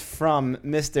chat is from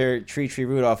Mr. Tree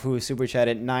Rudolph, who super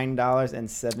chatted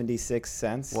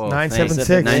 $9.76. Whoa, 976.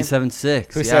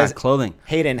 976. Who Yeah, says- clothing.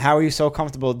 Hayden, how are you so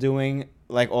comfortable doing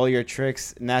like all your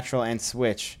tricks, natural and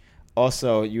switch?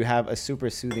 Also, you have a super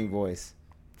soothing voice.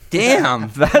 Damn,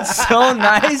 that's so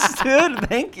nice, dude.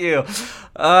 Thank you.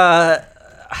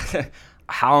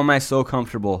 How am I so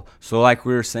comfortable? So like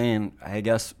we were saying, I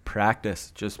guess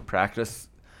practice. Just practice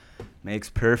makes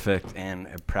perfect, and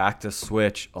practice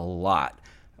switch a lot.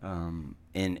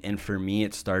 And for me,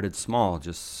 it started small.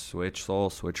 Just switch soul,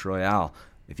 switch royale.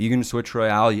 If you can switch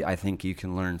royale, I think you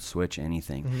can learn switch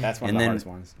anything. That's one And of the then- hardest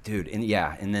ones. Dude,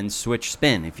 and then switch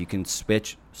spin. If you can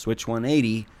switch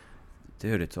 180,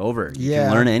 dude, it's over. You Yeah.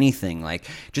 can learn anything. Like,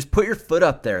 just put your foot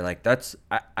up there. Like,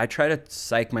 I try to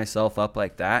psych myself up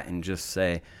like that and just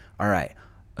say, all right,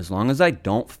 as long as I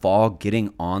don't fall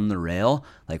getting on the rail,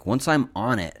 like once I'm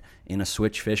on it in a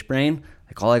switch fish brain,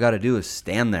 like all I got to do is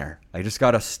stand there. I just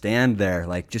got to stand there.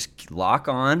 Like, just lock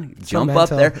on, jump up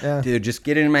mental, there. yeah. Dude, just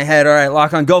get it in my head. All right,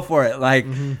 lock on, go for it. Like,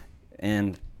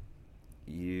 and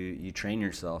you train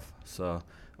yourself. So,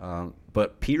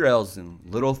 but P-rails and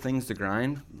little things to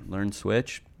grind, learn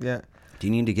switch. Yeah. Do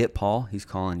you need to get Paul? He's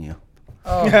calling you.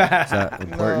 Oh, Is that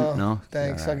important? No?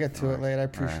 Thanks. All I'll right. get to it later. I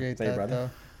appreciate Say, that, brother. though.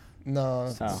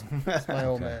 No, So. it's my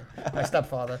old man, my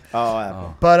stepfather.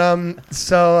 Oh, But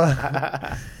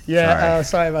yeah, Sorry.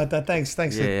 sorry about that. Thanks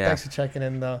Yeah. for checking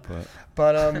in though.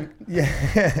 But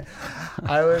yeah,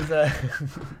 I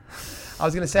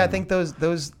was gonna say I think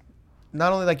those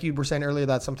not only like you were saying earlier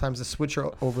that sometimes the switch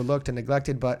are overlooked and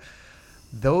neglected, but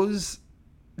those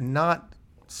not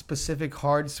specific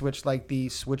hard switch like the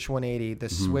switch 180, the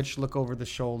switch look over the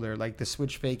shoulder, like the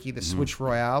switch fakie, the switch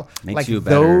royale, Makes like you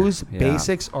better. those Yeah.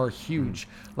 basics are huge.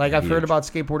 Like I've heard Huge. about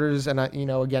skateboarders, and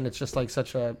again, it's just like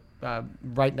such a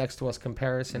right next to us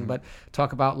comparison, but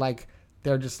talk about like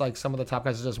they're just like some of the top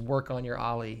guys that just work on your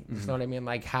ollie. You know what I mean?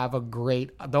 Like have a great.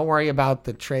 Don't worry about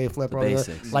the tray flip or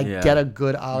basics. like Yeah. get a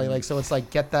good ollie. Like so, it's like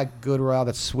get that good royale,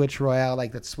 that switch royale,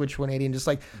 like that switch 180, and just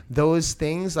like those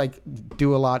things like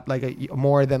do a lot like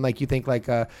more than like you think. Like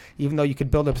even though you could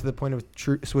build up to the point of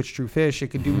switch true fish, it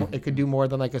could do it could do more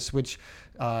than like a switch.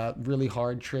 Really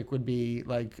hard trick would be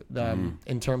like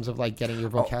in terms of like getting your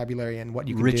vocabulary and what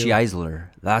you can Richie do. Eisler.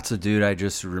 That's a dude I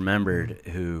just remembered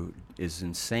who is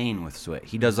insane with switch.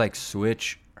 He does like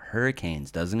switch hurricanes,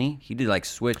 doesn't he? He did like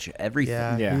switch everything.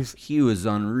 Yeah, Yeah. He was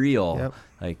unreal. Yep.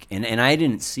 Like, and I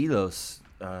didn't see those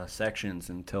sections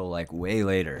until like way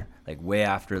later, like way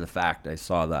after the fact. I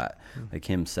saw that, like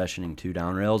him sessioning 2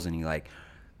 down rails, and he like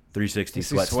 360 He's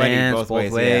sweat sweaty stands both both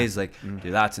ways, ways. yeah. Like,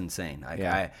 dude, that's insane. Like,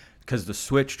 Yeah. because the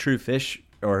switch true fish,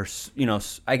 or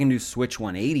I can do switch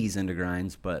 180s into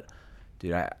grinds, but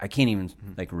dude, I can't even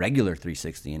like regular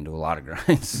 360 into a lot of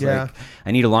grinds. Yeah. Like, I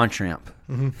need a launch ramp,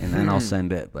 and then I'll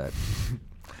send it. But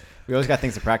we always got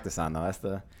things to practice on, though. That's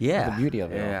the beauty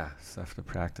of it. all. Yeah, stuff to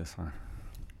practice on.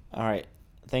 All right.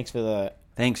 Thanks for the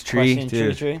Thanks, Tree. question,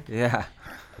 Dude. Tree. Yeah.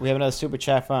 We have another super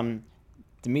chat from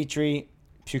Dmitry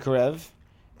Pukarev,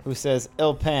 who says,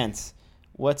 "Ill Pants,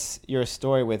 what's your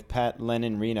story with Pat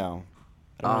Lennon Reno?"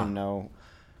 I don't even know.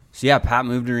 So yeah, Pat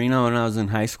moved to Reno when I was in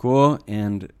high school,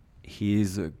 and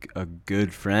he's a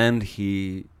good friend.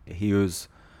 He was,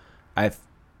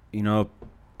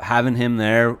 having him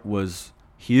there was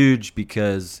huge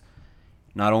because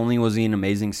not only was he an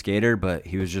amazing skater, but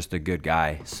he was just a good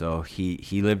guy. So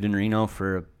he lived in Reno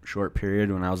for a short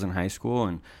period when I was in high school,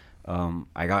 and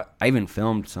I even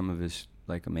filmed some of his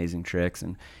like amazing tricks,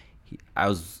 and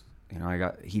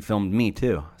he filmed me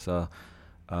too. So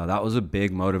that was a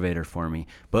big motivator for me.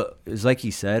 But it's like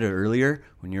he said earlier,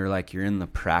 when you're in the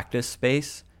practice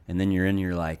space and then you're in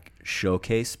your like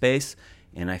showcase space,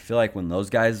 and I feel like when those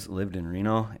guys lived in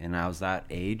Reno and I was that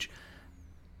age,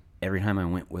 every time I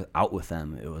went out with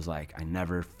them, it was like I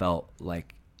never felt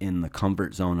like in the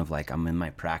comfort zone of like I'm in my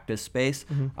practice space.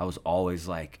 I was always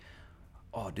like,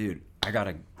 oh dude,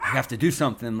 I have to do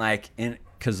something, like, and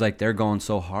because like they're going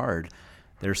so hard,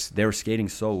 they were skating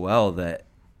so well that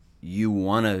you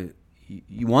want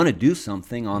to do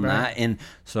something on that. And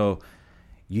so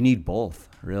you need both,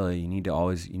 really. You need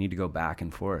to go back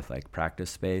and forth, like practice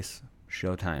space,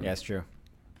 showtime. Yeah, that's true.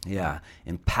 Yeah.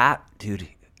 And Pat, dude,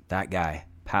 that guy,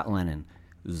 Pat Lennon,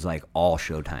 was like all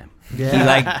showtime. Yeah. He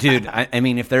like, dude, I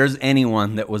mean, if there's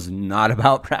anyone that was not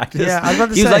about practice, Yeah, I was about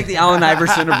to he was say. like the Allen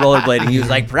Iverson of rollerblading. He was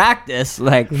like, practice.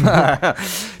 Like,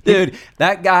 dude,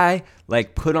 that guy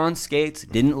like put on skates,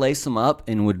 didn't lace them up,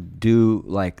 and would do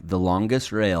like the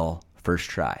longest rail first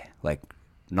try. Like,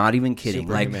 not even kidding.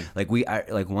 Superhuman.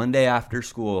 Like one day after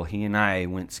school, he and I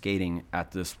went skating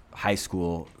at this high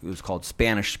school. It was called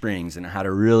Spanish Springs, and it had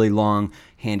a really long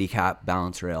handicap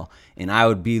balance rail. And I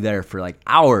would be there for like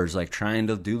hours, like trying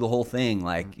to do the whole thing,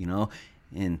 like,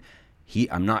 and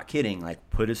I'm not kidding, like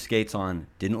put his skates on,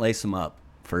 didn't lace them up,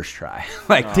 first try.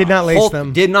 Like Did not lace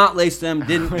them. Did not lace them,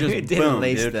 didn't just Didn't boom,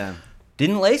 lace dude. them.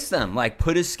 Didn't lace them, like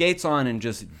put his skates on and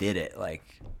just did it. Like,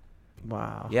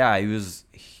 Wow. yeah,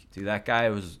 dude, that guy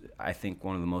was, I think,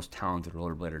 one of the most talented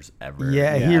rollerbladers ever.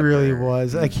 Yeah, he Yeah, really ever.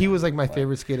 was. Like he was like my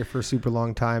favorite skater for a super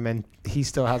long time, and he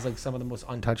still has like some of the most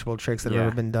untouchable tricks that have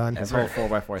ever been done. His whole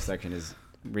 4x4 section is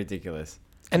ridiculous.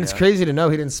 And it's crazy to know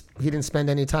he didn't spend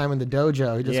any time in the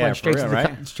dojo. He just Yeah, went straight for to real, the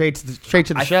right? straight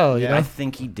to the show. You yeah. know, I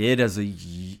think he did as a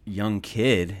young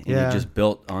kid, and Yeah. he just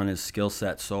built on his skill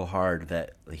set so hard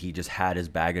that he just had his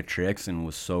bag of tricks and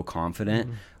was so confident,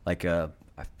 like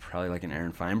probably like an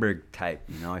Aaron Feinberg type.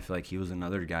 I feel like he was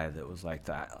another guy that was like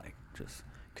that, like just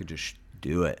could just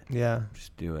do it, yeah,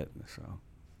 just do it. So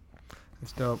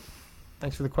it's dope.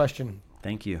 Thanks for the question.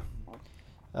 thank you.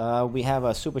 We have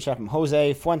a super chat from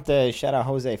Jose Fuentes. Shout out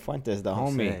Jose Fuentes, the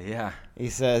homie. Yeah. He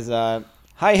says,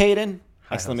 "Hi Hayden!"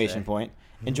 Hi, Exclamation Jose. point.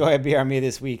 Enjoy a BRME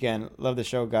this weekend. Love the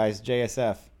show, guys.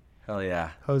 JSF. Hell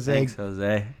yeah. Jose. Thanks,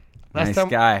 Jose. Last Nice time-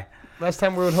 guy. Last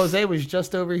time we were with Jose was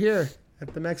just over here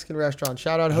at the Mexican restaurant.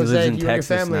 Shout out He Jose, lives in you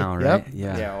Texas and your family. now, right? Yep.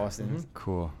 Yeah. Yeah, Austin.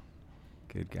 Cool.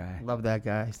 Good guy. Love that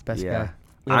guy. He's the best Yeah.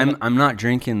 guy. I'm not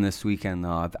drinking this weekend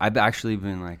though. I've actually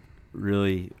been like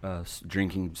really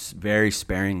drinking very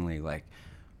sparingly, like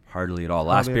hardly at all.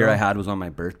 Last Hardly at beer I all. had was on my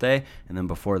birthday, and then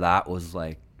before that was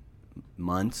like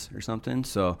months or something.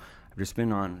 So I've just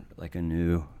been on like a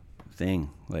new thing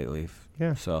lately.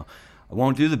 Yeah. So I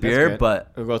won't do the That's beer, good.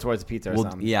 but We'll go towards the pizza or we'll,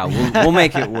 something. yeah, we'll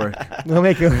make it work. We'll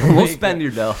make it. We'll spend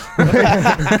your dough.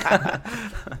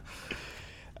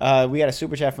 We got a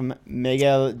super chat from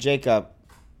Miguel Jacob,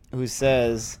 who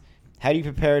says, "How do you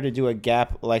prepare to do a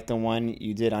gap like the one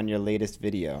you did on your latest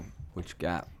video?" Which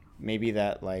gap? Maybe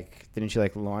that, like, didn't you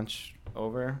like launch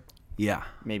over? Yeah.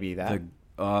 Maybe that.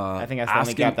 I think that's the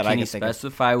only gap that I can think of.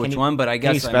 specify which Can you- one? But I Can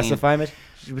you guess I mean, specify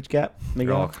which gap?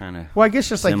 they're all Miguel? kind of Well, I guess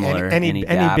just like Similar, any any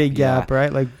gap, big gap, yeah.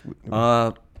 right? Like,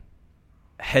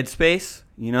 headspace.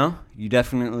 You know, you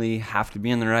definitely have to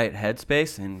be in the right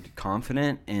headspace and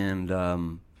confident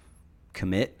and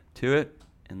commit to it,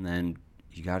 and then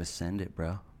you got to send it,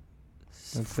 bro.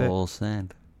 That's Full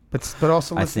send. but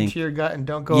also I listen think- to your gut and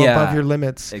don't go Yeah, above your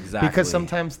limits. exactly. Because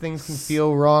sometimes things can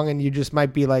feel wrong, and you just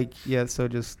might be like, yeah. So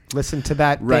just listen to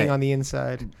that Right. thing on the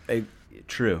inside.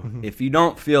 True. Mm-hmm. If you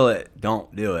don't feel it,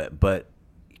 don't do it. But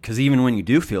because even when you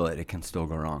do feel it, it can still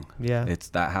go wrong. Yeah. It's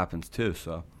that happens too.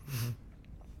 So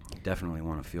you definitely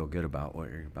want to feel good about what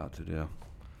you're about to do.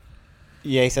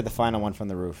 Yeah, he said the final one from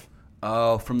the roof.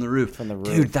 Oh, from the roof. From the roof.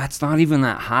 Dude, that's not even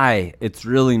that high. It's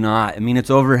really not. I mean, it's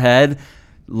overhead.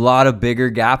 A lot of bigger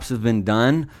gaps have been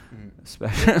done,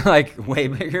 especially like way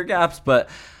bigger gaps. But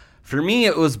for me,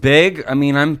 it was big. I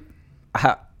mean,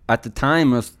 at the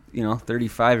time, I was,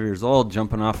 35 years old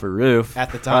jumping off a roof.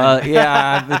 At the time.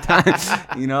 Yeah, at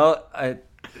the time.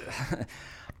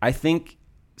 I think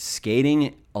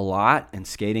skating a lot and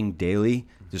skating daily,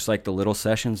 just like the little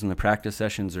sessions and the practice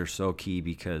sessions, are so key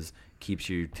because it keeps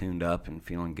you tuned up and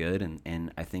feeling good.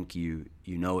 And I think you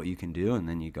know what you can do, and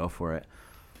then you go for it.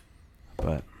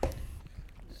 But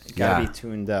Gotta yeah, be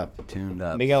tuned up. tuned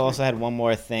up. Miguel also had one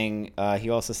more thing. He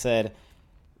also said,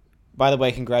 "By the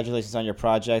way, congratulations on your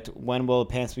project. When will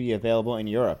pants be available in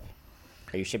Europe?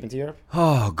 Are you shipping to Europe?"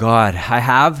 Oh God, I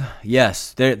have.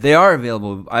 Yes, they are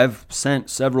available. I've sent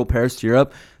several pairs to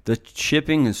Europe. The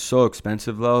shipping is so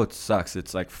expensive though. It sucks.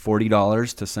 It's like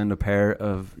 $40 to send a pair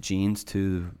of jeans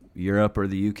to Europe or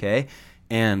the UK.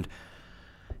 And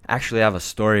actually, I have a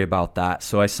story about that.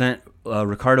 So I sent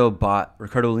Ricardo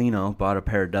Lino bought a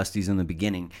pair of Dusties in the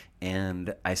beginning,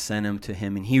 and I sent them to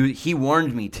him, and he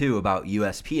warned me too about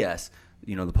USPS,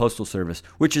 the postal service,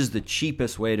 which is the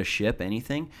cheapest way to ship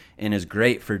anything and is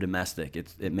great for domestic.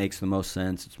 It makes the most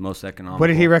sense. It's most economical. What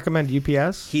did he recommend?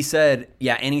 UPS? He said,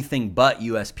 yeah, anything but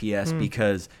USPS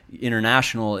because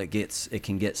international it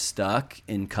can get stuck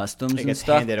in customs It and gets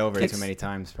stuff. handed over too many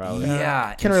times, probably.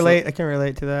 Yeah, I can and so- relate. I can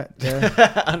relate to that.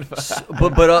 Yeah.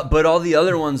 but all the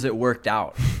other ones it worked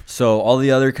out. So all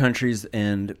the other countries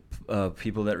and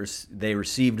people that they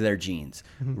received their jeans.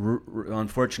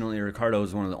 Unfortunately, Ricardo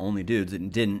was one of the only dudes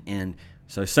that didn't, and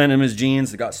so I sent him his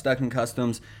jeans. It got stuck in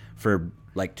customs for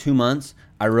like 2 months.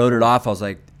 I wrote it off. I was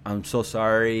like, I'm so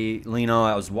sorry, Lino.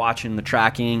 I was watching the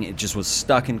tracking. It just was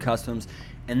stuck in customs.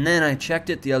 And then I checked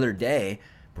it the other day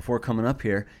before coming up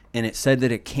here, and it said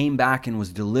that it came back and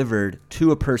was delivered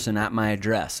to a person at my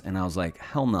address. And I was like,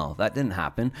 hell no, that didn't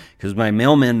happen, because my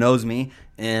mailman knows me.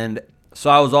 And so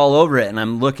I was all over it, and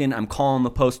I'm calling the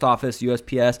post office,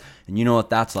 USPS, and you know what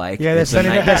that's like. Yeah, they're It's a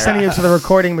sending nightmare. you to the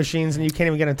recording machines, and you can't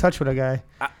even get in touch with a guy.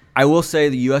 I will say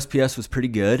the USPS was pretty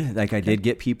good. Like, I did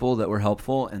get people that were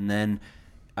helpful, and then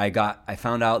I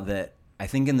found out that I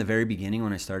think in the very beginning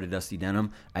when I started Dusty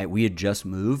Denim, we had just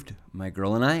moved, my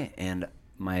girl and I, and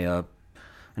my I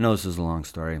know this is a long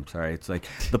story. I'm sorry. It's like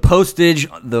the postage,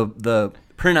 the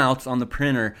printouts on the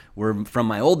printer were from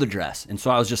my old address, and so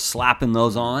I was just slapping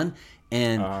those on.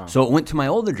 And so it went to my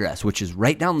old address, which is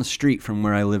right down the street from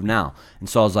where I live now. And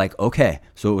so I was like, okay.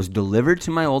 So it was delivered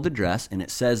to my old address, and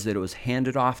it says that it was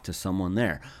handed off to someone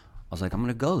there. I was like, I'm going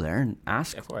to go there and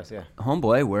ask, Of course, yeah.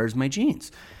 homeboy, where's my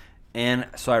jeans? And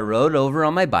so I rode over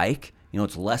on my bike.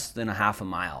 It's less than a half a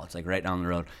mile. It's like right down the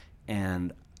road.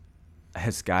 And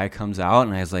this guy comes out,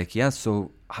 and I was like, yeah,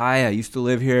 so hi, I used to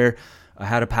live here. I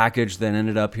had a package that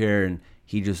ended up here, and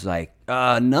he just like,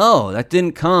 no, that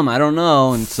didn't come. I don't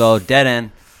know. And so dead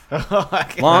end.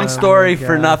 Long story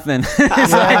for God. nothing.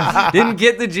 It's like, didn't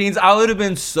get the jeans. I would have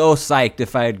been so psyched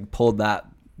if I had pulled that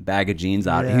bag of jeans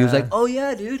out. He was Yeah. like, oh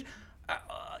yeah, dude.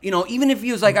 even if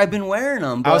he was like, I've been wearing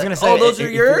them. But, I was gonna say, those are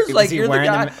yours. Was like he you're the wearing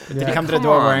guy. them? Did he come to the Come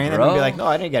door on, wearing them and be bro. like, no,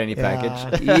 I didn't get any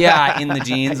package? Yeah, in the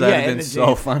jeans. That would have in been the so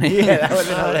jeans. funny. Yeah, that would have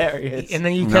been hilarious. And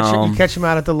then you No. catch him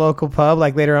out at the local pub,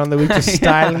 like later on in the week, just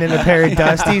styling in a pair of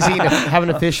Dusties, having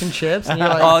a fish and chips. And you're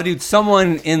like, Oh, dude,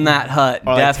 someone in that hut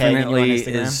Or, like, tagging you on definitely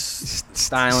Instagram? is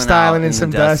styling Styling out in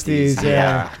some the Dusties,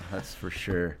 yeah. That's for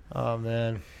sure. oh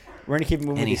man. We're going to keep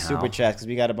moving with these Anyhow. super chats because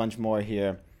we got a bunch more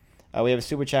here. We have a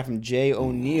super chat from Jay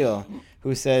O'Neill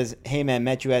who says, hey, man,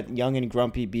 met you at Young and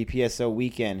Grumpy BPSO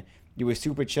weekend. You were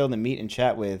super chill to meet and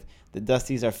chat with. The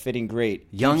Dusties are fitting great.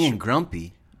 Young and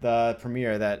grumpy. The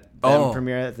premiere, Oh.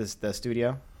 premiere at the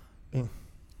studio.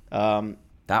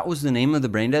 That was the name of the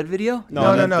Brain Dead video?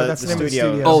 No, that's the name of the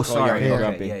studio. Oh, is called sorry. Young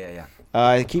and Yeah. Grumpy.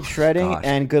 Yeah. Keep shredding Gosh.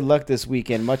 and good luck this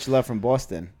weekend. Much love from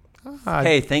Boston.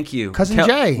 Hey, thank you. Cousin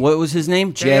Jay. What was his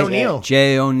name? Jay O'Neill.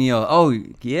 Jay O'Neill. Oh,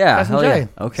 yeah. Cousin Hell Jay.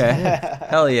 yeah. Okay.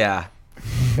 Hell yeah.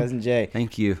 Cousin Jay.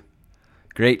 Thank you.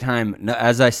 Great time. No,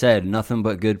 as I said, nothing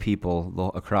but good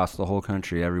people across the whole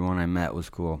country. Everyone I met was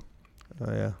cool.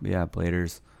 Oh yeah. Yeah,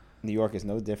 Bladers. New York is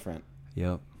no different.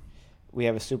 Yep. We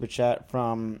have a super chat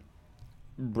from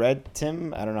Bread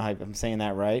Tim. I don't know if I'm saying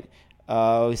that right.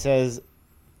 He says,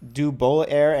 do bowl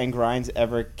air and grinds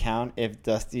ever count if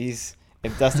Dusty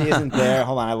isn't there?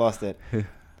 Hold on, I lost it. Do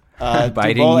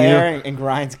Biting bowl you? air and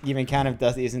grinds even count if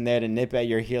Dusty isn't there to nip at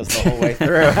your heels the whole way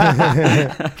through?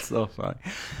 That's so funny.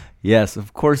 Yes,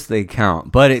 of course they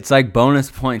count, but it's like bonus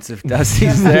points if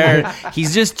Dusty's there.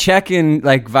 He's just checking,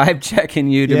 like vibe checking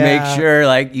you to make Yeah. sure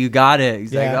like you got it.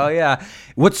 He's like, Yeah. oh yeah.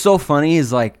 What's so funny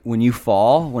is like when I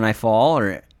fall,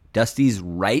 or Dusty's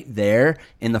right there,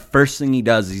 and the first thing he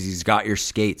does is he's got your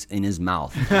skates in his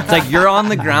mouth. It's like you're on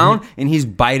the ground and he's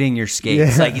biting your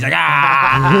skates. Yeah. Like he's like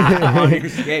on your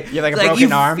skate. You have like a It's broken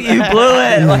you, arm? You blew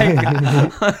it.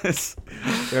 Like.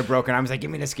 They're broken arms. Like,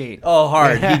 give me the skate. Oh,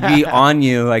 hard. He'd be on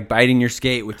you, like biting your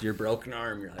skate with your broken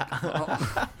arm. You're like,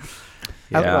 oh.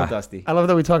 I love Yeah. Dusty. I love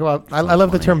that we talk about. I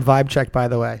love the term vibe check. By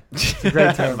the way, it's a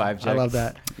great term. Vibe I check. love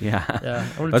that. Yeah. Yeah.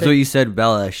 That's what you said,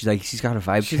 Bella. She's like, she's got a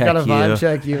vibe She's check. got a vibe you.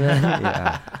 check you, man.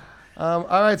 Yeah. All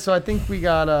right, so I think we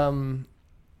got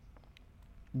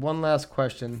one last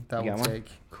question that You we'll got one?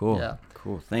 take. Cool. Yeah.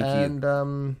 Cool. Thank you.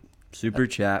 And Super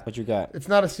chat. What you got? it's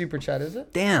not a super chat, is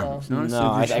it? Damn. No. It's not a No, super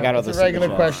I chat. got all It's the a regular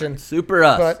super chats. question. Super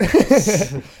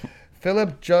us. But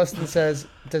Philip Justin says,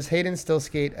 "Does Hayden still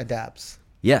skate adapts?"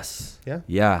 Yes. Yeah?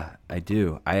 Yeah, I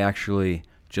do. I actually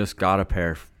just got a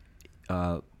pair.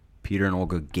 Peter and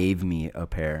Olga gave me a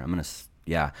pair.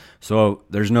 Yeah. So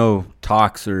there's no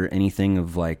talks or anything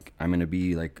of like I'm gonna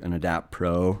be like an Adapt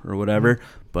Pro or whatever,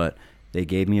 but they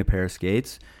gave me a pair of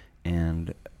skates,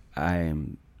 and I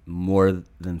am more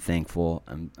than thankful.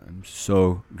 I'm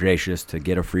so gracious to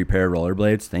get a free pair of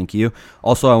rollerblades. Thank you.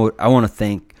 Also, I want to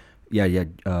thank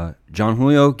John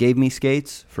Julio gave me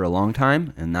skates for a long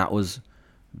time, and that was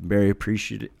very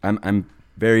appreciated. I'm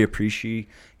very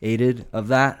appreciated of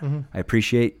that. I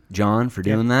appreciate John for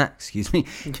doing that. Excuse me.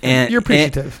 And You're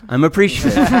appreciative. and I'm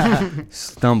appreciative.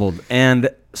 Stumbled. And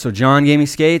so John gave me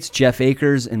skates. Jeff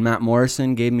Akers and Matt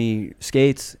Morrison gave me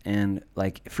skates, and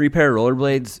like free pair of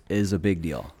rollerblades is a big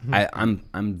deal. I'm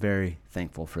very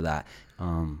thankful for that.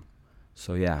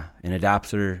 So yeah, an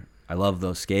adapter. I love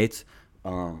those skates.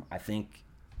 I think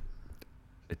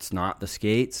it's not the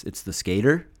skates, it's the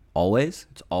skater. Always.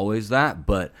 It's always that.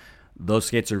 But those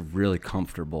skates are really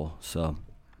comfortable. So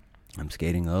I'm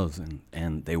skating those,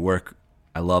 and they work.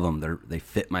 I love them. They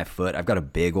fit my foot. I've got a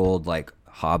big old like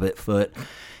hobbit foot,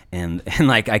 and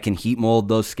like I can heat mold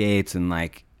those skates and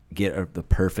like get the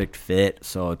perfect fit.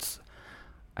 So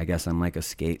I guess I'm like a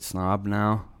skate snob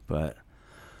now, but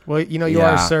Well, you are a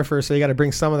Yeah. surfer, so you got to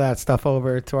bring some of that stuff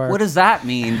over to our. what does that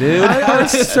mean, dude?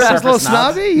 It's a little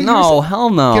snobby. You No, hell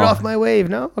no. Get off my wave.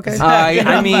 No. Okay.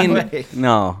 I mean,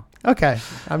 no. Okay.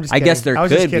 I'm just. I Kidding. guess there I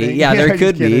was just could be. kidding. Yeah, I there was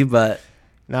could just be, kidding. but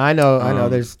No, I know.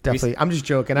 There's definitely. I'm just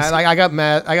joking. I got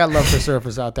mad. I got love for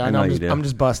surfers out there. I know. I know you do. I'm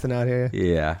just busting out here.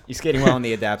 yeah. You're skating well in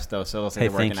the adapts, though, so it'll say Hey,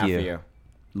 they're working thank out you. for you.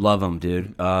 Love them,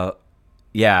 dude.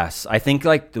 Yes, I think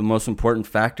like the most important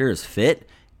factor is fit,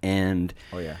 and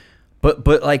Oh, yeah. but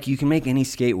like you can make any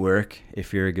skate work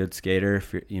if you're a good skater.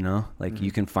 If you're, like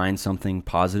you can find something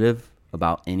positive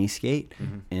about any skate,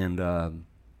 and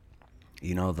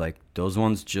like those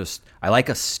ones just I like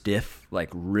a stiff, like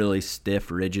really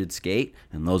stiff, rigid skate,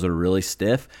 and those are really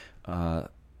stiff,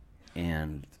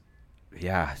 and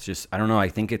yeah, it's just I don't know. I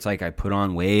think it's like I put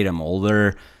on weight. I'm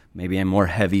older. Maybe I'm more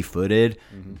heavy-footed,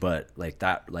 but like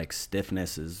that, like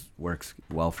stiffness works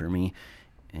well for me,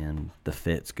 and the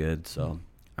fit's good. So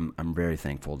I'm very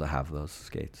thankful to have those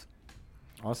skates.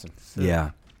 Awesome. Yeah.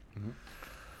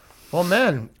 Well,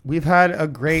 man, we've had a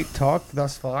great talk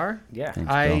thus far. Yeah. Thanks,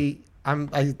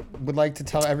 I would like to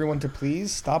tell everyone to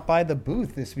please stop by the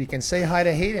booth this week and say hi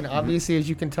to Hayden. Obviously, as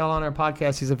you can tell on our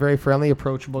podcast, he's a very friendly,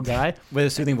 approachable guy. With a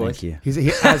soothing voice. Thank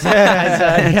you.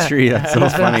 That's Tree, that's so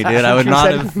funny, dude. I would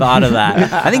not have thought of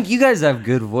that. I think you guys have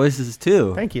good voices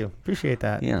too. Thank you. Appreciate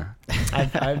that. Yeah.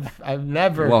 I've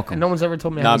never. Welcome. No one's ever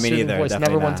told me I No, have a me soothing neither. voice.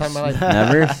 Definitely Never one not. time in my life.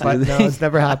 Never. But no, it's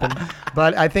never happened.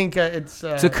 But I think it's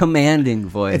It's a commanding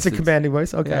voice. it's a commanding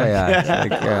voice. Okay. Yeah. It's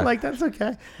like, yeah. Like that's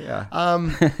okay. Yeah. I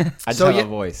just So have yeah- a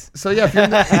voice. So yeah, if you're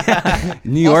not,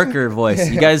 New Yorker voice.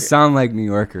 You guys sound like New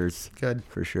Yorkers good.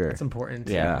 for sure. It's important.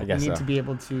 Yeah, I we guess need so. to be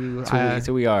able to That's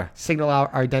who we are. signal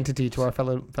our identity to our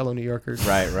fellow New Yorkers.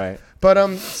 Right.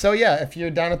 But so yeah, if you're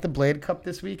down at the Blade Cup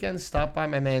this weekend, stop by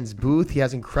my man's booth. He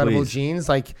has incredible Please. jeans.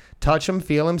 Like, touch them,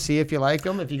 feel them, see if you like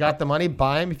them. If you got the money,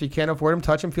 buy them. If you can't afford them,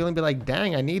 touch them, feel them, be like,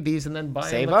 dang, I need these, and then buy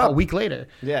Save them like a up. week later.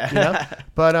 Yeah. You know?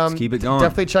 But keep it going.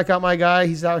 definitely check out my guy.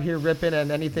 He's out here ripping,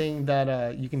 and anything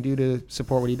that you can do to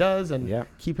support what he does and Yeah.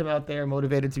 keep him out there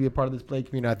motivated to be a part of this Blade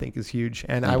community, I think is huge.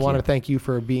 And I Thank want you. to thank you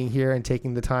for being here and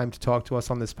taking the time to talk to us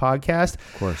on this podcast.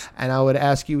 Of course. And I would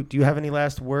ask you, do you have any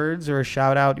last words or a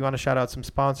shout out? You want to shout out some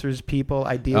sponsors, people,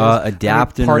 ideas?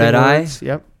 Adapt Any and parting Red Eye. words?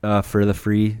 Yep. For the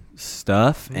free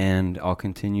stuff, and I'll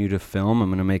continue to film. I'm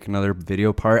gonna make another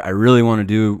video part. I really want to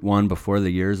do one before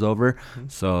the year's over,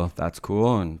 so that's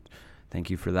cool. And thank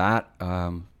you for that.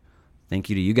 Thank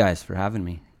you to you guys for having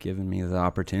me, giving me the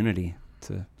opportunity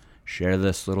to share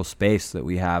this little space that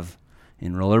we have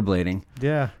in rollerblading.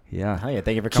 Yeah. Yeah, Oh, yeah.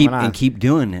 Thank you for coming on. keep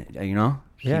doing it. You know,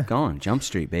 Yeah. keep going. Jump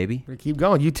Street, baby. We keep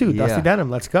going. You too. Yeah. Dusty Denim.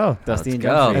 Let's go. Dusty Let's and go.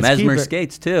 Jump Street. Let's keep Mesmer it.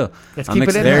 skates too. Let's I'm keep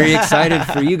it in very there. excited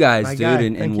for you guys, My dude, guy.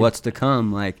 and Thank you. what's to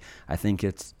come. Like, I think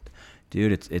it's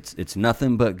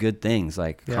nothing but good things.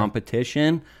 Like Yeah.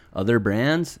 competition, other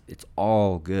brands, it's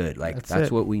all good. Like That's that's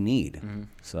it. what we need.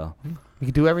 So We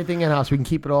can do everything in house. We can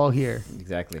keep it all here.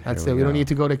 Exactly. That's Here it. we We don't go. need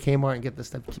to go to Kmart and get this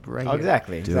stuff. Keep it right Oh, here.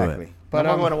 exactly. Do Exactly. But,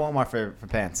 No more going to Walmart for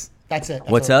pants. That's it. That's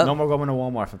What's all. up? No more going to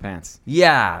Walmart for pants.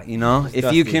 yeah, you know,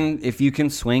 if you Dusty. can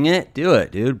swing it, do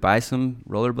it, dude. Buy some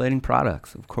rollerblading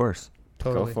products, of course.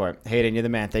 Totally. Go for it. Hayden, you're the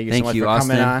man. Thank you Thank so much you, for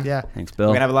coming Austin. on. Yeah. Thanks, We're Bill.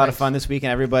 going to have a lot of Thanks. fun this week,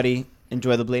 and everybody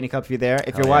enjoy the Blading Cup if you're there.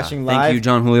 If Hell you're yeah. watching live, Thank you,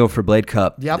 John Julio, for Blade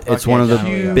Cup. Yep. It's Okay, one of the John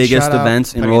Julio. biggest Shout out.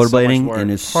 events in Putting in so much rollerblading, work.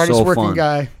 and it's Hardest so working fun.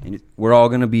 guy. And we're all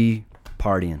gonna be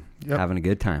partying, Yep. having a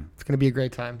good time. It's going to be a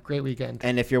great time. Great weekend.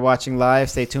 And if you're watching live,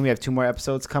 stay tuned. We have 2 more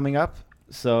episodes coming up.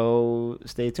 So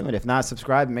stay tuned. If not,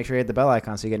 subscribe and make sure you hit the bell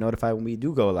icon so you get notified when we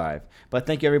do go live. But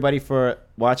thank you, everybody, for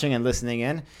watching and listening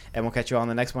in. And we'll catch you all on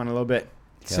the next one in a little bit.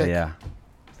 Hell Sick. yeah.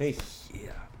 Peace.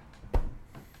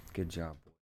 Good job.